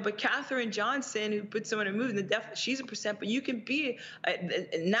 but Katherine Johnson, who put someone in a movie, she's a percent, but you can be,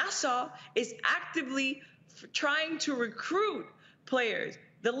 Nassau is actively trying to recruit players.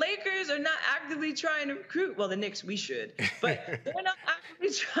 The Lakers are not actively trying to recruit. Well, the Knicks, we should, but they're not actively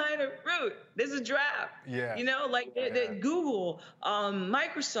trying to recruit. There's a draft. Yeah. Google,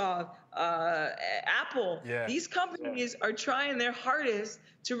 Microsoft, Apple. Yeah. These companies are trying their hardest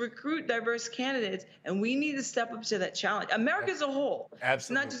to recruit diverse candidates, and we need to step up to that challenge. America as a whole. Absolutely. It's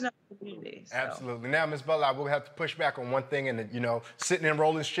not just our community. So. Absolutely. Now, Ms. Butler, I will have to push back on one thing, and sitting in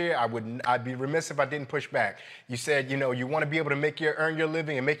Roland's chair, I'd be remiss if I didn't push back. You said, you want to be able to earn your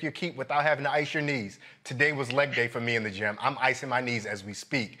living and make your keep without having to ice your knees. Today was leg day for me in the gym. I'm icing my knees as we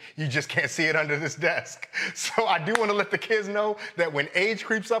speak. You just can't see it under this desk. So I do want to let the kids know that when age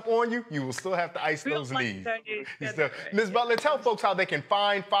creeps up on you, you will still have to ice those knees. Ms. Butler, tell folks how they can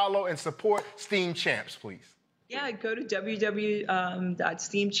find, follow, and support STEAM Champs, please. Yeah, go to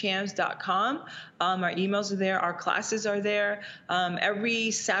www.steamchamps.com. Our emails are there. Our classes are there.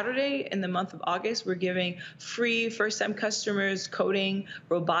 Every Saturday in the month of August, we're giving free first-time customers coding,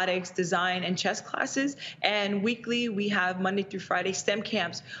 robotics, design, and chess classes. And weekly, we have Monday through Friday STEM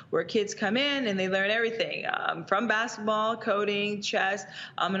camps where kids come in and they learn everything from basketball, coding, chess,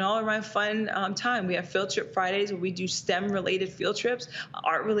 and all around fun time. We have field trip Fridays where we do STEM-related field trips,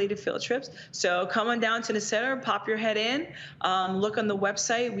 art-related field trips. So come on down to the center. Pop your head in, look on the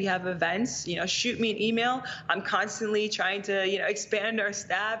website. We have events, shoot me an email. I'm constantly trying to, expand our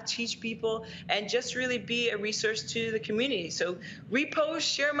staff, teach people, and just really be a resource to the community. So repost,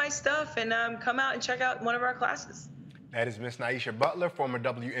 share my stuff, and come out and check out one of our classes. That is Ms. Naisha Butler, former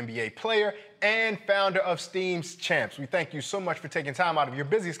WNBA player and founder of STEAM Champs. We thank you so much for taking time out of your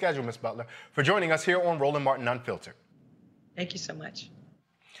busy schedule, Ms. Butler, for joining us here on Roland Martin Unfiltered. Thank you so much.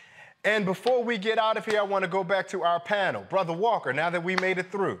 And before we get out of here, I want to go back to our panel. Brother Walker, now that we made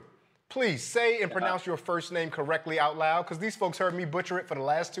it through, please say and pronounce your first name correctly out loud, because these folks heard me butcher it for the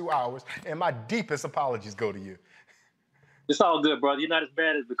last 2 hours, and my deepest apologies go to you. It's all good, brother. You're not as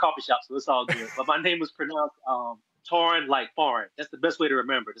bad as the coffee shop, so it's all good. But my name was pronounced Torn like foreign. That's the best way to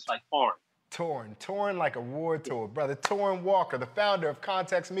remember it. It's like foreign. Torn like a war tour. Brother Torrin Walker, the founder of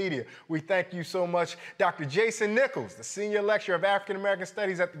Context Media. We thank you so much. Dr. Jason Nichols, the senior lecturer of African American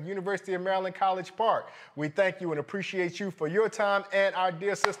Studies at the University of Maryland College Park. We thank you and appreciate you for your time. And our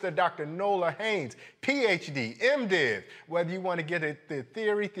dear sister, Dr. Nola Haynes, PhD, MDiv. Whether you want to get it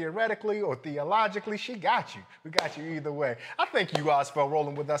theoretically or theologically, she got you. We got you either way. I thank you guys for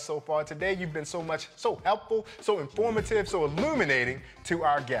rolling with us so far today. You've been so helpful, so informative, so illuminating to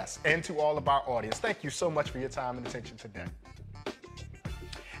our guests and to all of our audience. Thank you so much for your time and attention today.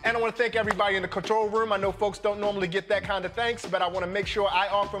 And I want to thank everybody in the control room. I know folks don't normally get that kind of thanks, but I want to make sure I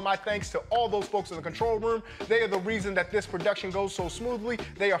offer my thanks to all those folks in the control room. They are the reason that this production goes so smoothly.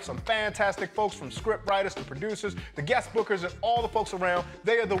 They are some fantastic folks, from script writers to producers, the guest bookers, and all the folks around.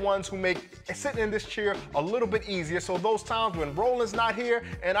 They are the ones who make sitting in this chair a little bit easier. So those times when Roland's not here,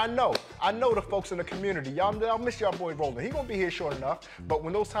 and I know the folks in the community, y'all miss y'all boy Roland. He's going to be here short enough, but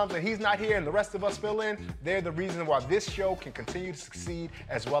when those times that he's not here and the rest of us fill in, they're the reason why this show can continue to succeed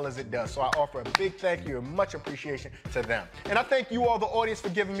as well as it does. So I offer a big thank you and much appreciation to them. And I thank you all, the audience, for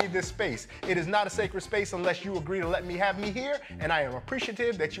giving me this space. It is not a sacred space unless you agree to let me have me here, and I am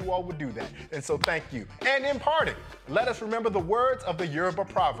appreciative that you all would do that. And so thank you. And in parting, let us remember the words of the Yoruba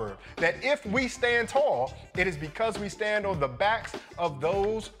proverb, that if we stand tall, it is because we stand on the backs of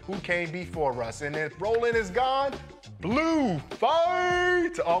those who came before us. And if Roland is gone, blue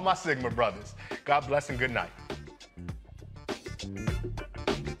fight to all my Sigma brothers. God bless and good night.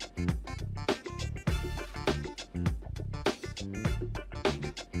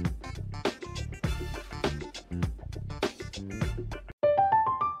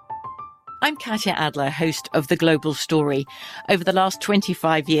 I'm Katya Adler, host of The Global Story. Over the last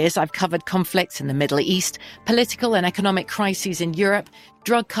 25 years, I've covered conflicts in the Middle East, political and economic crises in Europe,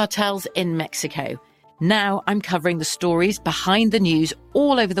 drug cartels in Mexico. Now I'm covering the stories behind the news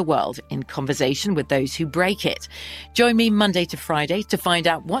all over the world in conversation with those who break it. Join me Monday to Friday to find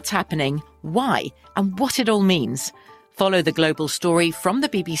out what's happening, why, and what it all means. Follow The Global Story from the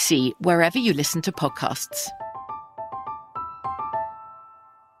BBC wherever you listen to podcasts.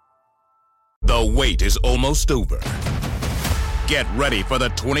 The wait is almost over. Get ready for the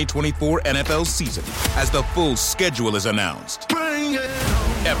 2024 NFL season as the full schedule is announced. Bring it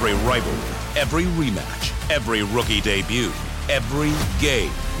on. Every rivalry, every rematch, every rookie debut, every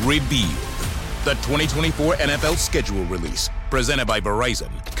game revealed. The 2024 NFL schedule release, presented by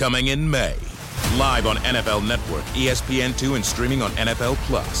Verizon, coming in May. Live on NFL Network, ESPN2, and streaming on NFL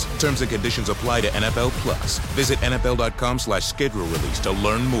Plus. Terms and conditions apply to NFL Plus. Visit NFL.com/schedule release to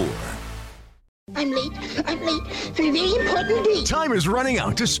learn more. I'm late for a very important date. Time is running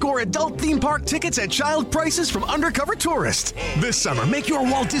out to score adult theme park tickets at child prices from Undercover Tourist. This summer, make your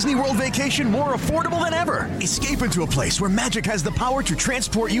Walt Disney World vacation more affordable than ever. Escape into a place where magic has the power to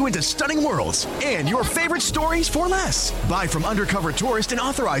transport you into stunning worlds and your favorite stories for less. Buy from Undercover Tourist, an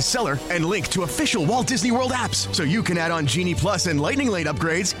authorized seller, and link to official Walt Disney World apps so you can add on Genie Plus and Lightning Lane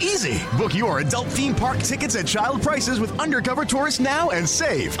upgrades easy. Book your adult theme park tickets at child prices with Undercover Tourist now and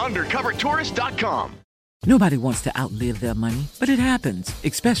save. UndercoverTourist.com. Nobody wants to outlive their money, but it happens,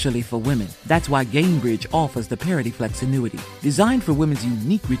 especially for women. That's why Gainbridge offers the Parity Flex annuity, designed for women's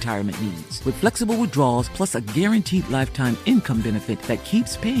unique retirement needs, with flexible withdrawals plus a guaranteed lifetime income benefit that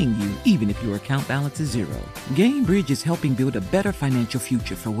keeps paying you even if your account balance is zero. Gainbridge is helping build a better financial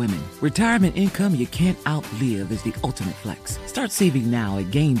future for women. Retirement income you can't outlive is the ultimate flex. Start saving now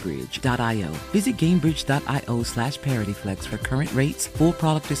at Gainbridge.io. Visit Gainbridge.io/ParityFlex for current rates, full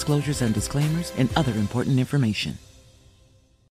product disclosures and disclaimers, and other important information.